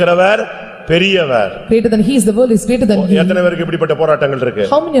உங்களுக்குள் இருக்கிறவர் பெரியவர். Greater than he is the world is greater than he. எத்தனை பேருக்கு இப்படிப்பட்ட போராட்டங்கள் இருக்கு?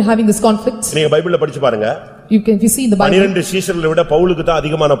 How many are having this conflict? நீங்க பைபிள்ல படிச்சு பாருங்க. You can see in the Bible. 12 சீஷர்களை விட பவுலுக்கு தான்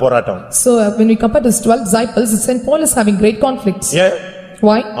அதிகமான போராட்டம். So when we compare this 12 disciples Saint Paul is having great conflicts.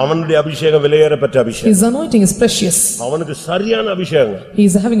 Why? அவனுடைய அபிஷேகம் விலையேறப்பட்ட அபிஷேகம். His anointing is precious. அவனுக்கு சரியான அபிஷேகம். He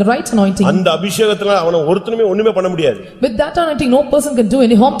is having a right anointing. அந்த அபிஷேகத்துல அவன ஒருத்தனுமே ஒண்ணுமே பண்ண முடியாது. With that anointing no person can do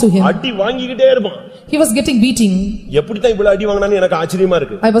any harm to him. அடி வாங்கிக்கிட்டே இருப்பான். He was getting beating. எப்படி தான் இவ்வளவு அடி வாங்குனான்னு எனக்கு ஆச்சரியமா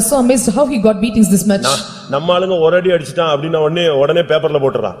இருக்கு. I was so amazed how he got beatings this much. நம்ம ஆளுங்க ஒரு அடி அடிச்சிட்டான் அப்படினா உடனே பேப்பர்ல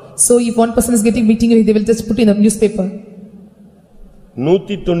போட்டுறான். So if one person is getting beating they will just put in a newspaper.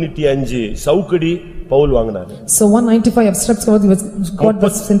 195 சவுக்கடி Pavul வாங்குனாரு. So 195 of straps God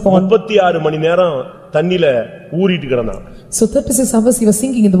was Saint Paul. 36 மணி நேரம் தண்ணில ஊறிட்டு கிடந்தான். So 36 hours he was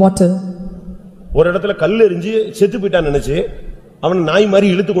sinking in the water. ஒரு இடத்துல கல் எறிஞ்சு செத்து போய்ட்டான் நினைச்சு அவன் நாய் மாதிரி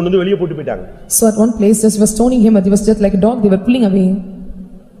இழுத்து கொண்டு வந்து வெளிய போட்டு போய்ட்டாங்க. So at one place just was stoning him and he was just like a dog they were pulling away.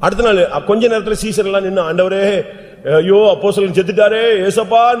 அடுத்த நாள் கொஞ்ச நேரத்துல சீசர் எல்லாம் நின்னு ஆண்டவரே ஐயோ அப்போஸ்தலன் செத்துட்டாரே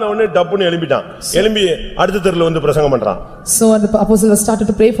ஏசப்பா நான் டப்புன்னு எழும்பிட்டான். எழும்பி அடுத்த தெருல வந்து பிரசங்கம் பண்றான். So the apostle started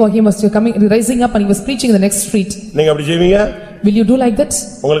to pray for him was coming rising up and he was preaching in the next street. நீங்க அப்படி செய்வீங்க? Will you do like that?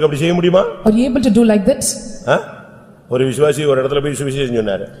 உங்களுக்கு அப்படி செய்ய முடியுமா? Are you able to do like that? ஒரு விசுவாசி ஒரு இடத்துல போய் சுவிசேஷம்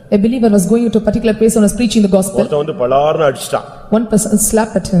சொன்னாரு. A believer was going to a particular place and was preaching the gospel. ஒருத்தன் வந்து பலார்னு அடிச்சிட்டான். One person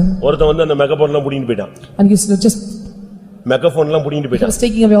slapped at him. ஒருத்தன் வந்து அந்த மெகாபோன்லாம் புடிங்கிட்டு போய்ட்டான். And he just மெகாபோன்லாம் புடிங்கிட்டு போய்ட்டான். He was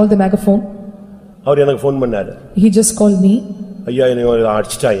taking away all the megaphone. அவர் எனக்கு ஃபோன் பண்ணாரு. He just called me. ஐயா என்னை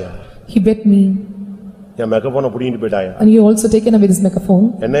அடிச்சிட்டாயா? He beat me. N மெகாபோனை புடிங்கிட்டு போய்ட்டாயா? And you also taken away this megaphone.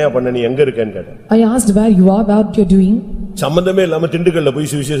 என்னையா பண்ண நீ எங்க இருக்கேன்னு கேட்டேன். I asked where you are, what you are doing. சம்பந்தமே இல்லாம திண்டுக்கல்ல போய்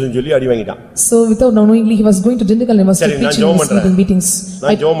சுவிசேஷம் சொல்லி அடி வாங்கிட்டான். So without knowingly he was going to Dindigul and was preaching meetings.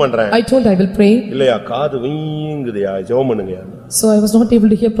 நான் ஜெபம் பண்றேன். I told I will pray. இல்லையா காது வீங்குதுயா ஜெபம் பண்ணுங்கயா. So I was not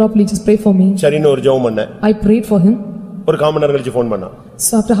able to hear properly, just pray for me. சரின்னு ஒரு ஜெபம் பண்ணேன். I prayed for him. ஒரு கால் மணி நேரம் கழிச்சு ஃபோன் பண்ணான்.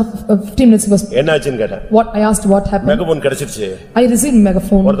 So after 15 minutes he was என்னாச்சுன்னு கேட்டேன். What I asked what happened. Megaphone கிடைச்சிருச்சு. I received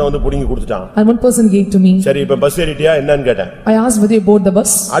megaphone. ஒருத்தன் வந்து புடிங்கி கொடுத்துட்டான். And one person gave to me. சரி இப்ப பஸ் ஏறிட்டியா என்னன்னு கேட்டேன். I asked whether you board the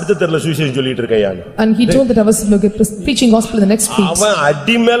bus. அடுத்த தெருல சுவிசேஷம் சொல்லிட்டு இருக்கேன். And he told that I was preaching gospel in the next street. அவன்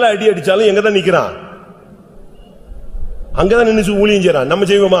அடி மேல அடி அடிச்சாலும் எங்க தான் நிக்கிறான்? அங்கதான் நின்னு ஊழியம் செய்றான்.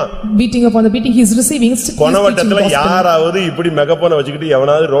 நம்ம செய்வோமா? Beating upon the beating he is receiving. கொனவட்டத்துல யாராவது இப்படி மெகாபோனை வச்சுக்கிட்டு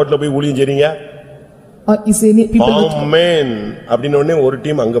எவனாவது ரோட்ல போய் ஊழியம் செய்றீங்க? Is any people ஆமென் அப்படின உடனே ஒரு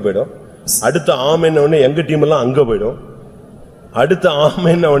டீம் அங்க போய்டும். அடுத்து ஆமென் உடனே எங்க டீம் எல்லாம் அங்க போய்டும். அடுத்த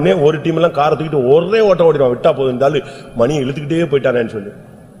ஆமென்ன உடனே ஒரு டீம் எல்லாம் காரை தூக்கிட்டு ஒரே ஓட்ட ஓடிடுவான், விட்டா போதும் இருந்தாலும் மணி இழுத்துக்கிட்டே போயிட்டானேன்னு சொல்லி.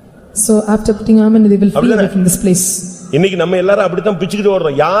 So after putting amen, they will flee away from this place. இன்னைக்கு நம்ம எல்லாரும் அப்படித்தான் பிச்சுக்கிட்டு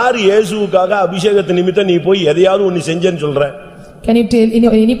ஓடுறோம். யார் இயேசுவுக்காக அபிஷேகத்து நிமித்தம் நீ போய் எதையாவது ஒன்னு செஞ்சேன்னு சொல்ற? Can you tell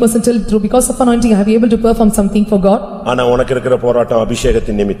any person tell true because of anointing have you able to perform something for God? ஆனா உனக்கு இருக்கிற போராட்டம்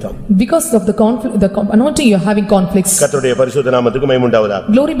அபிஷேகத்தின் நிமித்தம். Because of the conflict, the anointing you are having conflicts. கர்த்தருடைய பரிசுத்த நாமத்துக்கு மகிமை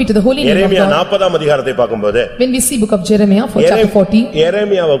உண்டாவதாக. Glory be to the holy name of God. எரேமியா 40ஆம் அதிகாரத்தை பாக்கும்போது when we see book of Jeremiah for chapter 40,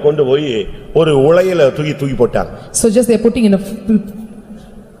 எரேமியாவை கொண்டு போய் ஒரு உளையில தூக்கி போட்டாங்க. So just they are putting in a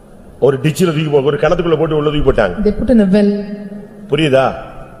ஒரு டிச்சில தூக்கி ஒரு கிணத்துக்குள்ள போட்டு உள்ள தூக்கி போட்டாங்க. They put in a well. புரியுதா?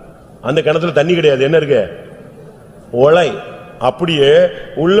 அந்த கிணத்துல தண்ணி கிடையாது, என்ன இருக்கு? உளை. அப்படியே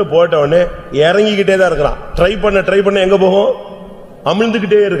உள்ள போட்ட உடனே இறங்கிக்கிட்டே தான் இருக்கிறான். ட்ரை பண்ண எங்க போகும்?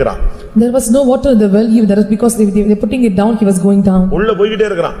 அமிழ்ந்துகிட்டே இருக்கிறான். There was no water in the well, even that is because they putting it down, he was going down. உள்ள போய்கிட்டே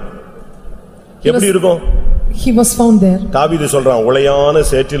இருக்கிறான். எப்படி இருக்கும்? He was found there. தாவீது சொல்றான், உளையான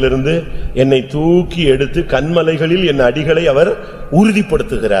சேற்றிலிருந்து என்னை தூக்கி எடுத்து கன்மலைகளில் என் அடிகளை அவர்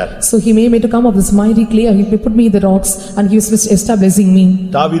உறுதிப்படுத்துகிறார். So he made me to come up this mighty clay, and he put me in the rocks, and he was establishing me.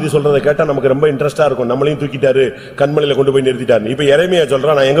 தாவீது சொல்றதை கேட்டா நமக்கு ரொம்ப இன்ட்ரெஸ்டா இருக்கும். நம்மளையும் தூக்கிட்டாரு, கன்மலையில கொண்டு போய் நிறுத்திட்டாரு. இப்ப எரேமியா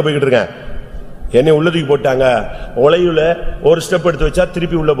சொல்றான், நான் எங்க போய்கிட்டு இருக்கேன்? என்னை உள்ள தூக்கி போட்டாங்க. உளையுல ஒரு ஸ்டெப் எடுத்து வச்சா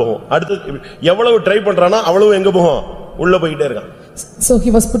திருப்பி உள்ள போகும். அடுத்து எவ்வளவு ட்ரை பண்றானா அவ்வளவு எங்க போகும்? உள்ள போயிட்டே இருக்கான். So he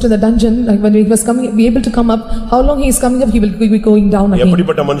was put in the dungeon, like when he was coming be able to come up, how long he is coming up, he will be going down again.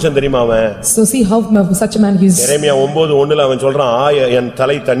 எப்படிப்பட்ட மனுஷன் தெரியுமா அவன்? So see how such a man he is. எரேமியா 9:1ல அவன் சொல்றான், என்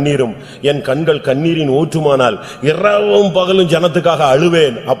தலை தண்ணீரும் என் கண்கள் கண்ணீரின் ஊற்றுமானால் இரவும் பகலும் ஜனத்துக்காக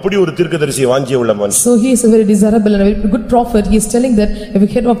அழுவேன். அப்படி ஒரு தீர்க்கதரிசி வாஞ்சிய உள்ள மனுஷன். So he is a very desirable and a very good prophet. He is telling that if he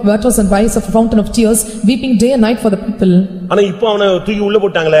head of waters and rise of a fountain of tears, weeping day and night for the people. ஆனா இப்போ அவனை தூக்கி உள்ள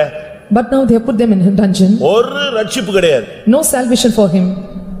போட்டாங்களே. But now they have put them in a dungeon. ஒரு ரட்சிப்பு கிடையாது. No salvation for him.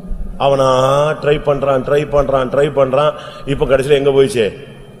 அவனா try பண்றான். இப்ப கடைசில எங்க போயிச்சே?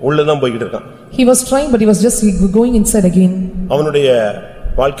 உள்ளதான் போய்கிட்டு இருக்கான். He was trying, but he was just going inside again. அவனுடைய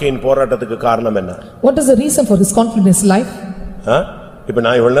வாழ்க்கையின் போராட்டத்துக்கு காரணம் என்ன? What is the reason for his conflict in his life? இப்ப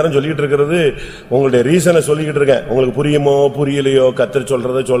நான் இவ்வளவு நேரம் சொல்லிட்டு இருக்கிறது உங்களுடைய ரீசனை சொல்லிட்டு இருக்கேன். உங்களுக்கு புரியுமோ புரியலையோ கர்த்தர்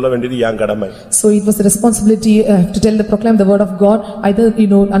சொல்றதை சொல்ல வேண்டியது என் கடமை. So it was a responsibility to tell the proclaim the word of God, either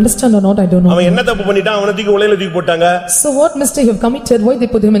understand or not, I don't know. அவன் என்ன தப்பு பண்ணிட்டான்? அவனை தூக்கி உளையில தூக்கி போட்டாங்க. So what mistake he have committed? Why they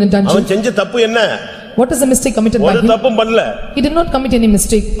put him in a dungeon? அவன் செஞ்ச தப்பு என்ன? What is the mistake committed by him? ஒரு தப்பும் பண்ணல. He did not commit any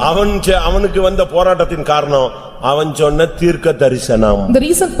mistake. அவனுக்கு வந்த போராட்டத்தின் காரணம் அவன் சொன்ன தீர்க்க தரிசனம். The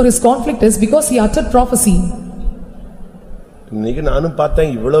reason for his conflict is because he uttered prophecy. இன்னைக்கு நானும்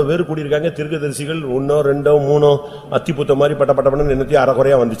பார்த்தேன், இவ்வளவு பேர் கூடியிருக்காங்க தீர்க்கதரிசிகள், 1 2 3 அத்திபுத்த மாதிரி பட்டப்பட்டப்பன்னு நினைத்தி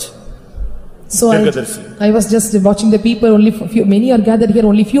அறகுறையா வந்துச்சு. So I was just watching the people, only few, many are gathered here,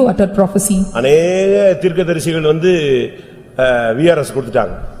 only few uttered prophecy. அநேக தீர்க்கதரிசிகள் வந்து விஆர்எஸ்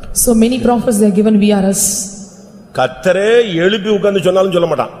கொடுத்துட்டாங்க. So many prophets they are given VRS. கர்த்தரே எழுப்பி உட்கார்ந்து சொன்னாலும் சொல்ல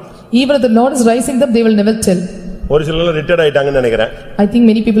மாட்டான். Even if the Lord is rising them, they will never tell. ஒரு சிலர் ரிட்டையர்ட் ஆயிட்டாங்கன்னு நினைக்கிறேன். I think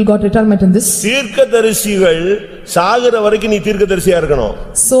many people got retirement in this. தீர்க்கதரிசிகள் சாகுற வரைக்கும் நீ தீர்க்கதரிசியா இருக்கணும்.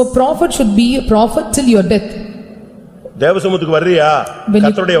 So prophet should be a prophet till your death. தேவசமூகத்துக்கு வர்றியா?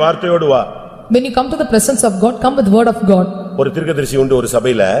 கர்த்தருடைய வார்த்தையோடு வா. When you come to the presence of God, come with the word of God. ஒரு தீர்க்கதரிசி உண்டு ஒரு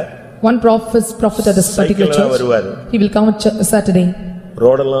சபையில. One prophet at this particular church. He will come on Saturday.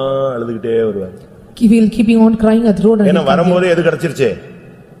 ரோடெல்லாம் அழுதுகிட்டே வருவார். He will keeping on crying at the road. ஏன்னா வரும்போது எது கிடைச்சிருச்சு?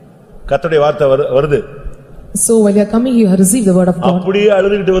 கர்த்தருடைய வார்த்தை வருது. So while you are coming, you have received the word of God. அப்படியே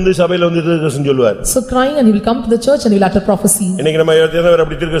அழுதுகிட்டு வந்து சபையில வந்து தீர்க்கதரிசனம் சொல்லுவார். So crying, and he will come to the church and he will utter prophecy. இன்னைக்கு நம்ம எத்தனை பேர்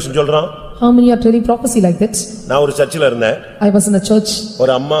அப்படி தீர்க்கதரிசனம் சொல்றோம்? How many are telling prophecy like that? நான் ஒரு சர்ச்சில இருந்தேன். I was in a church.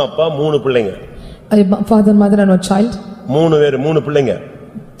 ஒரு அம்மா அப்பா 3 பிள்ளைங்க. A father, mother and a child. 3 பிள்ளைங்க.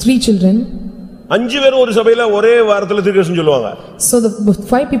 3 children. 5 பேர் ஒரு சபையில ஒரே வாரத்துல தீர்க்கதரிசனம் சொல்லுவாங்க. So the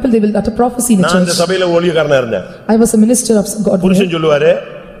 5 people they will utter prophecy in a church. நான் அந்த சபையில ஊழியக்காரனா இருந்தேன். I was a minister of God. புருஷன் சொல்லுவாரு.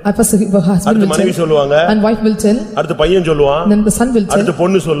 First husband will மனைவி சொல்லுவாங்க. and wife will tell. அடுத்து பையன் சொல்லுவான். Then the son will tell. அடுத்து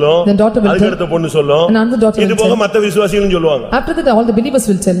பொண்ணு சொல்லும். Then daughter will tell. அடுத்து பொண்ணு சொல்லும். And another daughter will tell. இது போக மத்த விசுவாசிகளும் சொல்லுவாங்க. After that all the believers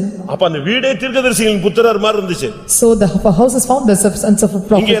will tell. அப்ப அந்த வீடே தீர்க்கதரிசிகளின் புத்திரர் மாதிரி இருந்துச்சு. So the house is found as sons of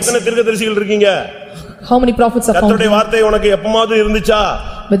prophets. இங்க எத்தனை தீர்க்கதரிசிகள் இருக்கீங்க? How many prophets are found? கர்த்தருடைய வார்த்தை உனக்கு எப்பமாவது இருந்துச்சா?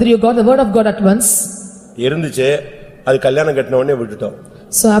 Whether you got the word of God at once? இருந்துச்சு. அது கல்யாணம் கட்டின உடனே விட்டுட்டோம்.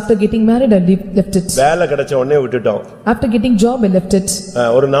 So after getting married I left it. வேலை கிடைச்ச உடனே விட்டுட்டோம். After getting job I left it.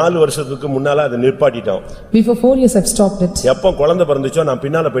 ஒரு 4 வருஷத்துக்கு முன்னால அதை நிப்பாட்டிட்டோம். Before 4 years I've stopped it. எப்ப குழந்தை பிறந்துச்சோ நான்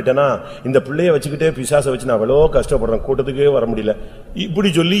பின்னால போய்ட்டேனா இந்த பிள்ளையை வச்சுக்கிட்டே பிசாசை வச்சு நான் எவ்வளவு கஷ்டப்படுறேன், கூட்டத்துக்கே வர முடியல.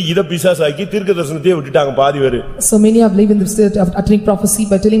 இப்படி சொல்லி இத பிசாசாக்கி தீர்க்கதரிசனத்தையே விட்டுட்டாங்க பாதி பேரு. So many have lived in the state of uttering prophecy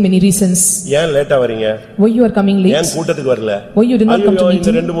by telling many reasons. ஏன் லேட்டா வரீங்க? Why you are coming late? ஏன் கூட்டத்துக்கு வரல? Why you did not come to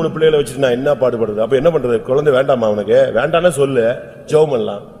meeting? இந்த 2 3 பிள்ளைகளை வச்சிட்டு நான் என்ன பாடுபடுறது? அப்ப என்ன பண்றது? குழந்தை வேண்டாமா உனக்கு? வேண்டாம்னா சொல்லு, ஜெபம்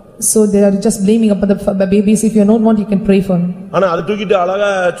பண்ணலாம். So they are just blaming upon the babies. If you don't want, you can pray for them. ஆனா அது தூக்கிட்டு அழகா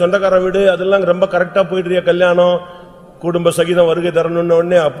சொந்தக்கார வீடு அதெல்லாம் ரொம்ப கரெக்டா போயிடுறிய கல்யாணம் குடும்ப சகிதம் வருகை தரணும்னு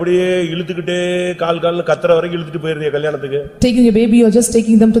உடனே அப்படியே இழுத்துக்கிட்டே கால் கத்துற வரைக்கும் இழுத்துட்டு போயிடுறிய கல்யாணத்துக்கு. Taking a baby or just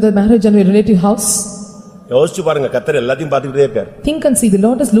taking them to the marriage and a relative house. யோசிச்சு பாருங்க, கர்த்தர் எல்லாத்தையும் பார்த்துக்கிட்டே இருக்கார். Think and see, the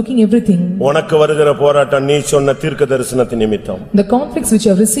Lord is looking everything. உனக்கு வருகிற போராட்டம் நீ சொன்ன தீர்க்கதரிசனத்தின் நிமித்தம். The conflicts which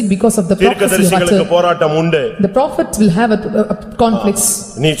you have received because of the prophecy you have தீர்க்கதரிசிகளுக்கு போராட்டம் உண்டு. The prophets will have a conflicts.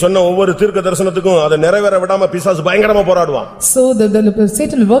 நீ சொன்ன ஒவ்வொரு தீர்க்கதரிசனத்துக்கும் அதை நிறைவேற விடாம பிசாசு பயங்கரமா போராடுவான். So the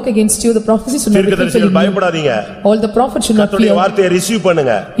Satan will work against you. The prophecies should not be தீர்க்கதரிசிகள் பயப்படாதீங்க. All the prophets should not fear. கர்த்தருடைய வார்த்தையை ரிசீவ்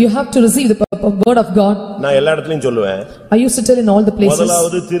பண்ணுங்க. You have to receive the word of God. நான் எல்லா இடத்துலயும் சொல்லுவேன். I used to tell in all the places.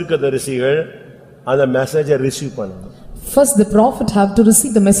 முதலாவது தீர்க்கதரிசிகள் அந்த மெசேஜை ரிசீவ் பண்ணணும். First the prophet have to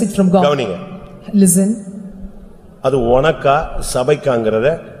receive the message from God. கவனிங்க. Listen. அது உனக்கா சபைக்காங்கறத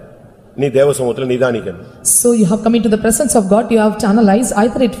நீ தேவசமூகத்துல நிதானிக்கணும். So you have come into the presence of God, you have to analyze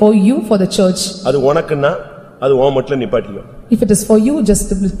either it for you for the church. அது உனக்குன்னா அது உன் மட்டும் நிப்பாட்டிக்கோ. If it is for you,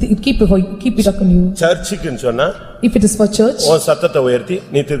 just keep it up on you. சர்ச்சுக்குன்னு சொன்னா If it is for church, உன் சத்தத்தை உயர்த்தி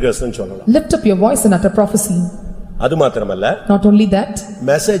நீ தீர்க்கதரிசனம் சொல்லலாம். lift up your voice and utter prophecy. அது மாத்திரமல்ல, Not only that,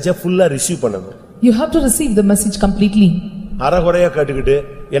 மெசேஜை ஃபுல்லா ரிசீவ் பண்ணணும். you have to receive the message completely. அறகுறையா கேட்டுக்கிட்டு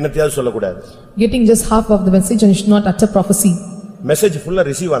என்னத்தையாவது சொல்லக்கூடாது. Getting just half of the message and you should not utter prophecy. Message ஃபுல்லா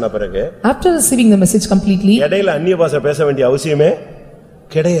ரிசீவ் ஆன பிறகு After receiving the message completely, இடையில அந்நிய பாஷை பேச வேண்டிய அவசியமே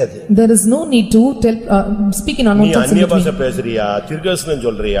கிடையாது. there is no need to speak in unknown நீ tongues. அந்நிய பாஷை பேசுறியா, தீர்க்கதரிசனம்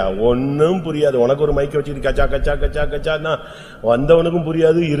சொல்றியா, ஒண்ணும் புரியாது. உனக்கு ஒரு மைக் வச்சிட்டு கச்சா கச்சா கச்சா கச்சானா வந்தவனுக்கும்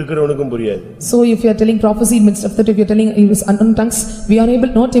புரியாது, இருக்கிறவனுக்கும் புரியாது. So if you are telling prophecy midst of that, if you are telling unknown tongues, we are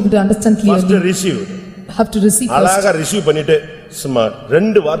not able to understand First clearly. receive. Have to receive first. அழகா ரிசீவ் பண்ணிட்டு சும்மா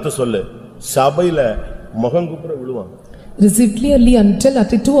ரெண்டு வார்த்தை சொல்லு, சபையில முகங்குப்புற விழுவாங்க. Receive clearly and tell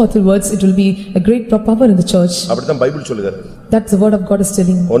at two or three words, it will be a great power in the church. அப்படிதான் Bible சொல்லுகிறது. That's the word of God is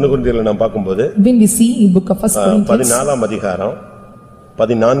telling. 1 கொரிந்தியர்ல நாம் பார்க்கும்போது When we see in book of 1 Corinthians 14ஆம் அதிகாரம்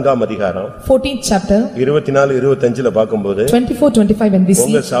 14ஆம் அதிகாரம் 14th chapter 24 25ல பாக்கும்போது 24-25 when we see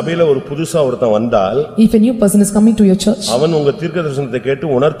உங்க சபையில ஒரு புதுசா ஒருத்தன் வந்தால் if a new person is coming to your church, அவன் உங்க தீர்க்கதரிசனத்தை கேட்டு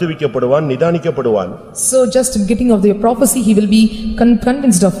உணர்த்துவிக்கப்படுவான், நிதானிக்கப்படுவான். so just getting of the prophecy he will be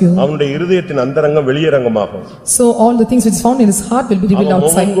convinced of you. அவனுடைய இருதயத்தின் அந்தரங்கம் வெளியரங்கமாகும். So all the things which is found in his heart will be revealed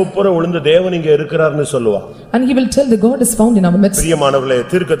outside, முகங்குப்புற விழுந்து தேவன் இங்க இருக்கிறார்னு சொல்லுவான். and he will tell the God is found in our midst. பிரியமானவர்களே,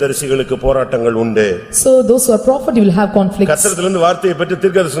 தீர்க்கதரிசிகளுக்கு போராட்டங்கள் உண்டு. So those who are prophet will have conflicts. கர்த்தரிடமிருந்து வார்த்தையை பெற்று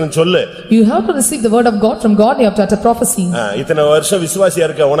தீர்க்கதரிசனம் சொல்லு. You have to receive the word of God from God, you have to utter prophecy. இத்தனை வருஷம் விசுவாசியா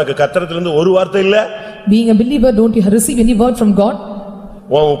இருக்க, உனக்கு கர்த்தரிடமிருந்து ஒரு வார்த்தை இல்ல? Being a believer, don't you receive any word from God?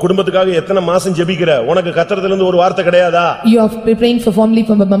 உன் குடும்பத்துக்காக எத்தனை மாசம் ஜெபிக்கிற, உனக்கு கர்த்தரிடமிருந்து ஒரு வார்த்தை கிடையாதா? You are praying for family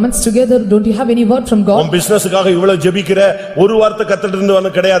for months together, don't you have any word from God? உன் பிசினஸ்க்காக இவ்வளவு ஜெபிக்கிற, ஒரு வார்த்தை கர்த்தரிடமிருந்து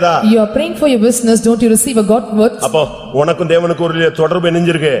வந்து கிடையாதா? You are praying for your business, don't you receive a God word? அப்போ உனக்கும் தேவனுக்கும் ஒரு தொடர்பு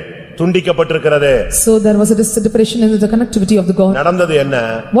நெஞ்சிருக்கு, துண்டிக்கப்பட்டிருக்கிறது. So there was a separation in the connectivity of the God. நடந்தது என்ன?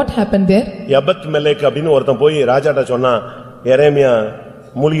 What happened there? எபத் மெலேக் அப்படினு ஒருத்தன் போய் ராஜாட்ட சொன்னா, எரேமியா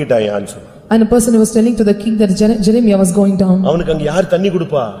மூழ்கிட்டாயான்னு சொன்னான். And a person was telling to the king that Jeremiah was going down. அவனுக்கு அங்க யார் தண்ணி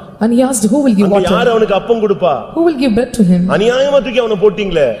கொடுப்பா? And he asked who will give water? யார் அவனுக்கு அப்பம் கொடுப்பா? Who will give bread to him? அநியாயமா தூக்கி அவனை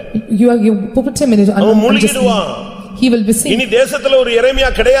போடிங்களே. You put him in அவன் மூழ்கிடுவான். He will be seen. இனி தேசத்துல ஒரு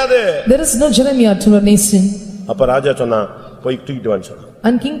எரேமியா கிடையாது. There is no Jeremiah to a nation. அப்ப ராஜா சொன்னா, போய் தூக்கிட்டு வான்னு சொன்னான்.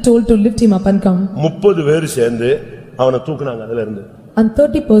 And king told to lift him up and come. 30 பேர் சேர்ந்து அவனை தூக்குனாங்க அதுல இருந்து. And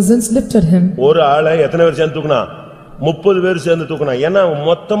 30 persons lifted him. ஒரு ஆளை எத்தனை பேர் சேர்ந்து தூக்குனா? 30 பேர் சேர்ந்து தூக்குனா. ஏன்னா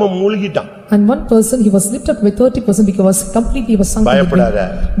மொத்தமா மூழ்கிட்டான். And one person he was lifted by 30% because completely he was sunk. பயப்படாத.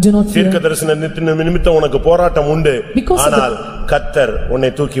 Do not fear. தீர்க்கதரிசன நிமித்தம் உனக்கு போராட்டம் உண்டு. ஆனால் கர்த்தர் உன்னை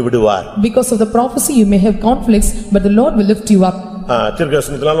தூக்கி விடுவார். Because of the prophecy you may have conflicts, but the Lord will lift you up.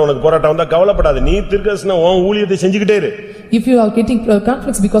 தீர்க்கதரிசனத்தினால உனக்கு போராட்டம் வந்தா கவலைப்படாத. நீ தீர்க்கதரிசனம் உன் ஊழியத்தை செஞ்சிட்டே இரு. If you are getting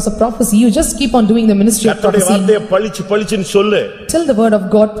conflicts because of prophecy, you just keep on doing the ministry of prophecy. கர்த்தருடைய வார்த்தையை பளிச்சு பளிச்சுன்னு சொல்லு. Tell the word of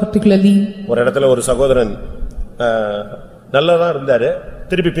God particularly. ஒரு இடத்துல ஒரு சகோதரன் நல்லதா இருந்தாரு,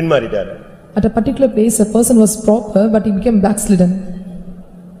 திருப்பி பின்மாறிட்டாரு. At a particular place a person was proper but he became backslidden.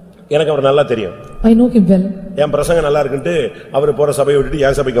 எனக்கு அவர் நல்லா தெரியும். I know him well. என் பிரசங்கம் நல்லா இருக்குன்னு அவர் போற சபையை விட்டுட்டு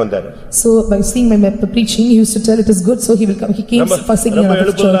என் சபைக்கு வந்தாரு. So by seeing my preaching he used to tell it is good, so he will come. He came for singing in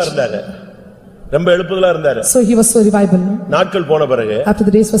the church. ரொம்ப எழுப்புதலா இருந்தாரு. So he was so revival. நாட்கள் போன பிறகு after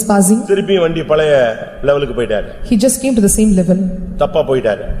the days was passing திருப்பி வண்டி பழைய லெவலுக்கு போயிட்டாரு. He just came to the same level. தப்பா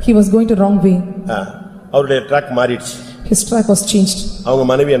போயிட்டாரு. He was going to wrong way. அவருடைய ட்ராக் மாறிடுச்சு. His track was changed. அவங்க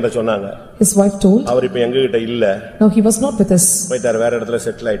மனைவி என்ன சொன்னாங்க? His wife told. அவர் இப்ப எங்க கிட்ட இல்ல. Now he was not with us. போயிட்டாரு, வேற இடத்துல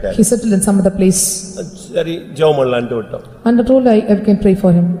செட்டில் ஆயிட்டாரு. He settled in some other place. சரி ஜெபம் பண்ணலாம்னு விட்டோம். And I told I can pray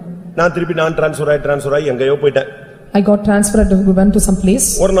for him. நான் திருப்பி ட்ரான்ஸ்ஃபர் ஆகி எங்கயோ போயிட்டேன். I got transferred to went to some place.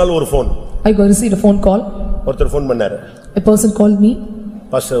 ஒரு நாள் ஒரு phone. I got received a phone call. ஒருத்தர் ஃபோன் பண்ணாரு. A person called me.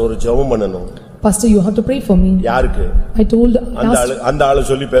 Pastor ஒரு ஜெபம் பண்ணனும். Pastor, you have to pray for me. யாருக்கு? I told அந்த ஆளு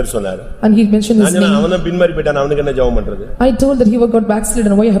சொல்லி பேர் சொன்னாரு. And he mentioned his name. அவன பின்மாரி போய்ட்டான், அவனுக்கு என்ன ஜெபம் பண்றது? I told that he got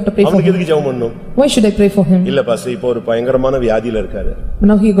backslidden, why I have to pray for him? அவனுக்கு எதுக்கு ஜெபம் பண்ணனும்? Why should I pray for him? இல்ல பாஸ்டர், இப்போ ஒரு பயங்கரமான வியாதியில இருக்காரு.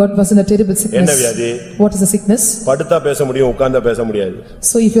 Now he was in a terrible sickness. என்ன வியாதி? What is the sickness? படுத்தா பேச முடியும், உட்கார்ந்தா பேச முடியாது.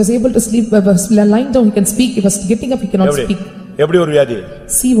 So if he was able to sleep, lying down he can speak, if he was getting up he cannot speak. எப்படி ஒரு வியாதி?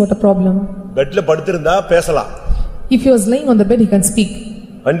 See what a problem. பெட்ல படுத்திருந்தா பேசலாம். If he was laying on the bed he can speak.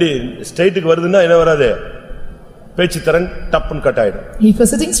 வண்டி ஸ்ட்ரைட்டுக்கு வருதுன்னா என்ன வராது? பேச்சு திறன் டப்புன்னு கட் ஆயிடும். If he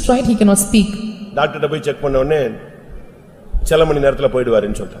is sitting straight he cannot speak. டாக்டர்ட்ட போய் செக் பண்ண உடனே சில மணி நேரத்துல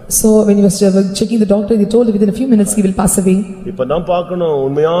போய்டுவாருன்னு சொல்றாங்க. So when he was checking the doctor, he told within a few minutes he will pass away. இப்பதான் பார்க்கணும்,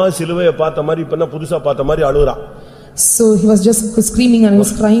 உண்மையா சிலுவையை பார்த்த மாதிரி இப்பதான் புதுசா பார்த்த மாதிரி அழுகுறான். So he was just screaming and he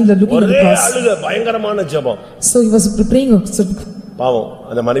was crying, looking at the ஒரே cross. அழுக, பயங்கரமான ஜெபம். So he was praying. பாவம்,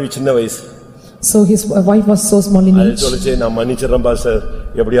 அந்த மனைவி சின்ன வயசு. So his wife was so small in age. சொல்லுச்சே, நான் மன்னிச்சிரேன் பாஸ்டர்,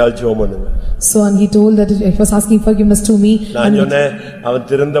 எப்படியாவது ஜெபம் பண்ணுங்க. So and he told that he was asking forgiveness to me. நான் சொன்னேன், அவன்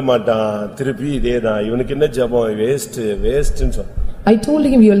திருந்த மாட்டான், திருப்பி இதேதான், இவனுக்கு என்ன ஜெபம், வேஸ்ட்னு சொன்னேன். I told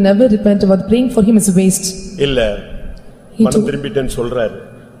him he will never repent, but praying for him is waste. இல்ல, மனம் திரும்பிட்டேன்னு சொல்றாரு.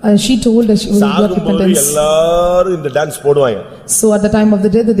 And she told that she will not repentance. எல்லாரும் இந்த டான்ஸ் போடுவாங்க. So at the time of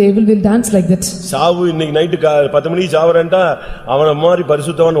the death the devil will dance like that. சாவு இன்னைக்கு night 10 மணிக்கு சாவறேன்டா, அவன மாதிரி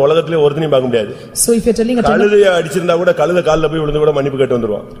பரிசுத்தவன் உலகத்திலே ஒருத்தனையும் பார்க்க முடியாது. So if you are telling கழுதையை அடிச்சிருந்தா கூட கழுதை கால்ல போய் விழுந்து கூட மன்னிப்பு கேட்டு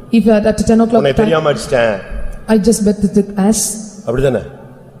வந்துருவான். If at 10 o'clock நான் தெரியாம அடிச்சிட்டேன், I just bet the ass. அப்படிதானே?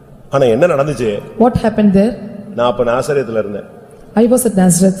 ஆனா என்ன நடந்துச்சு? What happened there? நான் அப்ப நாசரேத்துல இருந்தேன். I was at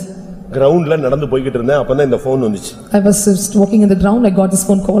Nazareth. கிரவுண்ட்ல நடந்து போயிட்டு இருந்தேன், அப்பதான் இந்த போன் வந்துச்சு. I was walking in the ground, I got this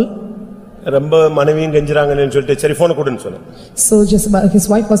phone call. ரொம்ப மனைவியும் கெஞ்சுறாங்கன்னு சொல்லிட்டு சரி போன் கொடுன்னு சொன்னேன். So just his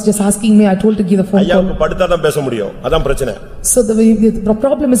wife was just asking me, I told to give the phone call. ஐயாக்கு படுத்தா தான் பேச முடியும், அதான் பிரச்சனை. So the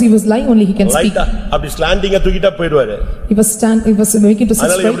problem is he was lying only he can speak. அப்படி ஸ்லாண்டிங்கா தூக்கிட்டா போய்டுவாரு. He was making to sit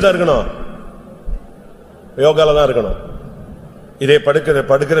அதனால எப்படி தான் இருக்கணும்? யோகால தான் இருக்கணும். இதே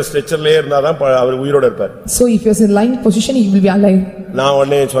படுக்கிற ஸ்ட்ரெச்சர்லயே இருந்தாதான் அவர் உயிரோட இருப்பார். So if he is in lying position he will be alive. நான்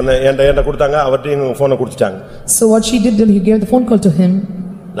உடனே சொன்னேன், என்கிட்ட கொடுத்தாங்க, அவர்ட்டையும் போனை கொடுத்துட்டாங்க. So what she did, he gave the phone call to him.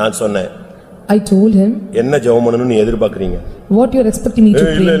 நான் சொன்னேன், I told him, என்ன ஜெபம் பண்ணனும்னு நீ எதிர்பார்க்கறீங்க? What you are expecting me to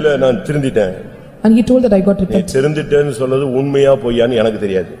pray? இல்ல நான் திருந்திட்டேன். And he told that I got repented. திருந்திட்டேன்னு சொல்றது உண்மையா பொய்யான்னு எனக்கு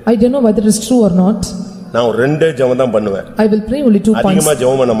தெரியாது. I don't know whether it is true or not. நான் ரெண்டே ஜெபம் தான் பண்ணுவேன். I will pray only 2 points. அதிகமா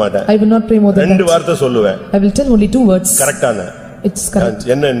ஜெபம் பண்ண மாட்டேன். I will not pray more than that. ரெண்டு வார்த்தை சொல்லுவேன். I will tell only 2 words. கரெக்ட்டான? It's correct.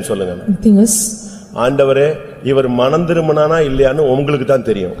 என்னன்னு சொல்லுங்க. The thing is, ஆண்டவரே, இவர் மனம் திரும்பினானா இல்லையான்னு உங்களுக்கு தான்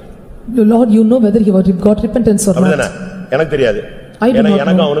தெரியும். Lord, you know whether he got repentance or not. எனக்கு தெரியாது.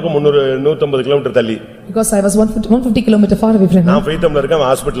 எனக்கு அவனுக்கு 150 கிலோமீட்டர் தள்ளி. Because I was 150 kilometer far away from him. நான் ஃபெய்த் ஹோம்ல இருக்கேன்,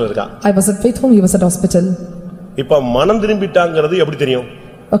 ஹாஸ்பிடல்ல இருக்கான். I was at faith home, he was at hospital. இப்ப மனம் திரும்பிட்டாங்கிறது எப்படி தெரியும்?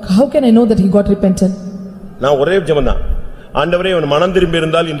 How can I know that he got repentant? நான் ஒரே ஜெபம் தான். ஆண்டவரே, இவன் மனம் திரும்பி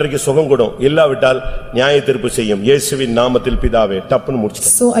இருந்தால் இன்றைக்கு சுகம் கொடும், இல்லாவிட்டால் நியாய தீர்ப்பு செய்யும், இயேசுவின் நாமத்தில் பிதாவே. டப்புன்னு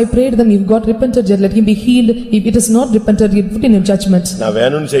முடிச்சிட்டேன். So I prayed them, if God repented, let him be healed. If it is not repented, he put in judgment. நான்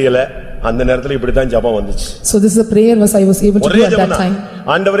வேணும்னு செய்யல, அந்த நேரத்துல இப்படி தான் ஜெபம் வந்துச்சு. So this is a prayer I was able to do at that time.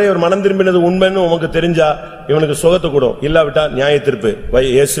 ஆண்டவரே, இவர் மனம் திரும்பினது உண்மைன்னு உமக்கு தெரிஞ்சா இவனுக்கு சுகத்தை கொடும், இல்லாவிட்டா நியாய தீர்ப்பு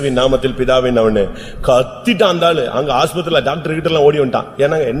இயேசுவின் நாமத்தில் பிதாவே. அவனு கத்திட்டான், இருந்தாலும் அங்க ஆஸ்பத்திரியில டாக்டர் கிட்ட எல்லாம் ஓடி வந்துட்டான்.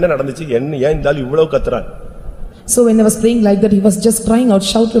 ஏன்னா என்ன நடந்துச்சு, ஏன் இருந்தாலும் இவ்வளவு கத்துறான்? So when I was praying like that, he was just crying out,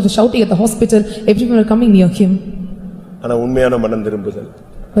 shouting at the hospital, everyone were coming near him. ஆனா உண்மையான மனம் திரும்புதல்.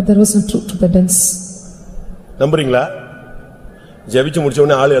 But there was no true repentance. நம்புறீங்களா? ஜெபிச்சு முடிச்ச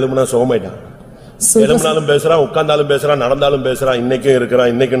உடனே ஆளு எழும்புனா சுகமாயிட்டான். எழும்பினாலும் பேசுறான், உட்கார்ந்தாலும் பேசுறான், நடந்தாலும் பேசுறான், இன்னைக்கும் இருக்கிறான்,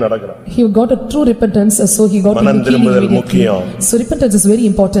 இன்னைக்கும் நடக்கிறான். He got a true repentance, so he got மனம் திரும்புதல் முக்கியம். So repentance is very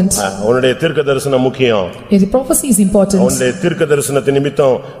important. உன்னுடைய தீர்க்க தரிசனம் முக்கியம். The prophecy is important. உன்னுடைய தீர்க்க தரிசனத்தின்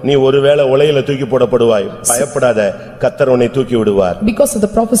நிமித்தம் நீ ஒருவேளை உலையில தூக்கி போடப்படுவாய், பயப்படாத, கர்த்தர் உன்னை தூக்கி விடுவார். Because of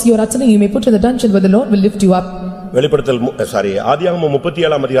the prophecy you are uttering, you may put in the dungeon, but the Lord will lift you up. வெளிப்படுத்தல் ஆதியாகமம்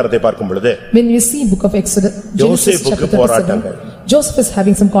 37ஆம் அதிகாரத்தை பார்க்கும் பொழுது, when we see book of Exodus, யோசேப்புக்கு போராட்டங்கள், Joseph is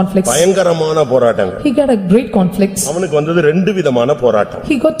having some conflicts. பயங்கரமான போராட்டங்கள். He got a great conflict. அவனுக்கு வந்தது ரெண்டு விதமான போராட்டம்.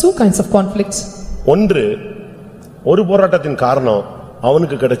 He got 2 kinds of conflicts. ஒரு போராட்டத்தின் காரணம்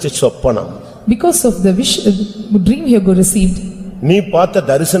அவனுக்கு கிடைச்ச சொப்பனம். Because of the dream he got received. நீ பார்த்த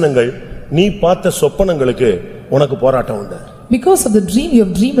தரிசனங்கள், நீ பார்த்த சொப்பனங்களுக்கு உனக்கு போராட்டம் உண்டு. Because of the dream you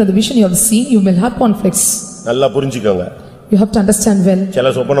have dreamed and the vision you have seen, you will have conflicts. நல்லா புரிஞ்சுக்கோங்க. You have to understand well. சில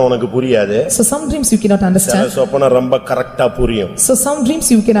சொப்பனம் உனக்கு புரியாது. So some dreams you cannot understand. சில சொப்பனம் ரொம்ப கரெக்ட்டா புரியும். So some dreams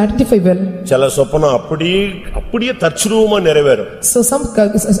you can identify well. சில சொப்பனம் அப்படியே தற்சுரூபமா நிறைவேறும். So some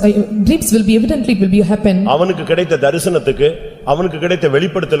dreams will be evidently will be happen. அவனுக்கு கிடைத்த தரிசனத்துக்கு, அவனுக்கு கிடைத்த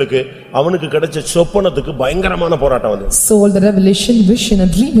வெளிப்படுத்தலுக்கு, அவனுக்கு கிடைச்ச சொப்பனத்துக்கு பயங்கரமான போராட்டம் வந்தது. So all the revelation, vision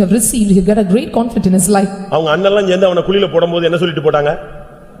and dream he have received, he got a great conflict in his life. அவங்க அண்ணெல்லாம் சேர்ந்து அவனை குழியில போடும்போது என்ன சொல்லிட்டு போட்டாங்க?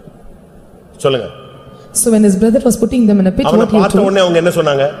 சொல்லுங்க. So when his brother was putting them in a pit, அவனை what he பார்த்த told, உடனே அவங்க என்ன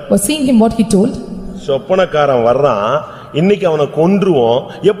சொன்னாங்க? was seeing him what he told, சொப்பனக்காரன் வர்றான், இன்னைக்கு அவனை கொன்றுவோம்,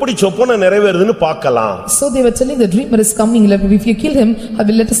 எப்படி சொப்பன நிறைவேறுதுன்னு பார்க்கலாம். so they were telling the dreamer is coming, if you kill him, I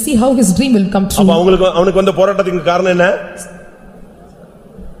will let us see how his dream will come true. அப்ப அவனுக்கு வந்த போராட்டத்துக்கு காரணம் என்ன?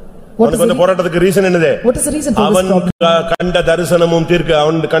 அவனுக்கு வந்த போராட்டத்துக்கு ரீசன் என்னது? What is the reason for this problem? அவன் கண்ட தரிசனமும் தீர்க்க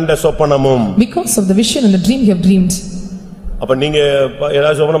அவன் கண்ட சொப்பனமும். Because of the vision and the dream he have dreamed. அப்ப நீங்க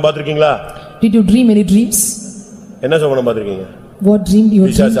ஏதாவது சொப்பனம் பார்த்திருக்கீங்களா? Did you dream any dreams? என்ன சொப்பனம் பார்த்திருக்கீங்க? What dream you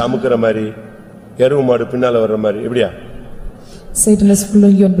dreamed? பிசாசு அமுக்குற மாதிரி, எருவு மாடு பின்னால வர்ற மாதிரி, எப்படியா? Satan is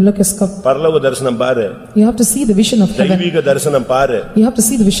following you and below his cup. பரலோக தரிசனம் பாரு. You have to see the vision of heaven. தெய்வீக தரிசனம் பாரு. You have to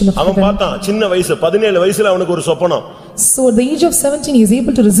see the vision of அவன் heaven. பார்த்தான், சின்ன வயசு 17 வயசுல அவனுக்கு ஒரு சொப்பனம். So at the age of 17 he is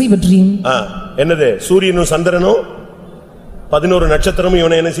able to receive a dream. என்னது? சூரியனும் சந்திரனும் 11 நட்சத்திரமும்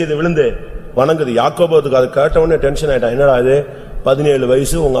இவனை என்ன செய்து விழுந்து வணங்குது. யாக்கோபுக்கு அது கேட்ட உடனே டென்ஷன் ஆயிட்டான். என்னடா இது, 17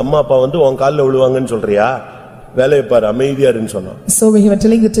 வயசு, உங்க அம்மா அப்பா வந்து உன் கால்ல விழுவாங்கன்னு சொல்றியா? வேலையை பாரு, அமைதியா இருன்னு சொன்னான். So when he was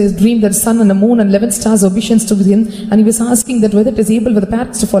telling that his dream that sun and the moon and 11 stars of visions to him, and he was asking that whether it is able for the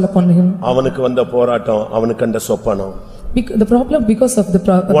parents to fall upon him. அவனுக்கு வந்த போராட்டம், அவனுக்கு கண்ட சொப்பனம். The problem because of the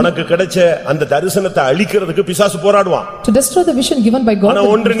உனக்கு கிடைச்ச அந்த தரிசனத்தை அழிக்கிறதுக்கு பிசாசு போராடுவான். to destroy the vision given by God. ஆனா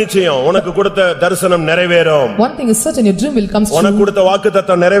ஒன்று நிச்சயம், உனக்கு கொடுத்த தரிசனம் நிறைவேறும். One thing is certain, your dream will come true. உனக்கு கொடுத்த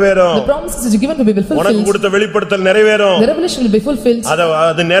வாக்குத்தத்தம் நிறைவேறும். The promises that you given will be fulfilled. உனக்கு கொடுத்த வெளிப்படுத்தல் நிறைவேறும். The revelation will be fulfilled.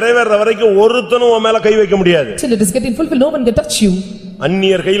 அது நிறைவேற வரைக்கும் ஒருத்தனும் உன் மேல கை வைக்க முடியாது. Till it is getting fulfilled, no one can touch you.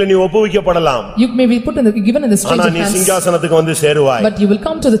 அந்நியர் கையில நீ ஒப்புவிக்கப்படலாம். You may be put in the given in the strange hands. ஆனா நீ சிங்காசனத்துக்கு வந்து சேருவாய். But you will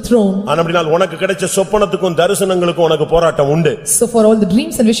come to the throne. ஆனபடியால் உனக்கு கிடைச்ச சொப்பனத்துக்கும் தரிசனங்களுக்கும் உனக்கு போராட்டம் உண்டு. So for all the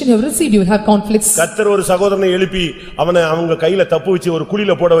dreams and vision you have received, you will have conflicts. கர்த்தர் ஒரு சகோதரனை எழுப்பி அவனை அவங்க கையில தப்பு வச்சு ஒரு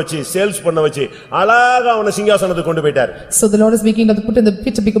குழியில போட வச்சு சேல்ஸ் பண்ண வச்சு அழகா அவனை சிங்காசனத்துக்கு கொண்டு போயிட்டார். So the Lord is making to put in the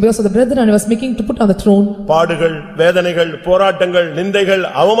pit because of the brethren, and he was making to put on the throne. பாடுகள், வேதனைகள், போராட்டங்கள், நிந்தைகள்,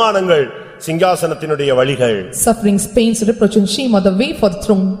 அவமானங்கள் சிங்காசனத்தினுடைய வழிகள். Sufferings, pains, reproach and shame are the way for the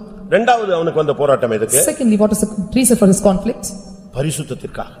throne. இரண்டாவது அவனுக்கு வந்த போராட்டம் எதுக்கு? Secondly, what is the reason for his conflict?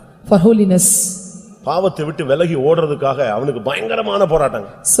 பரிசுத்தத்திற்காக. For holiness. பாவத்தை விட்டு விலகி ஓடுறதுக்காக அவனுக்கு பயங்கரமான போராட்டம்.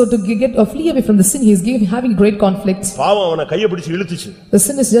 So to get or flee away from the sin, he is having great conflicts. பாவம் அவனை கையை பிடிச்சு இழுத்துச்சு. The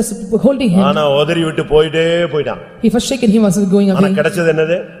sin is just holding him. ஆனா உதறி விட்டு போயிட்டான். He was shaken, he was going away. ஆனா கிடைச்சது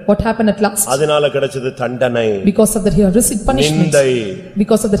என்னது? What happened at last? அதனால கிடைச்சது தண்டனை. Because of that he has received punishment. நிந்தை.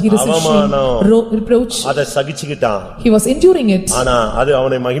 Because of that he received shame, reproach. அதை சகிச்சுக்கிட்டான். He was enduring it. ஆனா அது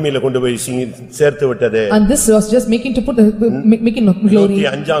அவனை மகிமையில கொண்டு போய் சேர்த்து விட்டது. And this was just making to put making of glory.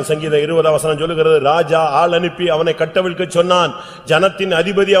 5ஆம் சங்கீதம் 20ஆம் வசனம் சொல்லுகிறது, ராஜா ஆள் அனுப்பி அவனை கட்டவிழ்க்க சொன்னான், ஜனத்தின்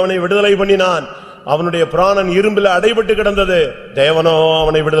அதிபதி அவனை விடுதலை பண்ணினான், அவனுடைய பிராணன் இரும்பில் அடைபட்டு கிடந்தது, தேவனோ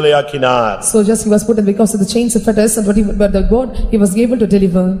அவனை விடுதலையாக்கினார். So just he was put in because of the chains of fetters, but the God he was able to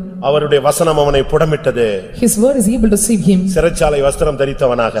deliver. அவருடைய வசனம் அவனை புடமிட்டது. His word is able to save him. சிறைச்சாலை வஸ்திரம்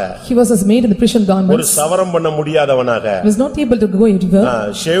தரித்தவனாக, he was as made in the prison garments. ஒரு சவரம் பண்ண முடியாதவனாக, he was not able to go anywhere.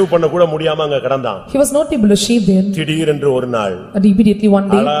 Shave பண்ண கூட முடியாம அங்க கிடந்தான். he was not able to shave there. திடீரென்று ஒரு நாள், and immediately one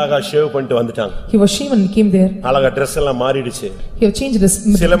day, அழகா ஷேவ் பண்ணிட்டு வந்துட்டான். he was shaved and came there. அழகா Dress எல்லாம் மாறிடுச்சு. he have changed his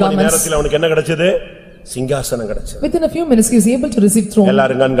garments. சில மணி நேரத்தில் அவனுக்கு என்ன கிடைச்சது? சிங்காசனம் கிடைச்சது. Within a few minutes he is able to receive throne.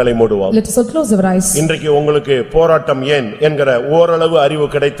 எல்லாரும் கண்களை மூடுவோம். Let us all close our eyes. இன்றைக்கு உங்களுக்கு போராட்டம் ஏன் என்கிற ஓரளவு அறிவு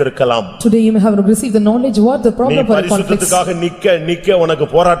கிடைத்திருக்கலாம். Today you may have received the knowledge what the problem for conflicts. பரிசுத்தத்துக்காக நிக்க உனக்கு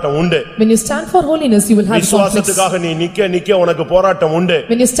போராட்டம் உண்டு. When you stand for holiness you will have conflicts. விசுவாசத்துக்காக நீ நிக்க உனக்கு போராட்டம் உண்டு.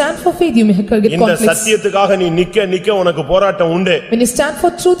 When you stand for faith you may get conflicts. இந்த சத்தியத்துக்காக நீ நிக்க உனக்கு போராட்டம் உண்டு. When you stand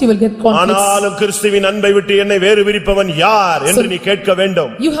for truth you will get conflicts. ஆனாலும் கிறிஸ்துவின் அன்பை விட்டு என்னை வேறு பிரிப்பவன் யார் என்று நீ கேட்க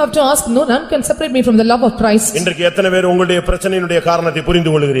வேண்டும். You have to ask, no none can separate me from the love of Christ. இன்றைக்கு எத்தனை பேர் உங்களுடைய பிரச்சனையினுடைய காரணத்தை புரிந்து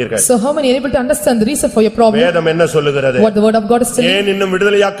கொள்கிறீர்கள்? So how many are able to understand the reason for your problem? வேதம் என்ன சொல்லுகிறது? What the word of God is telling? ஏன் இன்னும்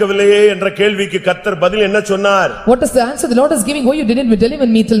விடுதலையாக்கவில்லையே என்ற கேள்விக்கு கர்த்தர் பதில் என்ன சொன்னார்? What is the answer the Lord is giving? Why you didn't deliver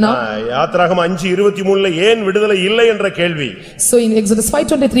me till now? யாத்ராகமம் 5:23 ஏன் விடுதலை இல்லை என்ற கேள்வி. So in Exodus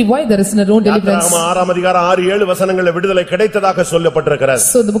 5:23 why there is no deliverance? யாத்ராகமம் 6ஆம் அதிகாரம் 6-7 வசனங்களில் விடுதலை கிடைத்ததாக சொல்லப்பட்டிருக்கிறது.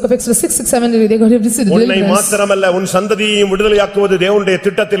 So the book of Exodus 6:6-7 they got received deliverance. உன்னை மாத்திரமல்ல உன் சந்ததியையும் விடுதலையாக்குவது தேவனுடைய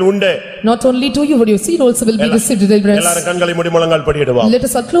திட்டத்தில் உண்டு. Not only to you but your seed also will be received deliverance. எல்லாரும் கண்களை மூடி முழங்கால் படியிடுவோம். Let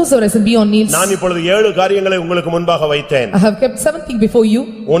us all close our eyes and be on knees. நான் இப்பொழுது 7 காரியங்களை உங்களுக்கு முன்பாக வைத்தேன். I have kept 7 things before you.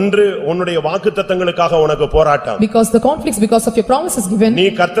 ஒன்று, உன்னுடைய வாக்குத்தத்தங்களுக்காக உனக்கு போராட்டம். Because the conflicts because of your promises given. நீ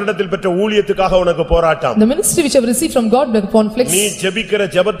கர்த்தரிடத்தில் பெற்ற ஊழியத்துக்காக உனக்கு போராட்டம். The ministry which I have received from God the conflicts. நீ ஜெபிக்கிற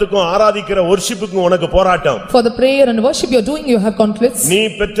ஜெபத்துக்கும் ஆராதிக்கிற worshipக்கும் உனக்கு போராட்டம். For the prayer and worship you are doing you have conflicts. நீ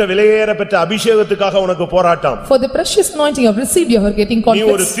பெற்ற விலையேற பெற்ற அபிஷேகத்துக்காக உனக்கு போராட்டம். For the precious anointing you have received you are getting conflicts.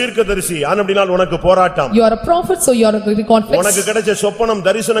 நீ ஒரு தீர்க்கதரிசி ஆனபடியால் உனக்கு போராட்டம். You are a prophet, so you are a conflict. உனக்கு கிடைச்ச சொப்பனம்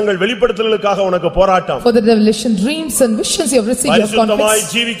தரிசனங்கள் வெளிப்படுத்தலுக்காக உனக்கு போராட்டம். For the revelation, dreams and visions you have received, you have பரிசுத்தமாய்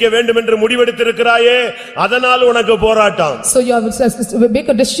conflicts. ஜீவிக்க வேண்டும் என்று முடிவெடுத்திருக்கிறாயே, அதனால் உனக்கு போராட்டம். So you have make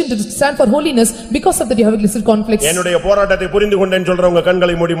a decision to stand for holiness, because of that you have received conflicts. என்னுடைய போராட்டத்தை புரிந்து கொண்டேன்னு சொல்றவங்க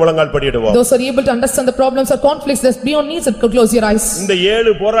கண்களை மூடி முழங்கால் படிடுவோம். Those are able to understand the problems or conflicts, just be on knees and close your eyes. இந்த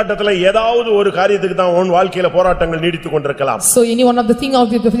 7 போராட்டத்துல ஏதாவது ஒரு காரியத்துக்கு தான் உன் வாழ்க்கையில போராட்டங்கள் நீடித்துக் கொண்டிருக்கலாம். So any one of the thing out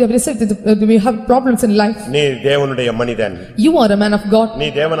there we received, we have problems in life. நீ தேவனுடைய மனிதன். You are a man of God. நீ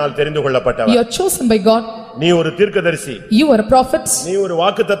தேவனால் தெரிந்து கொள்ளப்பட்டவன். You are chosen by God. நீ ஒரு தீர்க்கதரிசி. You are a prophet. நீ ஒரு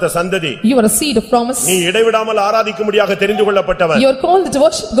வாக்குத்தத்த சந்ததி. You are a seed of promise. நீ இடைவிடாமல் ஆராதிக்கும்படியாக தெரிந்து கொள்ளப்பட்டவன். You are called to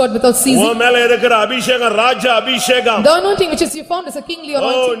worship God without ceasing. உன் மேல இருக்கிற அபிஷேகம் ராஜ அபிஷேகம். The anointing which is you found is a kingly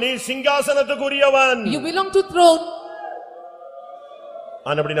anointing. நீ சிங்காசனத்துக்குரியவன். You belong to throne.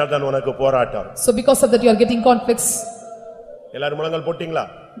 அப்படினால் தான் உனக்கு போராட்டம். So because of that you are getting conflicts. எல்லாரும் முழங்கால் போட்டீங்களா?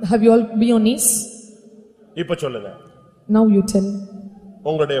 Have you all been on knees? இப்ப சொல்லுங்க. Now you tell.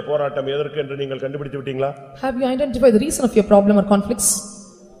 உங்களுடைய போராட்டம் எதற்கு என்று நீங்கள் கண்டுபிடித்து விட்டீங்களா? Have you identified the reason of your problem or conflicts?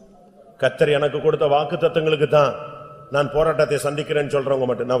 கர்த்தர் எனக்கு கொடுத்த வாக்குத்தத்தங்களுக்கு தான் நான் போராட்டத்தை சந்திக்கிறேன்னு சொல்றவங்க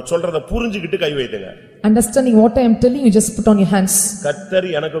மட்டும் நான் சொல்றத புரிஞ்சுக்கிட்டு கை வைத்துங்க. Understanding what I am telling you, just put on your hands. கர்த்தர்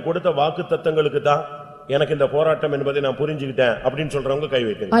எனக்கு கொடுத்த வாக்குத்தத்தங்களுக்கு தான் எனக்கு இந்த போராட்டம் என்பதை நான் புரிஞ்சுக்கிட்டேன் அப்படினு சொல்றவங்க கை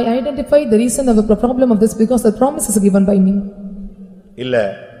வைத்துங்க. I identify the reason of the problem of this because the promise is given by me. இல்ல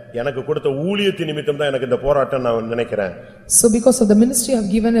எனக்கு கொடுத்த ஊழியத்தின் நிமித்தம் தான் எனக்கு இந்த போராட்டம் நான் நினைக்கிறேன். So because of the ministry I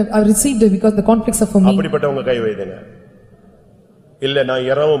have given, I have received it because the conflicts are for me. அப்படிப்பட்டவங்க கை வைத்துங்க. இல்ல நான்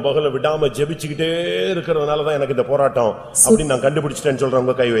இரவும் பகலும் விடாம ஜெபிச்சிட்டே இருக்கிறதுனால தான் எனக்கு இந்த போராட்டம் அப்படி நான் கண்டுபிடிச்சிட்டேன்னு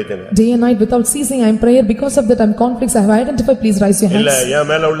சொல்றவங்க கை வைத்துங்க. Day and night without ceasing I am prayer, because of that I am conflicts I have identified, please raise your hands. இல்ல என்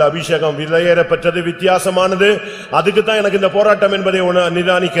மேல உள்ள அபிஷேகம் விலையேற பெற்றது வித்தியாசமானது, அதுக்கு தான் எனக்கு இந்த போராட்டம் என்பதை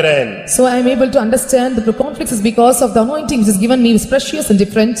நிதானிக்கிறேன். So I am able to understand that the conflicts is because of the anointing which is given me is precious and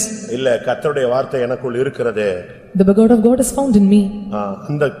different. இல்ல கர்த்தருடைய வார்த்தை எனக்குள் இருக்கிறது. The word of God is found in me.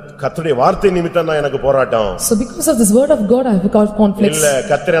 அந்த கர்த்தருடைய வார்த்தை நிமித்தம் தான் எனக்கு போராட்டம். So because of this word of God I have got conflicts. இல்ல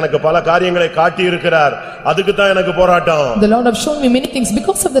கர்த்தர் எனக்கு பல காரியங்களை காட்டி இருக்கிறார், அதுக்கு தான் எனக்கு போராட்டம். The Lord have shown me many things,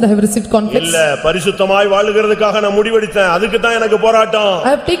 because of that I have received conflicts. இல்ல பரிசுத்தமாய் வாழுகிறதுக்காக நான் முடிவெடுத்தேன், அதுக்கு தான் எனக்கு போராட்டம்.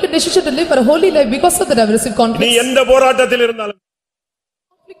 I have taken decision to live for a holy life, because of that I have received conflicts. நீ எந்த போராட்டத்தில் இருந்தாலும்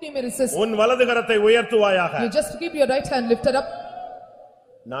Conflict you may resist. உன் வலது கரத்தை உயர்த்துவாயாக. You just keep your right hand lifted up.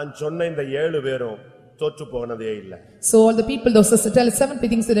 நான் சொன்ன இந்த 7 பேரும் தோற்று போனதே இல்ல. So all the people, those tell 7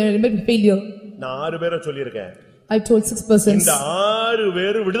 things that they made failure. நான் 6 பேரை சொல்லியிருக்கேன். I told 6 persons. இந்த 6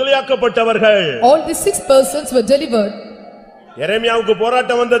 பேர் விடுதலையாக்கப்பட்டவர்கள். All these 6 persons were delivered. எரேமியாவுக்கு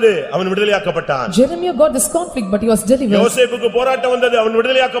போராட்டம் வந்தது, அவன் விடுதலையாக்கப்பட்டான். Jeremiah got this conflict but he was delivered. யோசேப்புக்கு போராட்டம் வந்தது, அவன்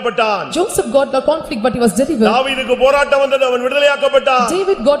விடுதலையாக்கப்பட்டான். Joseph got the conflict but he was delivered. தாவீதுக்கு போராட்டம் வந்தது, அவன் விடுதலையாக்கப்பட்டான்.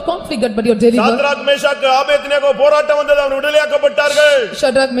 David got conflict but he was delivered. Shadrach Meshach Abednego போராட்டம் வந்தது, அவன் விடுதலையாக்கப்பட்டார்கள்.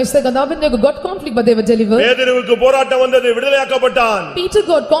 Shadrach, Meshach and Abednego got conflict but they were delivered. பேதுருவுக்கு போராட்டம் வந்தது, விடுதலையாக்கப்பட்டான். Peter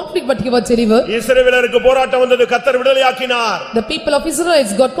got conflict but he was delivered. இஸ்ரவேலருக்கு போராட்டம் வந்தது, கர்த்தர் விடுதலையாக்கினார். The people of Israel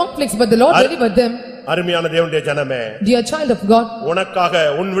got conflicts but the Lord delivered them. அருமையான தேவனுடைய ஜனமே, Dear child of God, உனக்காக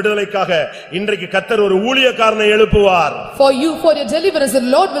உன் விடுதலைக்காக இன்றைக்கு கர்த்தர் ஒரு ஊழியக்காரனை எழுப்புவார். for you, for your deliverance, the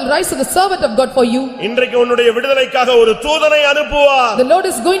Lord will rise as a servant of God for you. இன்றைக்கு உன்னுடைய விடுதலைக்காக ஒரு தூதனை அனுப்புவார். The Lord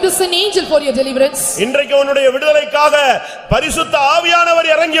is going to send angel for your deliverance. இன்றைக்கு உன்னுடைய விடுதலைக்காக பரிசுத்த ஆவியானவர்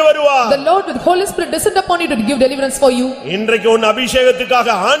இறங்கி வருவார். The Lord with Holy Spirit descend upon you to give deliverance for you. இன்றைக்கு உன் அபிஷேகத்துக்காக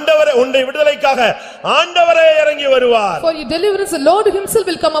ஆண்டவரே, உன்னுடைய விடுதலைக்காக ஆண்டவரே இறங்கி வருவார். For your deliverance, the Lord himself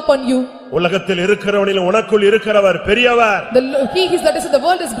will come upon you. உலகத்தில் இருக்கிறவனில் உனக்குள் இருக்கிறவர் பெரியவர். He that is in the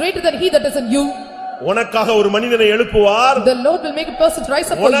world is greater than he that is in you. உனக்காக ஒரு மனிதனை எழுப்புவார். The Lord will make a person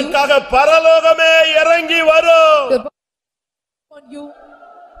rise up for you. உனக்காக பரலோகமே இறங்கி வரும். Upon you.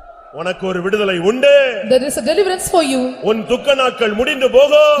 உனக்கு ஒரு விடுதலை உண்டு. There is a deliverance for you. உன் துக்க நாட்கள் முடிந்து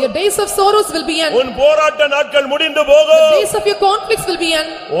போகும். Your days of sorrows will be end. உன் போராட்ட நாட்கள் முடிந்து போகும். The days of your conflicts will be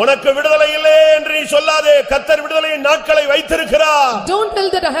end. உனக்கு விடுதலை இல்லை என்று நீ சொல்லாதே, கர்த்தர் விடுதலையின் நாட்களை வைத்திருக்கிறார். Don't tell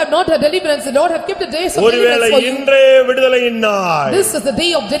that I have not had deliverance. The Lord have kept the days of ஒருவேளை deliverance for you. இன்றே விடுதலையின் நாள். This is the day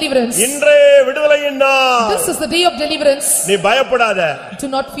of deliverance. இன்றே விடுதலையின் நாள். This is the day of deliverance. நீ பயப்படாத.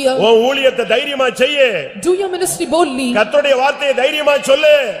 Do not fear. உன் ஊழியத்தை தைரியமா செய்யு. Do your ministry boldly. கர்த்தருடைய வார்த்தையை தைரியமா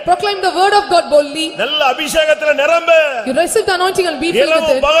சொல்லு. Proclaim the word of God boldly. நல்ல அபிஷேகத்துல நிரம்பு. You receive the anointing and be filled with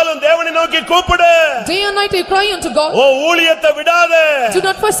இரவும் it. பகலும் தேவனை நோக்கி கூப்பிடு. Day and night you cry unto God. உன் ஊழியத்தை விடாதே. Do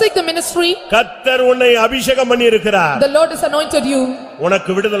not forsake the ministry. கர்த்தர் உன்னை அபிஷேகம் பண்ணி இருக்கிறார். The Lord has anointed you.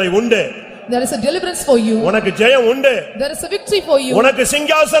 உனக்கு விடுதலை உண்டு. There is a deliverance for you. உனக்கு ஜெயம் உண்டு. There is a victory for you. உனக்கு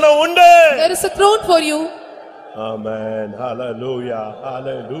சிங்காசனம் உண்டு. There is a throne for you. ஆமென். ஹalleluya.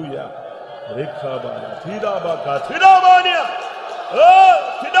 ஹalleluya. ரிகபா திடாபகா திடாபானியா. ஓ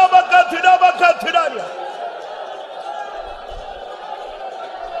திடாபகா திடாபகா திடானியா.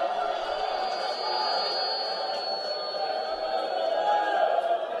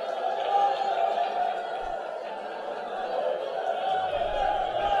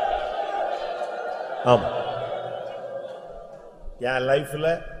 ஆமா. என் லைஃப்ல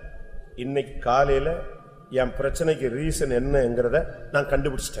இன்னைக்கு காலையில என் பிரச்சனைக்கு ரீசன் என்னங்கறத நான்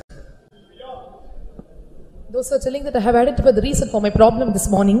கண்டுபிடிச்சிட்டேன். Those are telling that I have identified the reason for my problem this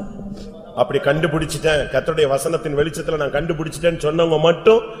morning. அப்படி கண்டுபிடிச்சிட்டேன், கர்த்தருடைய வசனத்தின் வெளிச்சத்துல நான் கண்டுபிடிச்சிட்டேன்னு சொன்னவங்க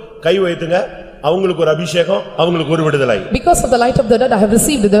மட்டும் கை வைத்துங்க. அவங்களுக்கு ஒரு அபிஷேகம், அவங்களுக்கு ஒரு விடுதலை. Because of the light of the word I have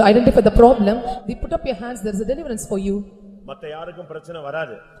received, they identify the problem. They put up your hands, there is a deliverance for you. மத்த யாருக்கும் பிரச்சனை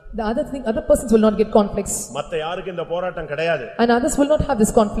வராது. The other persons will not get conflicts. மத்த யாருக்கும் இந்த போராட்டம் கிடையாது. And others will not have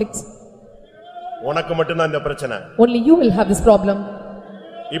this conflict. உனக்கு மட்டும் தான் இந்த பிரச்சனை. Only you will have this problem.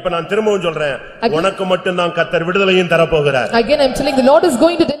 இப்ப நான் திரும்பவும் சொல்றேன், உனக்கு மட்டும் தான் கர்த்தர் விடுதலையும் தர போகிறார். Again I am telling the Lord is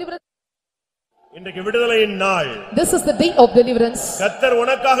going to deliver. இன்றைக்கு விடுதலையின் நாள். This is the day of deliverance. கர்த்தர்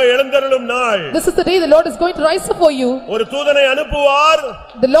உனக்காக எழுந்தருளும் நாள். This is the day the Lord is going to rise up for you. ஒரு தூதனை அனுப்புவார்.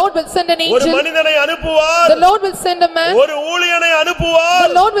 The Lord will send an angel. ஒரு மனிதனை அனுப்புவார். The Lord will send a man. ஒரு ஊழியனை அனுப்புவார்.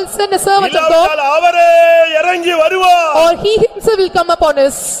 The Lord will send a servant of God. அவரே இறங்கி வருவார். Or he himself will come upon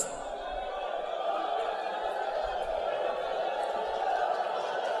us.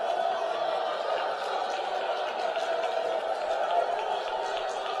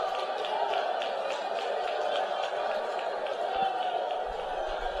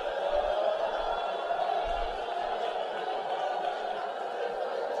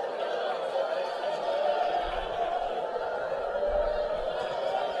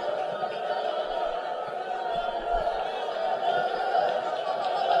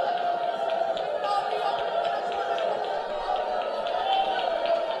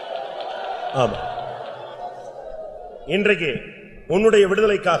 ஆமா. இன்றைக்கு உன்னுடைய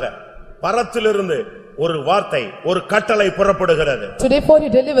விடுதலைக்காக பரத்திலிருந்து ஒரு வார்த்தை, ஒரு கட்டளை புறப்படுகிறது. Today for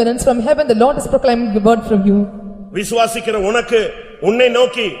your deliverance from heaven the Lord is proclaiming the word from you. விசுவாசிக்கிற உனக்கு, உன்னை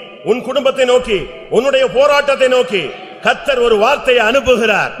நோக்கி, உன் குடும்பத்தை நோக்கி, உன்னுடைய போராட்டத்தை நோக்கி கர்த்தர் ஒரு வார்த்தையை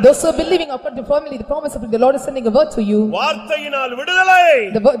அனுப்புகிறார். Those who are believing upon the family, the promise of the Lord is sending a word to you. வார்த்தையினால் விடுதலை.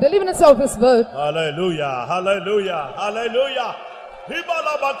 The deliverance of his word. Hallelujah, hallelujah, hallelujah.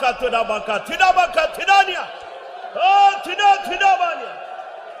 Hibala baka tidabaka tidabaka tidania. Oh tidabania.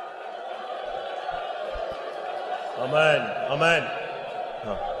 Amen, amen.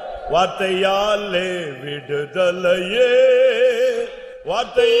 வார்த்தையாலே விடுதலையே,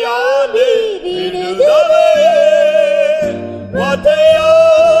 வார்த்தையாலே விடுதலையே,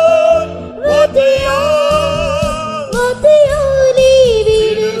 வார்த்தையால் வார்த்தையாலே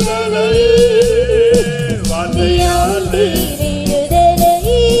விடுதலையே, வார்த்தையாலே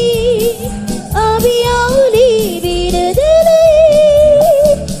விடுதலையே, ஆவியாலே விடுதலையே,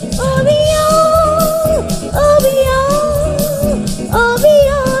 ஆவியாலே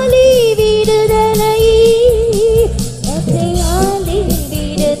விடுதலையே, வார்த்தையாலே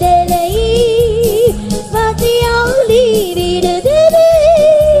விடுதலையே, வார்த்தையாலே விடுதலையே,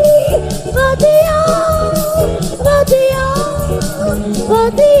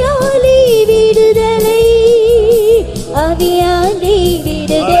 வார்த்தையாலே விடுதலையே, ஆவியாலே விடுதலையே,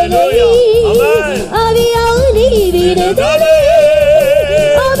 ஆவியாலே விடுதலையே,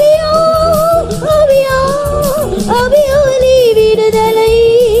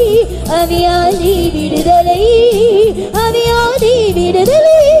 ஆவியாலே விடுதலையே, ஆவியாலே விடுதலையே, ஆவியாலே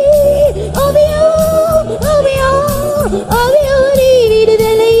விடுதலையே, ஆவியாலே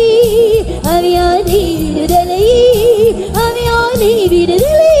விடுதலையே, ஆவியாலே விடுதலையே,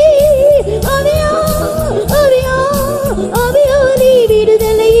 ஆவியாலே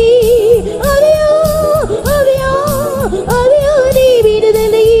விடுதலையே, ஆவியாலே விடுதலையே, ஆவியாலே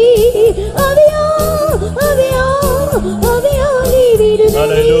விடுதலையே, ஆவியாலே விடுதலையே.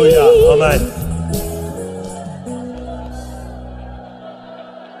 Hallelujah, amen.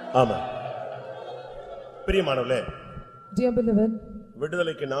 ஆமென். பிரியமானவர்களே, Dear beloved,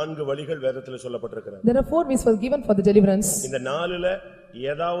 விடுதலைக்கு 4 வழிகள் வேதத்தில் சொல்லப்பட்டிருக்கிறது. there are 4 ways for given for the deliverance. இந்த 4ல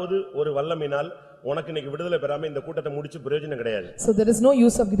ஏதாவது ஒரு வல்லமையினால் உனக்கு இன்னைக்கு விடுதலை பெறாம இந்த கூட்டத்தை முடிச்சு பிரயோஜனம் கிடையாது. So there is no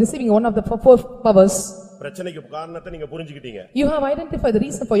use of receiving one of the 4 powers. பிரச்சனைக்கு காரணத்தை நீங்க புரிஞ்சுக்கிட்டீங்க. You have identified the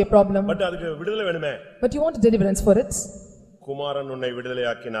reason for your problem. But அதுக்கு விடுதலை வேணுமே. But you want deliverance for it. குமாரன் உன்னை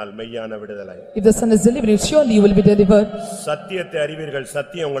விடுதலையாக்கினால் மெய்யான விடுதலை. If the Son is delivered, surely you will be delivered. சத்தியத்தை அறிவீர்கள்,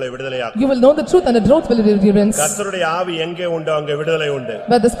 சத்தியம் உங்களை விடுதலையாக்கும். You will know the truth and the truth will be deliverance. கர்த்தருடைய ஆவி எங்கே உண்டோ அங்கே விடுதலை உண்டு.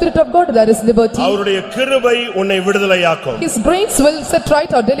 By the Spirit of God there is liberty. அவருடைய கிருபை உன்னை விடுதலையாக்கும். His grace will set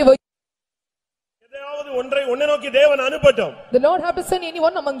right or deliver. எதையாவது ஒன்றை நோக்கி தேவன் அனுப்பட்டும். The Lord have to send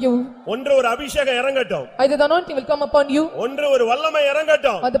anyone among you. ஒன்று ஒரு அபிஷேகம் இறங்கட்டும். Either the anointing will come upon you. ஒன்று ஒரு வல்லமை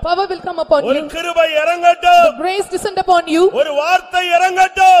இறங்கட்டும். Or the power will come upon ஒரு you. கிருபை இறங்கட்டும். The grace descend upon you. ஒரு வார்த்தை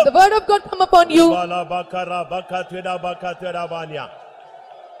இறங்கட்டும். The word of God come upon you.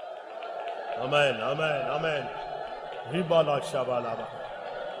 Amen, amen, amen.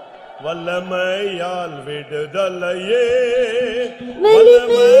 வல்லமையால் விடுதலையே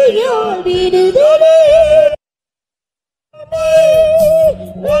வல்லமையால் விடுதலையே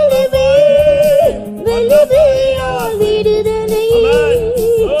வல்லமையால் விடுதலையே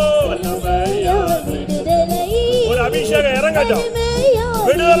வல்லமையால் விடுதலையே ஒரு அபிஷேகம் இறங்கட்டும்.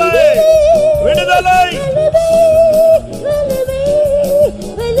 விடுதலை விடுதலை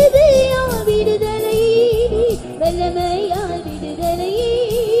வல்லமையால் விடுதலையே வல்லமையால் விடுதலையே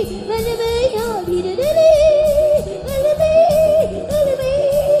வல்லமையால் விடுதலையே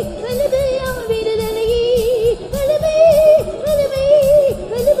வல்லமையால் விடுதலையே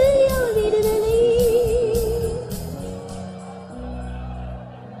வல்லமையால் விடுதலையே.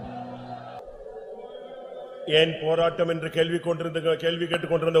 ஏன் போராட்டம் என்று கேள்வி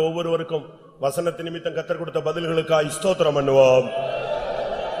கேட்டுக் கொண்டிருந்த ஒவ்வொருவருக்கும் வசனத்தின் நிமித்தம் கர்த்தர் கொடுத்த பதில்களுக்காய் ஸ்தோத்திரம் பண்ணுவோம்.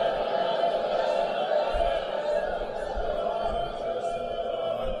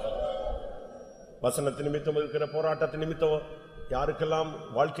 வசனத்தின் நிமித்தம் இருக்கிற போராட்டத்தின் நிமித்தம் யாருக்கெல்லாம்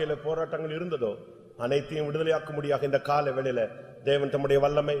வாழ்க்கையில போராட்டங்கள் இருந்ததோ அனைத்தையும் விடுதலையாக்க முடியாத இந்த கால வேளையில தேவன் தம்முடைய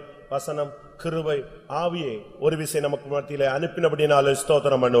வல்லமை, வசனம், கிருபை, ஆவியை ஒரு விசை நமக்கு மத்தியிலே அனுப்பினபடினால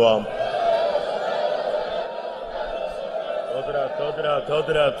ஸ்தோத்திரம் பண்ணுவோம்.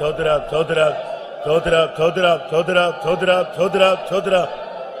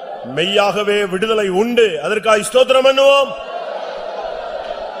 மெய்யாகவே விடுதலை உண்டு, அதற்காக ஸ்தோத்திரம் பண்ணுவோம்.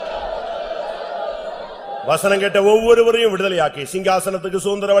 வசனம் கேட்ட ஒவ்வொருவரையும் விடுதலையாக்கி சிங்காசனத்துக்கு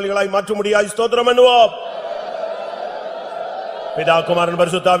சுதந்திரவாளிகளாய் மாற்ற முடியாய் ஸ்தோத்திரம் பண்ணுவோம். பிதா குமாரன்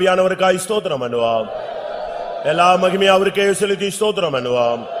பரிசுத்த ஆவியானவருக்காய் ஸ்தோத்திரம் பண்ணுவோம். எல்லா மகிமையும் அவருக்கே செலுத்தி ஸ்தோத்திரம்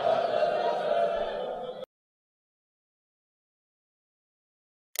பண்ணுவோம்.